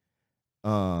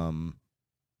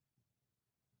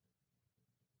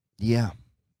 Yeah,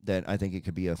 that I think it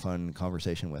could be a fun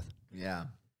conversation with. Yeah.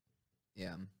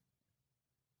 Yeah.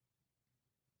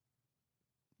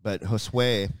 But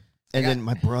HoeSway, and then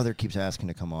my brother keeps asking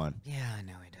to come on. Yeah, I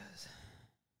know he does.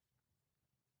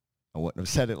 I wouldn't have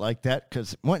said it like that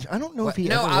because I don't know if he.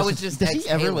 No, ever I was listens- just Does he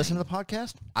ever exhaling. listen to the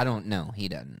podcast? I don't know. He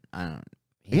doesn't. I don't.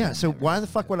 He Yeah. doesn't So ever why the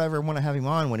listen fuck to would I ever want to have him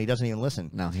on when he doesn't even listen?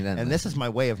 it. No, he doesn't. And this is my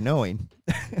way of knowing.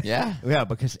 Yeah. Yeah,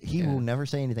 because he Yeah. will never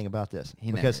say anything about this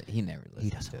He because never listens. he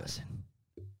doesn't to it. listen.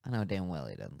 I know damn well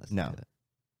he doesn't listen No. to it.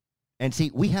 And see,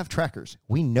 we have trackers.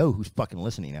 We know who's fucking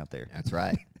listening out there. That's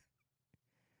right.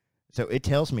 So it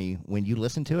tells me when you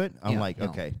listen to it, I'm He don't- like, he don't-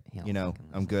 okay, he don't fucking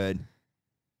I'm listen. good.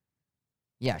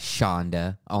 Yeah,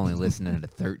 Shonda, only listening to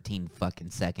 13 fucking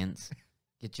seconds.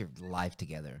 Get your life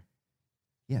together.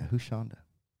 Yeah, who's Shonda?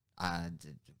 I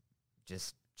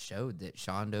just showed that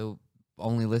Shonda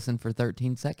only listened for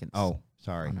 13 seconds. Oh,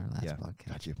 sorry. On our last Yeah, podcast.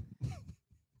 got you.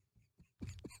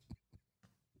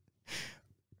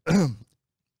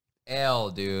 L,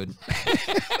 dude.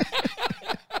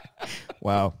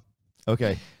 Wow.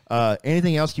 Okay.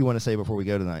 Anything else you want to say before we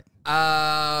go tonight?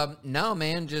 No,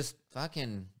 man, just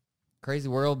fucking crazy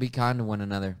world. Be kind to one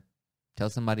another. Tell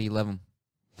somebody you love them.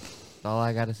 That's all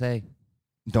I got to say.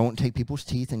 Don't take people's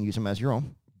teeth and use them as your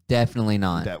own. Definitely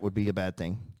not. That would be a bad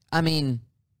thing. I mean,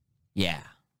 yeah,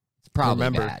 it's probably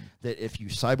Remember bad. that if you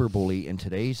cyberbully in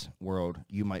today's world,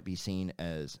 you might be seen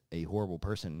as a horrible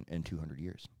person in 200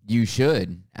 years. You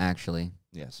should, actually.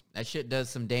 Yes. That shit does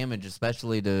some damage,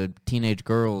 especially to teenage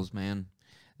girls, man.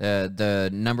 The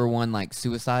number one, like,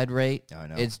 suicide rate, I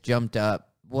know. it's jumped up.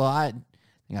 Well, I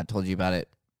think I told you about it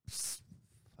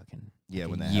fucking Yeah,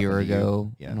 like when a that year happened to you.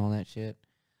 ago Yeah. and all that shit.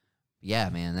 Yeah,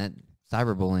 man, that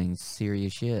cyberbullying's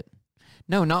serious shit.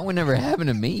 No, not whenever it happened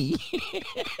to me.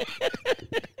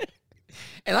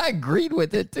 And I agreed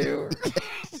with it, too.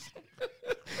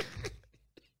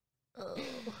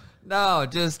 No,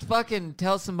 just fucking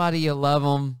tell somebody you love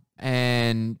them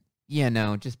and,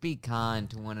 just be kind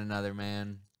to one another,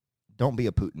 man. Don't be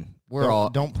a Putin.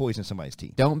 Don't poison somebody's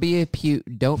teeth. Don't be a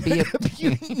Putin. Don't be a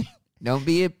Putin. Don't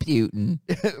be a Putin.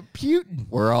 Putin.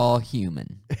 We're all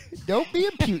human. Don't be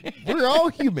a Putin. We're all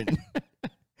human.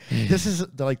 This is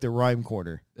like the rhyme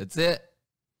corner. That's it.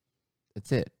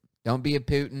 That's it. Don't be a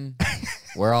Putin.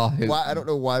 We're all human. Why? I don't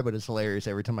know why, but it's hilarious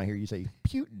every time I hear you say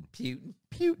Putin. Putin.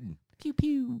 Putin. Pew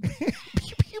pew.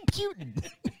 Pew, pew, Putin.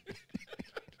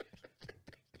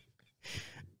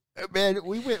 Man,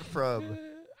 we went from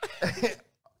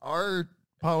our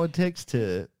politics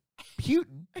to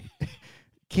Putin,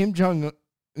 Kim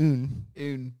Jong-un,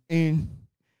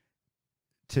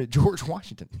 to George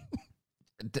Washington.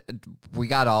 We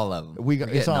got all of them. We got-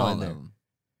 We're it's getting all in of there. them.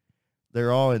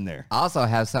 They're all in there. I also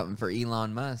have something for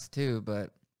Elon Musk, too,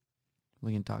 but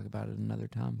we can talk about it another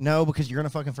time. No, because you're going to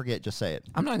fucking forget. Just say it.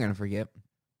 I'm not going to forget.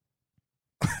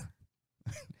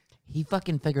 He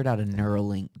fucking figured out a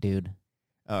Neuralink, dude.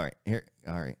 All right. Here.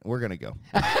 All right. We're going to go.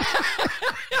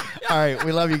 All right.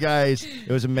 We love you guys. It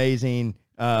was amazing.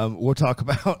 We'll talk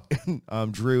about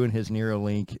Drew and his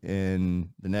Neuralink in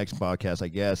the next podcast, I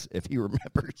guess, if he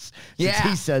remembers. Since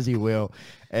he says he will.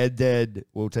 And then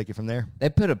we'll take it from there. They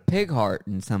put a pig heart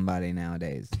in somebody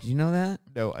nowadays. Did you know that?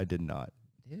 No, I did not.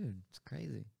 Dude, it's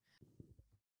crazy.